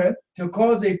working. Go ahead. To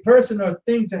cause a person or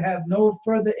thing to have no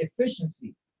further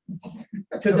efficiency,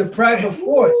 to deprive of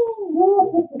force,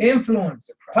 influence,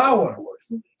 power,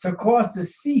 to cause to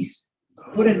cease,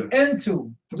 put an end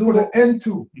to, put an end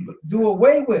to, do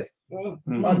away with,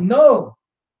 annul,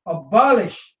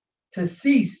 abolish, to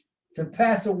cease, to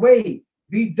pass away,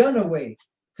 be done away,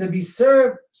 to be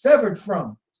severed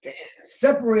from,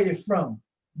 separated from,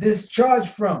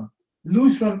 discharged from,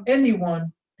 loose from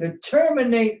anyone, to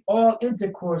terminate all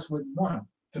intercourse with one.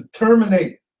 To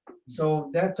terminate. So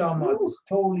that's almost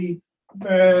totally.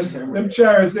 Man, them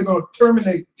chariots, they're gonna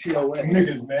terminate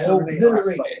niggas, man.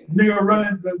 Obliterate. Nigga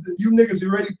running, you niggas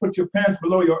already put your pants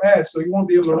below your ass, so you won't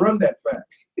be able to run that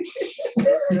fast.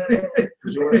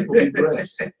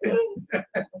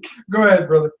 Go ahead,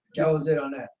 brother. That was it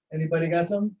on that. Anybody got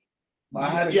something?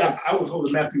 Yeah, I was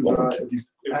holding Matthew's if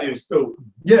there's still.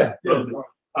 Yeah.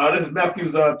 This is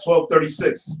Matthew's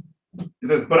 12:36. It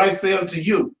says, "But I say unto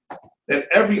you that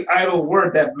every idle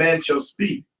word that man shall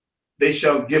speak, they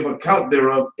shall give account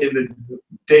thereof in the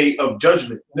day of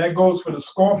judgment." That goes for the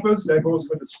scoffers. That goes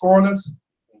for the scorners.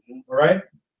 All right.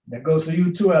 That goes for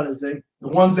you too, Alizé. The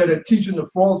ones that are teaching the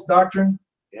false doctrine.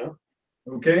 Yeah.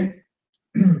 Okay.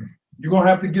 You're gonna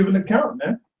have to give an account,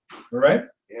 man. All right.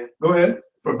 Yeah. Go ahead.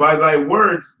 "For by thy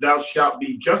words thou shalt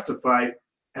be justified,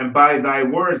 and by thy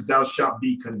words thou shalt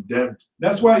be condemned."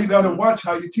 That's why you got to watch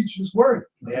how you teach this word.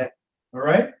 Yeah. All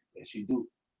right. Yes, you do.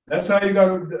 That's how you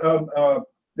got to.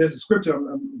 There's a scripture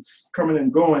I'm coming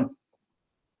and going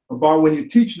about when you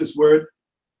teach this word.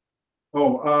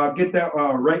 Get that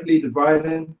rightly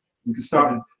dividing. You can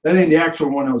stop it. That ain't the actual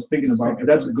one I was thinking about, but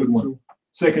that's a good one.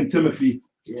 2 Timothy.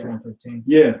 Yeah.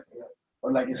 Yeah.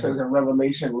 Or like it says in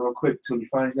Revelation, real quick till he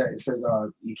finds that, it says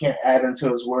you can't add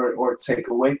unto his word or take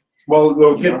away.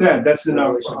 Well, get that. That's in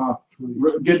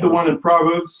get the one in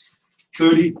Proverbs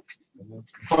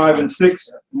 30:5 and 6,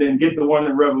 and then get the one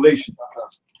in Revelation.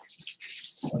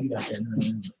 Oh, you got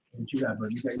that. What you got, bro?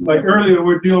 Like earlier,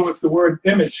 we're dealing with the word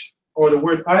image, or the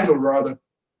word idol, rather.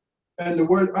 And the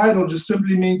word idol just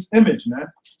simply means image, man.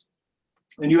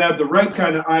 And you have the right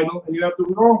kind of idol, and you have the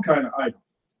wrong kind of idol.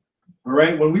 All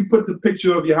right? When we put the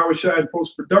picture of Yahushua in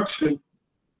post-production,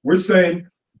 we're saying,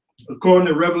 according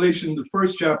to Revelation, the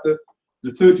 1st chapter,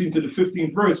 the 13th to the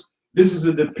 15th verse, this is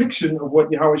a depiction of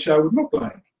what Yahushua would look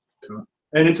like.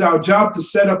 And it's our job to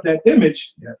set up that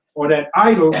image or that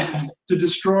idol to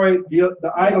destroy the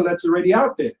idol that's already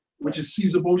out there, which is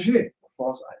Caesar Borgia.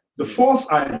 The false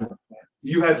idol.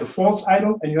 You have the false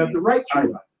idol and you have the right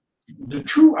idol. The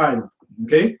true idol.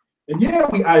 Okay? And yeah,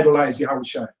 we idolize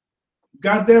Yahushua.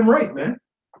 Goddamn right, man.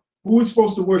 Who is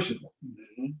supposed to worship?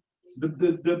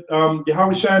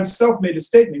 Yahushua himself made a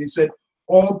statement. He said,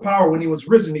 all power, when he was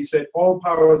risen, he said, all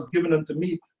power is given unto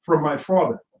me from my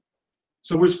Father.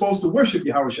 So we're supposed to worship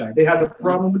Yahushua. They had a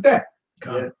problem with that.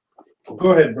 Yeah.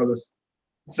 Go ahead, brothers.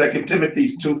 2 Timothy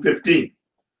 2:15.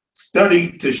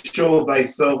 "Study to show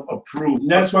thyself approved." And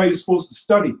that's why you're supposed to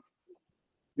study.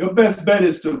 Your best bet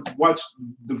is to watch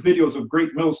the videos of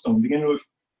Great Millstone, beginning with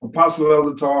Apostle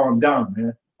Elder Tar on down,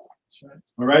 man. That's right.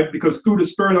 All right? Because through the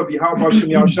spirit of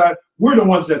Yahushua, we're the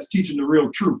ones that's teaching the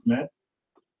real truth, man.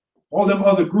 All them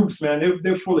other groups, man,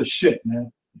 they're full of shit,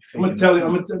 man. I'm gonna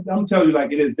tell you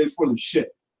like it is. They're full of shit.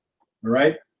 All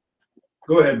right?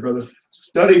 Go ahead, brother.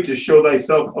 "Study to show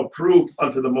thyself approved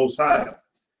unto the Most High,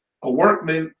 a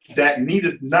workman that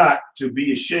needeth not to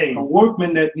be ashamed." A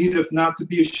workman that needeth not to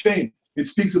be ashamed. It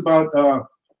speaks about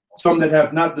some that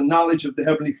have not the knowledge of the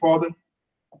Heavenly Father.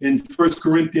 In 1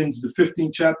 Corinthians, the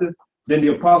 15th chapter, then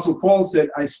the Apostle Paul said,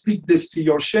 I speak this to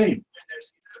your shame.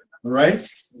 All right?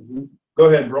 Go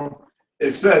ahead, bro.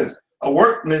 It says, "A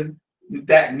workman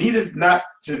that needeth not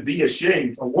to be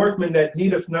ashamed." A workman that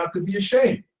needeth not to be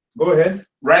ashamed. Go ahead.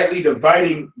 "Rightly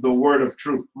dividing the word of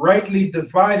truth." Rightly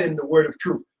dividing the word of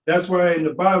truth. That's why in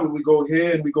the Bible we go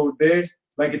here and we go there,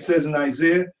 like it says in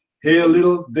Isaiah, here a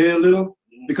little, there a little,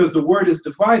 because the word is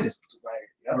divided.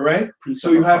 All right?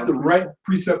 So you have to write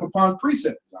precept upon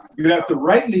precept. You have to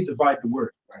rightly divide the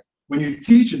word when you're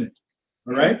teaching it.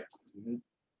 All right?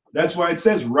 That's why it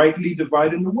says rightly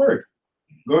dividing the word.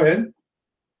 Go ahead.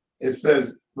 It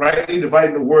says, "Rightly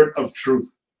dividing the word of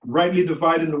truth." Rightly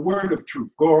dividing the word of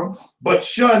truth. Go on. "But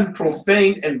shun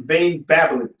profane and vain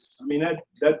babblings." I mean,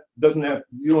 that doesn't have,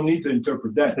 you don't need to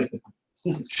interpret that.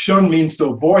 Shun means to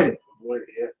avoid it.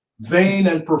 Vain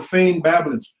and profane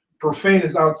babblings. Profane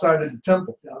is outside of the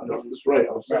temple. That's right.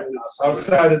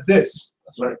 Outside of this.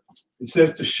 That's right. It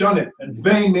says to shun it. And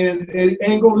vain, man, it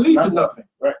ain't going to lead to nothing.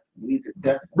 Right. Lead to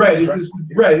death. Right.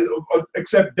 Right.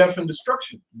 Except death and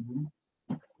destruction.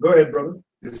 Go ahead, brother.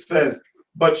 It says,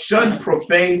 "But shun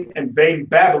profane and vain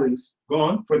babblings, Go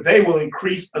on. for they will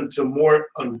increase unto more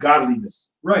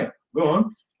ungodliness." Right. Go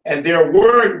on. and their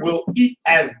word will eat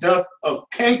as doth a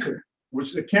canker.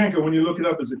 Which the canker, when you look it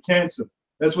up, is a cancer.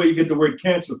 That's where you get the word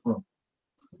cancer from,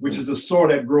 which is a sore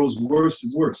that grows worse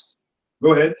and worse.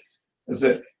 Go ahead. That's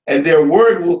it. And their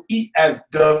word will eat as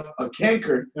doth a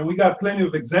canker. And we got plenty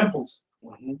of examples,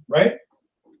 Mm-hmm. right?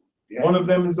 Yeah. One of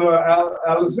them is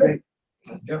Alizé.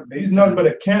 He's nothing but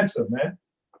a cancer, man,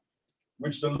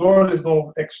 which the Lord is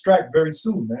going to extract very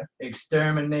soon, man.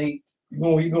 Exterminate. He's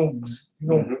going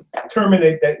to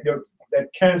terminate that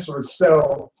cancerous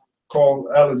cell called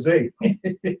Alizé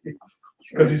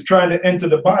because he's trying to enter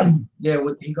the body. Yeah,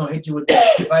 he's gonna hit you with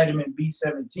that vitamin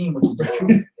B17, which is the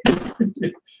truth.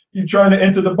 He's trying to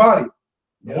enter the body.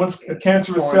 Yeah. Once a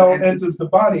cancerous cell enters the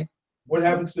body, what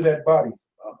happens to that body?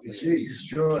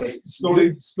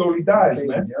 Slowly dies,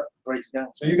 man. Breaks down.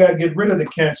 So you got to get rid of the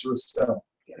cancerous cell.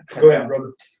 Go ahead,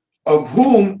 brother. Of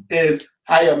whom is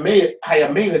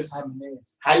Hymenaeus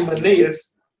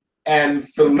and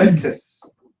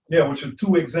Philetus. Yeah, which are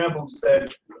two examples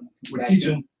that we're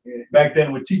teaching back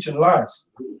then. We're teaching lies,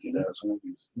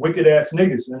 wicked ass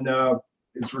niggas, and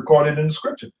it's recorded in the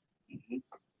scripture.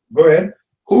 Go ahead.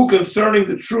 Who concerning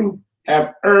the truth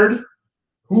have erred.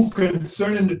 Who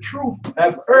concerning the truth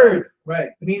have erred.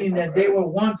 Right, meaning that they were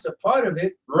once a part of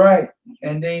it, Right.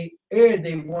 and they erred.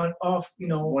 They went off,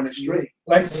 Went astray.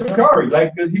 Like Sakari,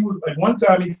 like he was at one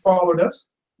time he followed us.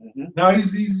 Now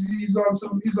he's on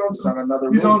some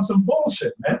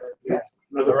bullshit, man.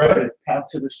 Another Right. Path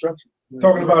to destruction.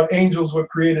 Talking about angels were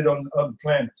created on other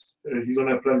planets. He's on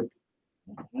that planet.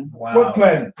 wow. What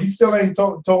planet? He still ain't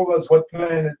told us what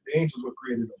planet the angels were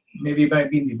created on. Maybe it might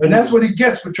be. And that's what he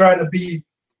gets for trying to be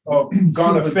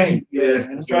gone of fame. Yeah.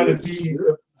 He's trying to be.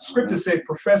 Scriptures say,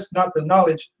 "Profess not the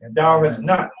knowledge thou hast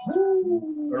not."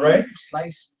 All right.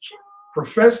 Slice.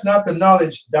 Profess not the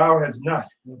knowledge thou hast not.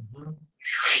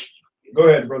 Go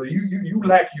ahead, brother. You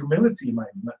lack humility,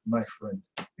 my friend.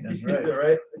 That's right. All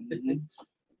right.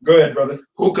 Go ahead, brother.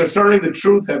 Who concerning the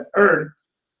truth have erred,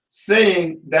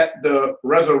 saying that the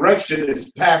resurrection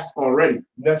is past already. And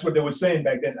that's what they were saying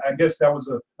back then. I guess that was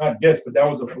that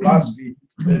was a philosophy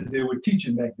that they were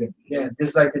teaching back then. Yeah,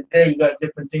 just like today, you got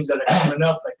different things that are coming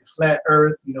up, like the flat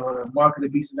Earth. The mark of the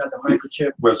beast is not the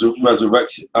microchip.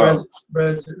 Resurrection.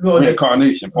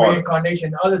 Reincarnation.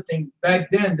 Reincarnation. Other things.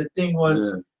 Back then, the thing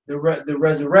was the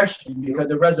resurrection, because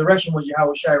the resurrection was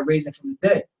Yahweh Shai raising from the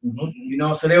dead.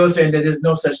 So they were saying that there's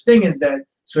no such thing as that.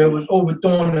 So it was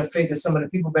overthrowing the faith of some of the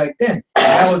people back then. And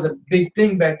that was a big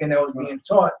thing back then that was being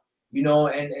taught.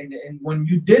 And when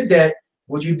you did that,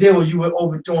 what you did was you were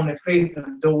overthrowing the faith of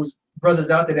those brothers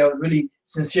out there that were really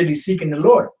sincerely seeking the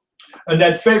Lord. And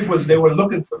that faith was they were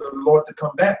looking for the Lord to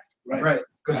come back. Right.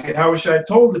 Because Yahweh Shai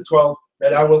told the 12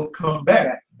 that I will come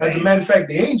back. As a matter of fact,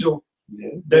 the angel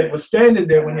that was standing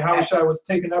there when Yahweh Shai was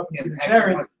taken up into the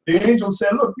chariot, the angel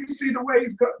said, "Look, you see the way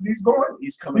he's going?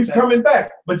 He's coming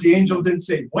back." But the angel didn't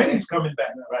say when he's coming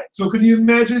back. Right. So can you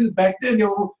imagine back then?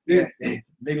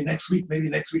 Maybe next week. Maybe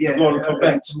next week. He's going to come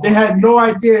back. They had no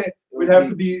idea it would have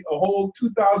to be a whole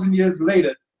 2,000 years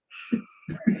later.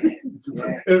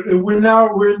 We're in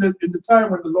the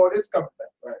time when the Lord is coming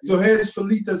back. Right. So here's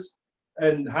Philetus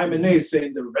and Hymenaeus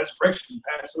saying the resurrection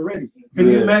passed already. Can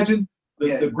you imagine?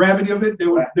 The gravity of it,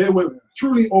 they were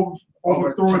truly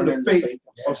overthrowing the faith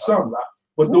of some.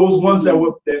 But those ones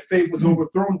their faith was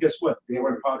overthrown, guess what? They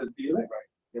were part of the elect. Right.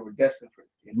 They were destined for it.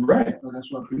 Right. Well,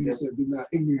 that's why Peter said, "Be not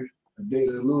ignorant. A day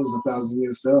that lose 1,000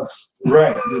 years to us."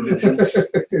 Right.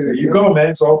 There you go, man.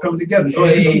 It's all coming together. Go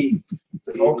ahead.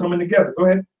 It's all coming together. Go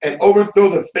ahead. And overthrow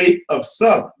the faith of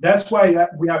some. That's why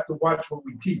we have to watch what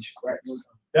we teach. Right.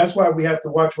 That's why we have to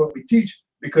watch what we teach,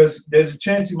 because there's a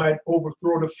chance you might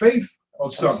overthrow the faith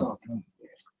of some.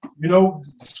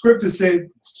 Scripture said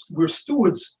we're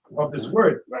stewards of this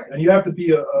word, right? And you have to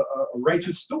be a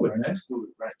righteous steward, man.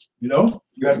 Right. You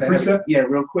got a precept? Yeah,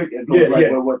 real quick. It goes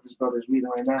with what this brother is reading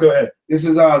right now. Go ahead. This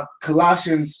is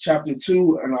Colossians chapter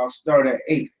 2, and I'll start at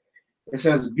 8. It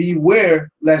says,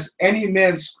 "Beware lest any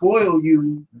man spoil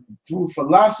you through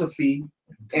philosophy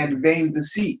and vain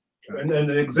deceit." And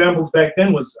the examples back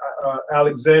then was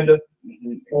Alexander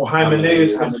or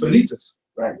Hymenaeus and Philetus.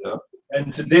 Right. Yeah.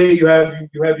 And today you have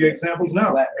your examples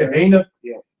now. Kahana.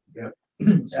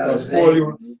 Spoil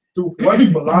you through what?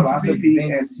 Philosophy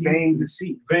and vain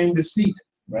deceit. Vain deceit.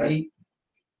 Right.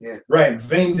 Yeah. Right.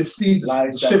 Vain deceit.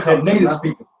 Shit that native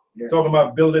speaking. Talking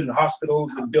about building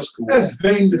hospitals and building. That's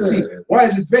vain deceit. Why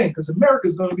is it vain? Because America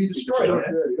is going to be destroyed.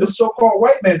 Man. This so-called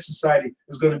white man society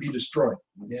is going to be destroyed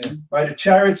by the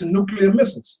chariots and nuclear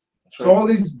missiles. So all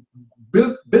these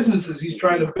businesses he's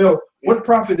trying to build, what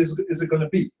profit is it going to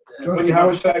be when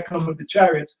Yahweh Shai comes with the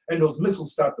chariots and those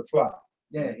missiles start to fly?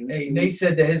 Yeah, hey, Nate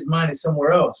said that his mind is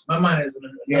somewhere else. My mind is in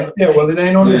another Yeah, well, it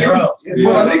ain't on the somewhere truth. else.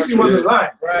 Well, at least he wasn't lying.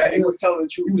 Right. He was telling the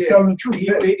truth. He was telling the truth.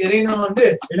 It ain't on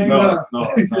this. It ain't No,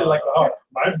 like, oh,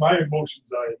 my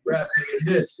emotions are. Right, it's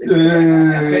this.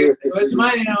 Yeah. Okay, so his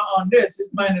mind ain't on this.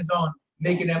 His mind is on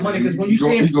making that money. Because when you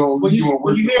see him, when you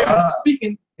hear him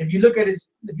speaking, if you look at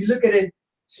it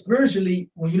spiritually,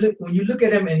 when you look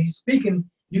at him and he's speaking,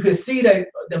 you can see that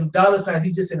them dollar signs.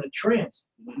 He's just in a trance.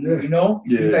 Yeah. You know,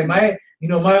 Yeah. he's like my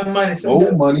mind is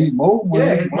More money.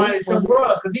 Yeah, his mind is somewhere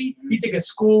else because he taking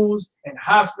schools and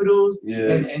hospitals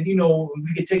Yeah. and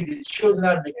we could take the children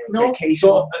out of the Vacations.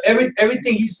 So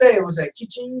everything he said was like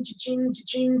cha-ching, cha-ching,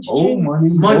 cha-ching, More cha-ching. money.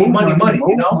 Money, more money, more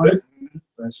you know? money.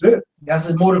 That's it. That's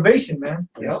his motivation, man.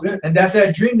 That's it. And that's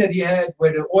that dream that he had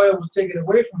where the oil was taken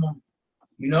away from him.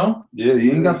 You know? Yeah, he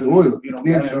ain't got the oil. You know,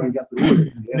 Damn sure he got the oil.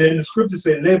 And then the scriptures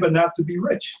say, labor not to be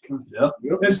rich. Yep.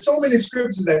 There's so many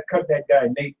scriptures that cut that guy,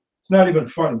 Nate. It's not even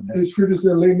funny, The man. scripture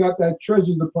said, lay not that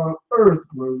treasures upon earth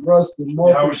where rust and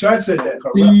moth I wish I said that.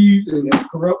 thieves and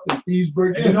corrupt and thieves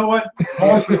break And you in. know what?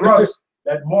 Moth and rust.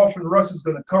 That moth and rust is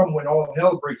going to come when all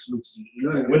hell breaks loose.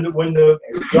 Yeah. When the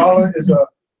dollar is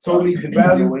totally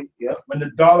devalued, Yep. when the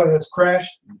dollar has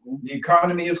crashed, the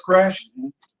economy has crashed.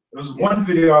 There was one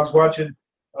video I was watching.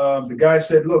 The guy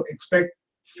said, "Look, expect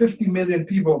 50 million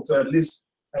people to at least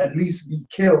be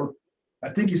killed." I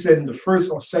think he said in the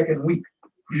first or second week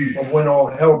of when all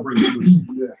hell breaks loose.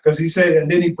 Because he said,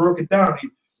 and then he broke it down. He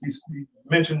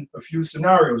mentioned a few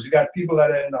scenarios. You got people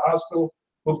that are in the hospital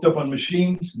hooked up on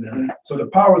machines, so the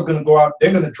power is going to go out.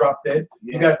 They're going to drop dead.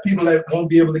 You got people that won't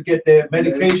be able to get their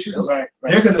medications. Right.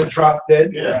 They're going to drop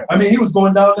dead. Yeah. I mean, he was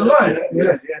going down the line.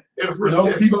 Yeah, the first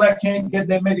wave. People that can't get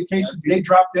their medications, they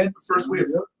drop dead. The first wave.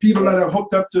 People that are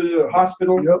hooked up to the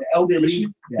hospital, The elderly.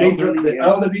 the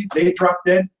elderly, they drop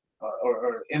dead.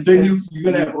 Or Then infants. you're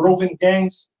going to have roving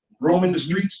gangs roaming the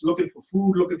streets looking for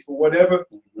food, looking for whatever.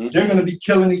 They're going to be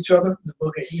killing each other. The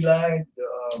book of Eli,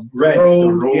 Right.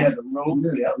 road. Yeah, the road.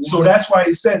 Yeah. So that's why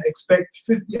he said expect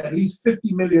at least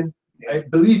 50 million. I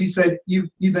believe he said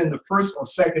either in the first or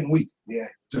second week. Yeah.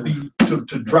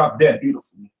 To drop dead.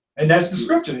 Beautiful. And that's the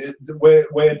scripture where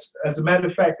it's, as a matter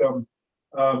of fact,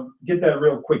 get that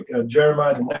real quick.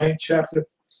 Jeremiah the 9th chapter.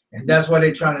 And that's why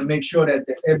they're trying to make sure that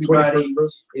everybody 21st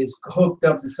verse. is hooked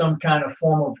up to some kind of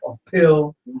form of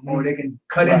pill, or they can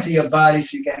cut into your body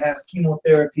so you can have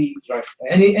chemotherapy. Right.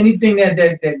 Anything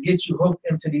that gets you hooked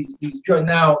into these drugs.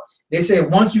 Now they say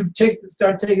once you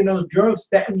start taking those drugs,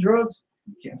 statin drugs,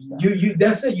 Can't stop. you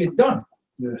that's it, you're done.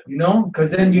 Yeah. You know,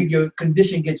 because then your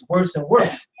condition gets worse and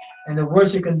worse, and the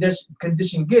worse your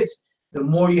condition gets, the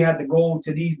more you have to go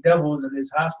to these devils in this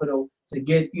hospital to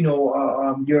get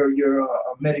your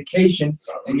medication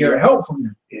and your help from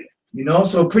them. Yeah. You know,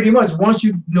 so pretty much once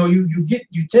you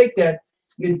take that,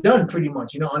 you're done pretty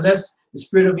much. You know, unless the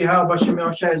spirit of Yahweh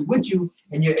Shem Shai is with you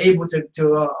and you're able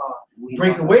to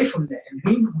break away from that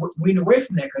and wean away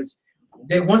from that, because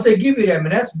once they give you that, man,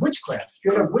 that's witchcraft,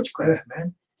 straight up witchcraft,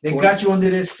 man. They got you under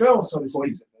their spell, so to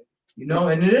speak. You know,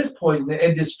 and it is poison.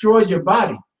 It destroys your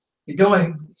body. You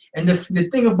don't, and the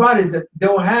thing about it is that they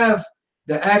don't have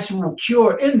the actual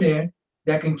cure in there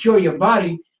that can cure your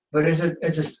body, but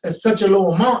it's such a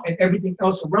low amount, and everything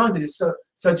else around it is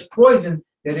such poison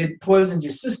that it poisons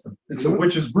your system. It's a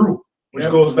witch's brew, which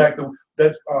goes back to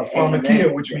that's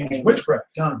pharmakia, which means witchcraft.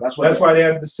 That's That's why they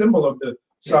have the symbol of the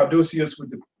Sarduceus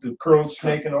with the curled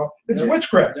snake and all. It's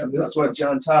witchcraft. That's what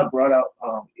John Todd brought out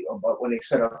about when they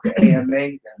set up the AMA,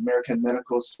 the American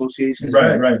Medical Association.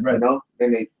 Right. You know,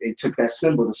 then they took that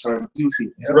symbol to serve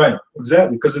duty. Right,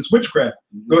 exactly, because it's witchcraft.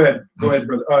 Go ahead,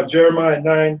 brother. Jeremiah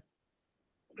 9,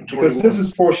 because this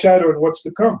is foreshadowing what's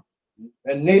to come.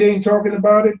 And Nate ain't talking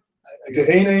about it.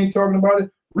 Gehenna ain't talking about it.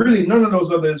 Really, none of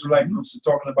those other Israelite groups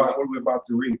are talking about what we're about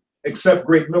to read, except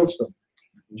Great Millstone.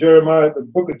 Jeremiah, the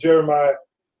book of Jeremiah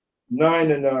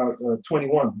 9 and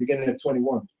 21, beginning at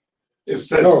 21. It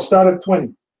says, No, start at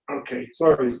 20. okay,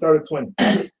 Sorry, start at 20.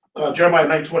 Jeremiah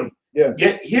 9:20. Yeah.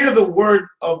 Yet hear the word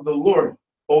of the Lord,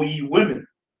 O ye women,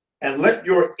 and let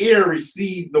your ear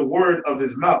receive the word of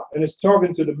his mouth, And it's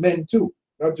talking to the men too,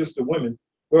 not just the women.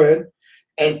 Go ahead.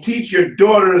 and teach your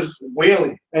daughters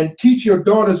wailing. And teach your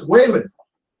daughters wailing.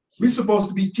 We're supposed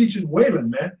to be teaching wailing,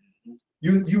 man.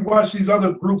 You watch these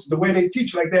other groups, the way they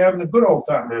teach, like they're having a good old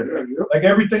time. Like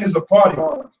everything is a party.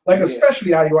 Like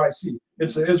especially IUIC.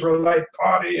 It's an Israelite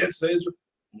party. It's an Israel.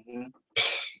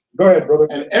 Go ahead, brother.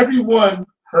 And everyone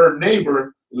her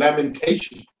neighbor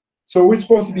lamentation. So we're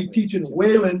supposed to be teaching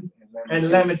wailing and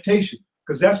lamentation,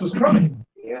 because that's what's coming.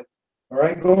 Yeah. All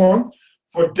right, go on.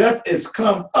 For death is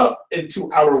come up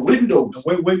into our windows.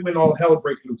 Wait when all hell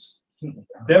break loose.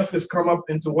 Death has come up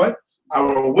into what?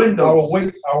 Our windows.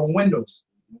 Our windows.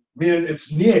 Meaning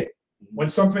it's near. When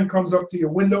something comes up to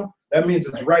your window, that means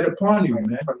it's right upon you,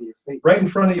 man. Right in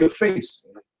front of your face.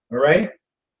 All right?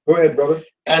 Go ahead, brother.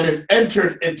 And is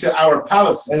entered into our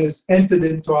palaces. And it's entered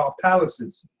into our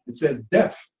palaces. It says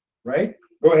death, right?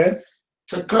 Go ahead.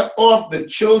 To cut off the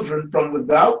children from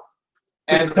without.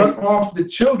 And cut off the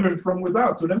children from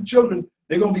without. So them children,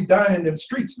 they're going to be dying in them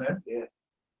streets, man. Yeah.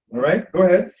 All right? Go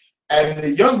ahead. And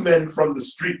the young men from the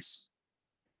streets.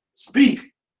 Speak,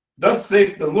 thus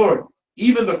saith the Lord.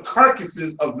 Even the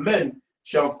carcasses of men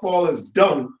shall fall as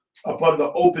dung upon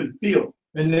the open field.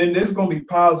 And then there's going to be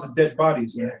piles of dead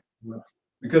bodies, man. Yeah.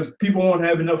 Because people won't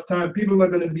have enough time. People are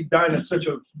going to be dying at such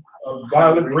a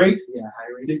violent rate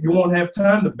that you won't have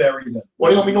time to bury them.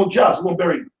 Well, there won't be no jobs. We won't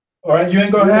bury them. All right, you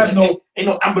ain't going to have no... Ain't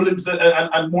no ambulance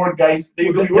and more guys.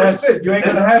 That's it. You ain't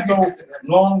going to have no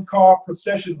long car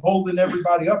procession holding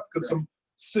everybody up because some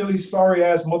silly,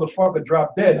 sorry-ass motherfucker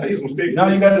dropped dead. Now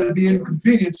you got to be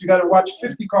inconvenienced. You got to watch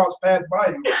 50 cars pass by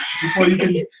you before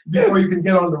you can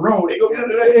get on the road.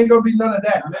 There ain't gonna be none of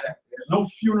that. No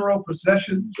funeral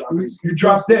procession. You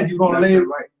drop dead, you're gonna lay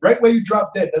right where you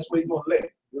drop dead. That's where you're gonna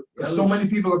lay. Because so many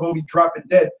people are gonna be dropping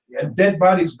dead, and dead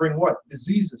bodies bring what?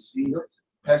 Diseases.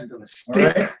 Pestilence. All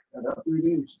right.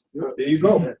 There you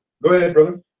go. Go ahead,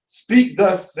 brother. Speak,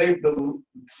 thus saith the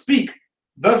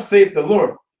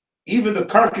Lord. Even the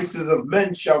carcasses of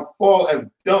men shall fall as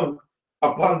dung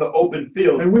upon the open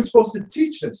field. And we're supposed to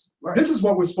teach this. Right. This is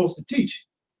what we're supposed to teach.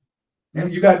 And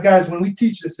you got guys, when we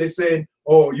teach this, they say,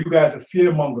 "Oh, you guys are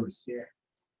fear mongers." Yeah.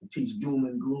 We teach doom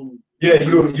and gloom. Yeah,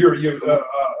 you're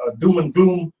doom and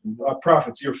gloom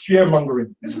prophets. You're fear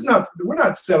mongering. This is not. We're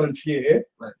not selling fear here.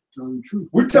 Right. Telling the truth.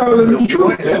 We're telling the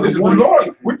truth. Man. This is the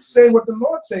Lord. We're saying what the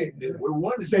Lord saying. Yeah. We're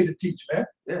wanting to say to teach, man.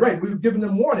 Yeah. Right. We've given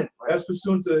them warning. Right. That's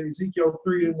pursuant to Ezekiel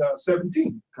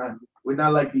 3:17. Kind of. We're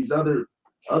not like these others,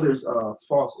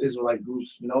 false Israelite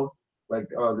groups. You know, like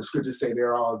the scriptures say,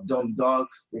 they're all dumb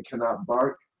dogs. They cannot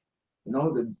bark. You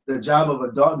know, the job of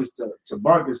a dog is to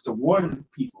bark, is to warn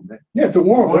people, man. Yeah, to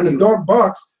warn. When a dog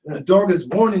barks, the dog is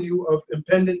warning you of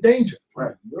impending danger.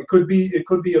 Right. It could be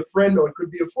a friend or it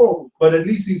could be a foe, but at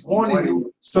least he's warning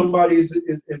you. Somebody is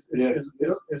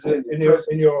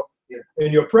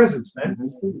in your presence, man.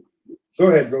 Go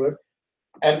ahead, brother.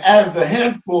 And as the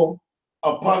handful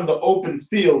upon the open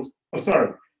field,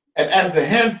 and as the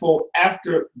handful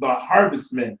after the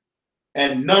harvestmen,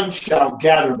 and none shall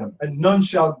gather them. And none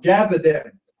shall gather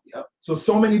them. Yep.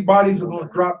 So many bodies are going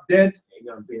to drop dead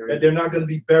that they're not going to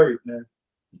be buried, man.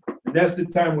 And that's the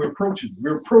time we're approaching.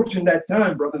 We're approaching that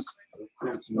time, brothers.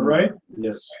 All right?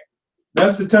 Yes.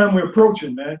 That's the time we're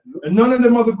approaching, man. And none of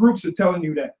them other groups are telling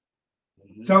you that.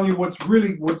 Telling you what's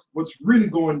really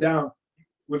going down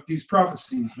with these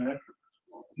prophecies, man.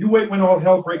 You wait when all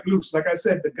hell break loose. Like I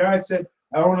said, the guy said,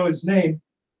 I don't know his name.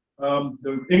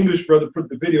 The English brother put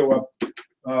the video up.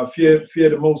 Fear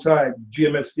the Most High,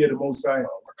 GMS Fear the Most High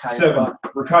 7.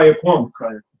 Rakaya Kwong.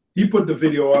 He put the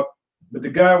video up, but the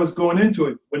guy was going into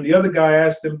it. When the other guy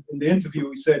asked him in the interview,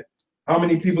 he said, "How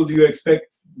many people do you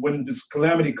expect when this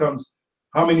calamity comes?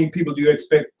 How many people do you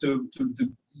expect to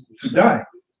die?"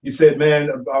 He said, "Man,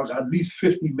 about at least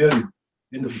 50 million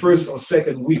in the first or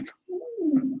second week."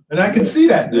 And I can see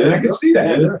that. Yeah. I can see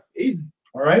that. Yeah. Easy.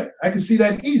 All right, I can see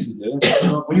that easy.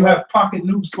 Yeah. When you have pocket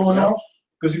nukes going off,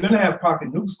 because you're gonna have pocket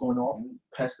nukes going off.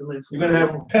 Pestilence. You're gonna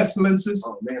have pestilences.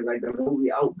 Oh man, like the movie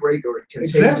Outbreak or Contagion.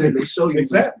 Exactly. They show you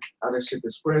how that shit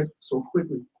can spread so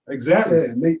quickly. Exactly. Yeah,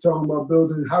 and they talking about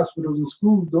building hospitals and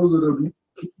schools. Those are the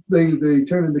things they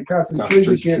turn into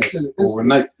concentration camps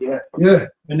overnight. Yeah.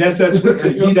 And that's that scripture.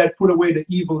 He that put away the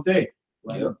evil day.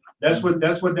 Right. That's what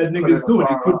that nigga is doing.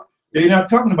 They're not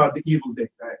talking about the evil day,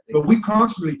 right. But we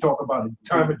constantly talk about it. The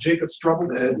time of Jacob's trouble,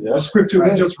 the scripture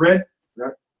we just read.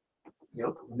 Right.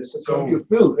 Yep. So you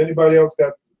feel. If anybody else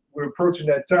we're approaching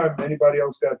that time. Anybody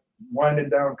else got winding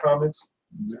down comments?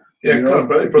 Yeah,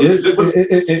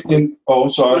 I'm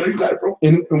sorry.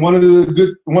 And one of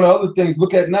the other things,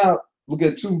 look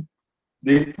at too.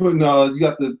 They putting you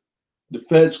got the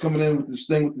feds coming in with this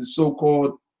thing with this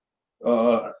so-called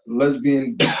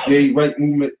lesbian gay right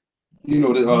movement. You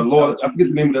know, the law, I forget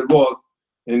the name of that law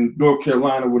in North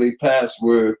Carolina where they passed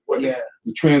where the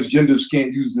transgenders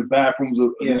can't use the bathrooms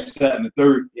of this, that, and the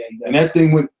third. Yeah, and that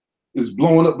thing is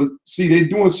blowing up. But see, they're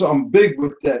doing something big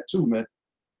with that too, man.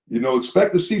 You know,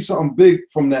 expect to see something big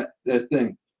from that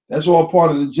thing. That's all part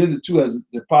of the agenda too, as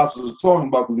the apostles are talking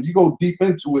about. But when you go deep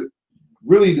into it,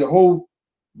 really the whole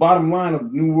bottom line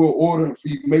of New World Order and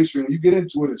Freemasonry, when you get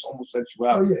into it, it's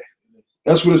homosexuality. Oh, yeah.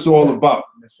 That's what it's all about.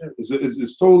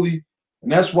 It's totally.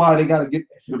 And that's why they got to get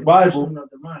the Bible.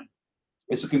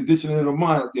 It's a conditioning of the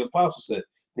mind, like the apostle said.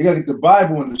 They got to get the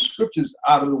Bible and the scriptures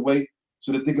out of the way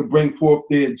so that they can bring forth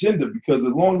their agenda. Because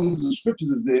as long as the scriptures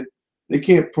is there, they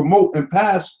can't promote and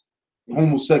pass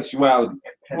homosexuality.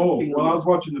 Oh, well, I was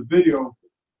watching the video,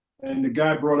 and the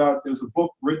guy brought out, there's a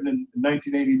book written in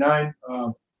 1989,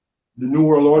 The New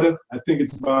World Order. I think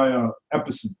it's by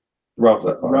Epperson. Ralph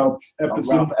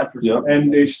Epperson. Yeah.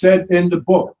 And they said in the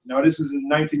book, now this is in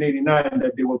 1989,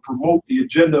 that they will promote the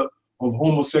agenda of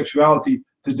homosexuality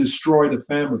to destroy the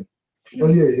family. Oh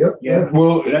yeah.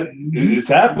 Well, it's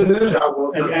happening.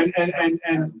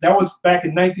 And that was back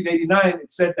in 1989.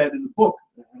 It said that in the book,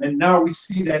 and now we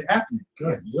see that happening.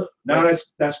 Now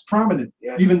that's prominent.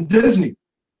 Even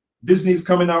Disney's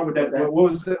coming out with that.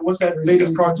 What's that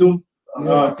latest cartoon?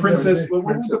 Princess. What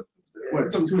was it?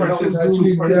 Two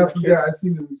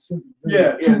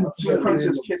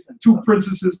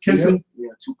princesses kissing.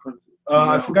 Yeah, two princes.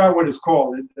 I forgot what it's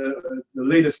called. The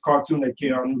latest cartoon that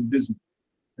came out from Disney.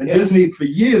 And Disney, for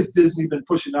years, Disney been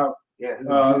pushing out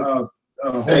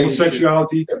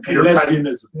homosexuality and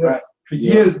lesbianism. Right? For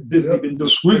years, Disney been doing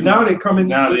it. Now they're coming.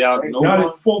 Now they out. Now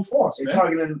they're full force. They're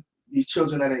targeting these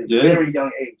children at a very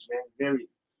young age, man. Very,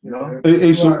 you know.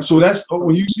 Hey, so that's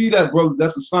when you see that, brothers.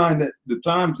 That's a sign that the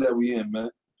times that we in,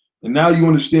 man. And now you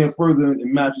understand further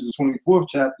in Matthew the 24th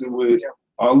chapter, where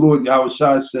our Lord Yahweh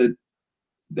Shai said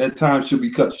that time should be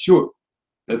cut short.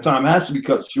 That time has to be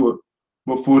cut short.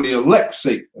 But for the elect's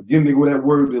sake, again, they go that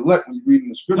word elect when you read in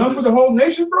the scriptures. Not for the whole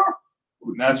nation, bro.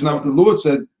 That's not what the Lord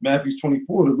said. Matthew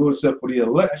 24, the Lord said for the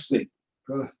elect's sake.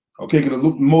 Okay, because the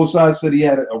Most High said he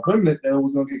had a remnant that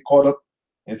was going to get caught up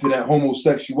into that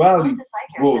homosexuality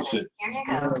bullshit.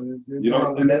 You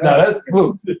know, and now that's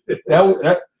look,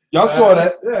 y'all saw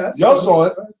that. Y'all saw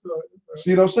it.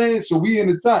 See what I'm saying? So we in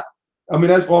the top. I mean,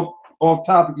 that's off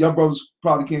topic. Y'all brothers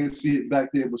probably can't see it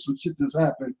back there, but some shit just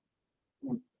happened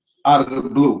out of the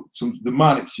blue, some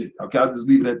demonic shit. Okay, I'll just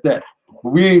leave it at that.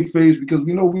 But we ain't phased because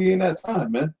we know we in that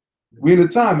time, man. We in the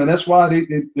time, and that's why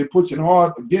they're pushing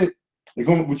hard again. They're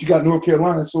going, but you got North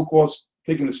Carolina so-called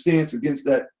taking a stance against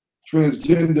that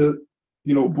transgender,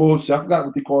 you know, bullshit. I forgot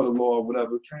what they call the law or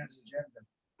whatever. Transgender.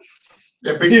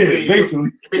 Yeah,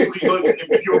 basically. Basically,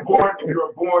 if you're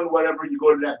born, whatever, you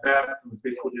go to that bathroom. It's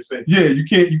basically what you're saying. Yeah, you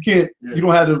can't. Yeah. You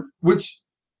don't have to. Which,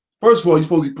 first of all, you're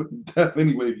supposed to be put to death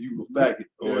anyway if you a faggot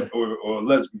or a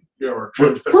lesbian. Yeah, or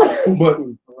a but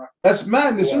that's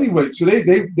madness anyway. So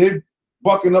they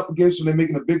bucking up against them. They're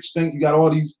making a big stink. You got all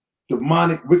these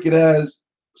demonic, wicked ass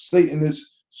Satanist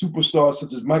superstars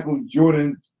such as Michael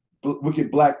Jordan, wicked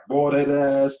black bald head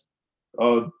ass,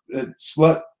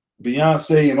 slut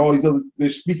Beyonce, and all these other. They're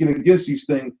speaking against these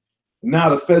things. Now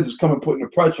the feds is coming, putting the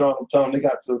pressure on them, telling them they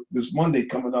got to this Monday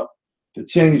coming up to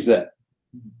change that,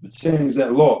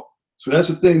 law. So that's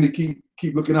the thing to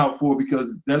keep looking out for,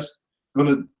 because that's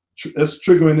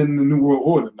triggering in the New World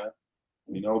Order, man.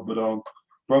 You know, but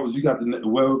brothers, you got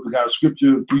we got a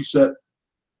scripture, precept,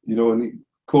 you know, and the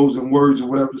closing words or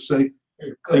whatever to say.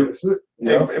 Hey,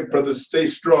 brothers, stay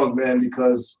strong, man,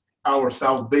 because our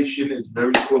salvation is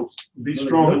very close. Be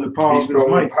strong in the power of His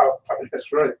might.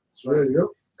 That's right.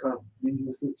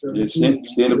 Yeah,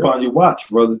 stand upon your watch,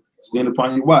 brother. Stand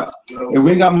upon your watch. And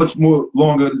we ain't got much more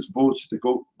longer of this bullshit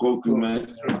to go through, man.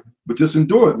 But just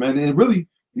endure it, man. And really,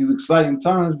 these exciting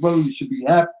times, brother, you should be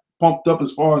happy, pumped up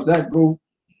as far as that go.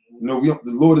 You know, the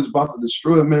Lord is about to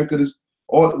destroy America.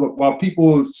 While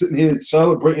people are sitting here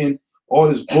celebrating all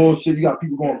this bullshit, you got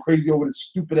people going crazy over this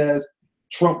stupid ass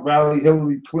Trump rally,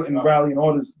 Hillary Clinton rally, and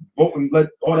all this voting,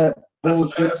 all that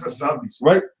bullshit.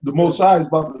 Right? The Most High is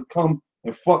about to come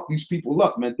and fuck these people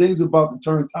up, man. Things are about to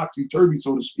turn topsy-turvy,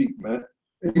 so to speak, man.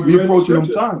 We approaching them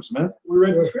times, man. We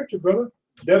read the scripture, brother.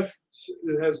 Death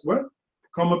has what?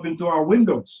 Come up into our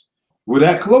windows. We're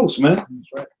that close, man. That's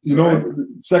right. You know, the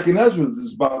second Ezra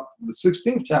is about the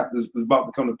 16th chapter is about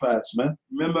to come to pass, man.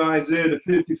 Remember Isaiah the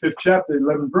 55th chapter,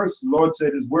 11th verse. The Lord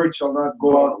said, His word shall not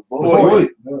go out void,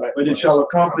 but it shall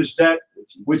accomplish that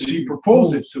which He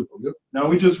proposed it to. Now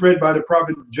we just read by the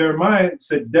prophet Jeremiah, it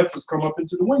said death has come up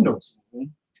into the windows,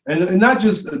 and not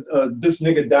just this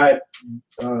nigga died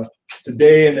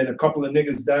today, and then a couple of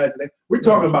niggas died. We're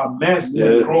talking about mass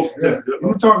death.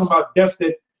 We're talking about death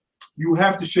that you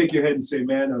have to shake your head and say,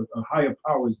 man, a higher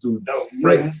power is doing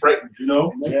this. Frightened, you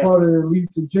know? And that's part of the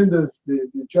elite's agenda. They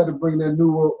try to bring that new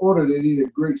world order. They need a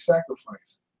great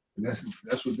sacrifice. And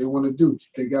that's what they want to do,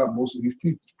 take out most of these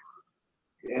people.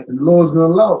 And the Lord's going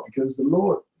to allow it because the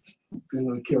Lord is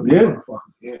going to kill the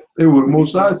motherfucker. It was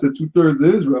Mosiah said 2/3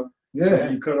 of Israel.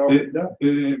 You cut off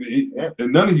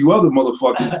and none of you other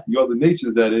motherfuckers, you other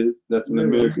nations that's in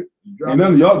America, ain't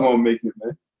none of y'all gonna make it,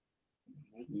 man.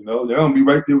 You know, they're gonna be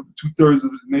right there with the 2/3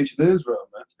 of the nation of Israel,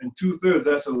 man. And 2/3,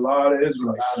 that's a lot of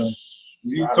Israelites, man.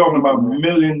 You're talking about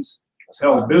millions,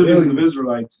 hell, billions of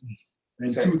Israelites. And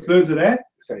 2/3 of that,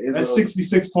 that's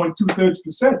 66.2%.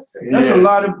 That's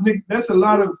a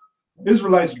lot of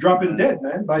Israelites dropping dead,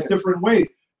 man, by different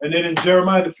ways. And then in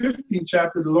Jeremiah the 15th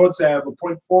chapter, the Lord said, I have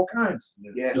appointed 4 kinds.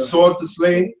 The sword to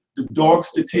slay, the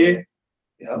dogs to tear,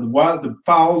 the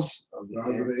fowls of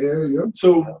the air. Yeah.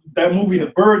 So that movie,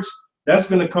 The Birds, that's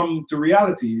going to come to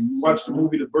reality. You watch the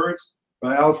movie The Birds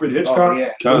by Alfred Hitchcock,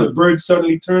 where the birds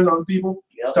suddenly turned on people,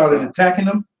 started attacking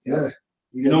them. Yeah.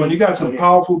 You know, and you got some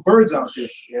powerful birds out there.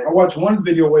 I watched one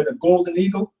video where the golden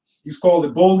eagle, he's called the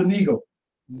golden eagle.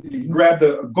 He grabbed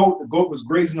a goat. The goat was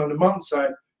grazing on the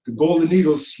mountainside. The golden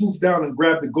eagle swooped down and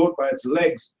grabbed the goat by its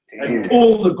legs and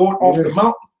pulled the goat off the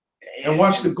mountain and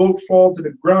watched the goat fall to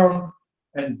the ground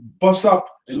and bust up.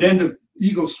 And then the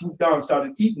eagle swooped down and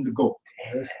started eating the goat.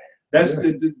 That's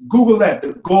Google that,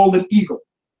 the golden eagle.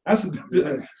 That's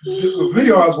the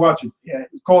video I was watching. Yeah,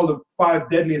 it's called The 5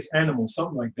 Deadliest Animals,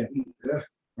 something like that. Yeah.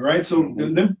 All right. So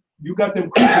then you got them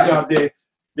creatures out there.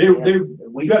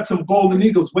 We got some golden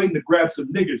eagles waiting to grab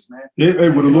some niggers, man. Yeah, hey,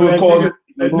 but the Lord called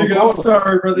that nigga. I'm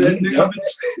sorry, brother. That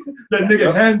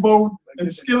nigga Handbone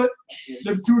and Skillet.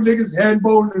 Them 2 niggas,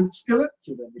 Handbone and Skillet.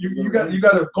 You got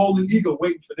a golden eagle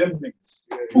waiting for them niggas.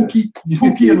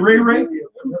 Pookie and Ray Ray.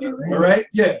 All right.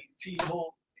 Yeah.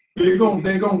 They're gonna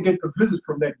get the visit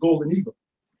from that golden eagle.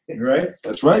 Right.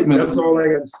 That's right, man. That's all I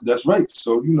got to say. That's right.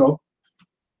 So you know,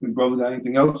 brother, got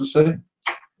anything else to say?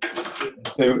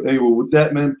 Hey, well, with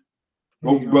that, man,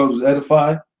 hope you brothers was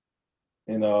edified.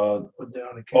 And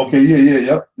okay,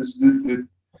 yep. This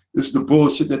is the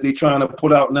bullshit that they trying to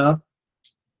put out now.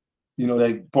 You know,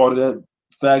 that part of that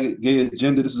faggot gay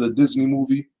agenda. This is a Disney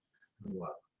movie.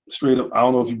 Straight up, I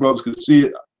don't know if you brothers could see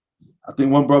it. I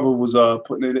think one brother was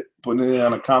putting it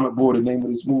on a comment board, the name of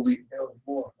this movie.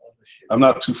 I'm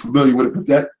not too familiar with it, but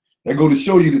that go to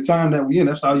show you the time that we in.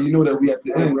 That's how you know that we at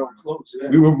the end.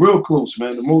 We were real close,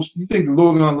 man. The most, you think the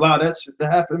Lord gonna allow that shit to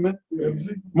happen, man?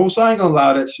 Most I ain't gonna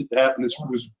allow that shit to happen. This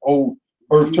old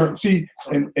earth turn. See,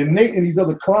 and Nate and these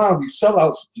other clowns, these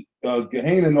sellouts,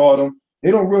 Gehenna and all them,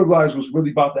 they don't realize what's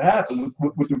really about to happen.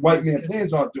 What the white man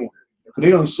plans aren't doing. Because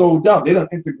they done sold out. They done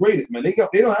integrated, man. They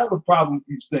don't have a problem with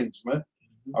these things, man.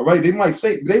 All right, they might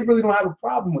say, but they really don't have a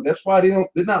problem with it. That's why they're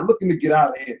not looking to get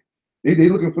out of here. They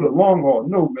looking for the long haul.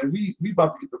 No, man, we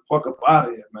about to get the fuck up out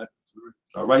of here, man.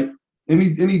 All right,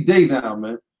 any day now,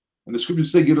 man. And the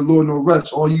scriptures say, "Give the Lord no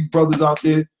rest." All you brothers out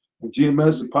there, and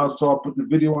GMS and Pastor put the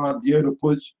video on. Yeah, to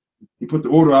push. He put the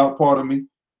order out. Part of me.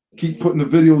 Keep putting the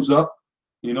videos up.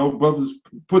 You know, brothers,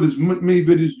 put as many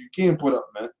videos as you can put up,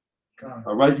 man.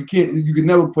 All right, you can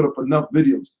never put up enough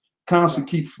videos. Constantly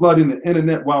keep flooding the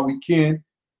internet while we can,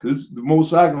 because the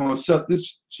Most High gonna shut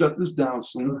this down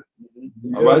soon.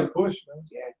 All right, push, man.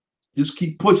 Yeah. Just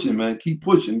keep pushing, man. Keep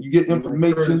pushing. You get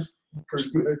information.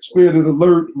 Spirit of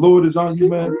the Lord is on you,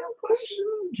 man.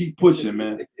 Keep pushing,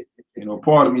 man. You know,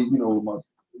 part of me,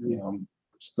 I'm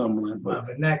stumbling, but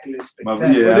vernacular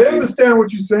they understand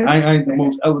what you're saying. I ain't the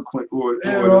most eloquent or it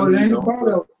ain't about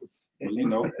eloquence. You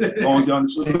know, as long as you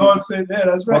understand. The Lord said that.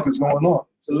 That's right. What is going on?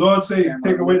 The Lord said,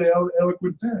 "Take away the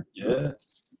eloquent pen." Yeah.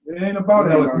 It ain't about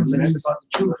eloquence. It's about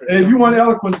the truth. And if you want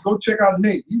eloquence, go check out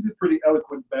Nate. He's a pretty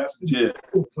eloquent bastard. Yeah.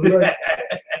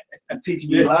 I'm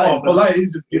teaching you lies. Polite.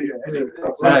 He's just giving you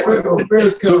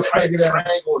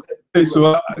Hey,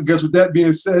 so I guess with that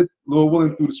being said, Lord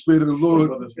willing, through the Spirit of the Lord,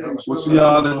 we'll see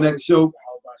y'all in the next show.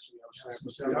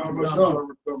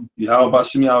 Yahweh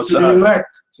Shem Yahweh to the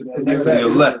elect. To the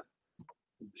elect.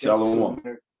 Shalom.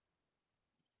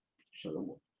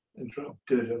 Shalom.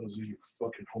 Good, you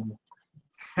fucking homo.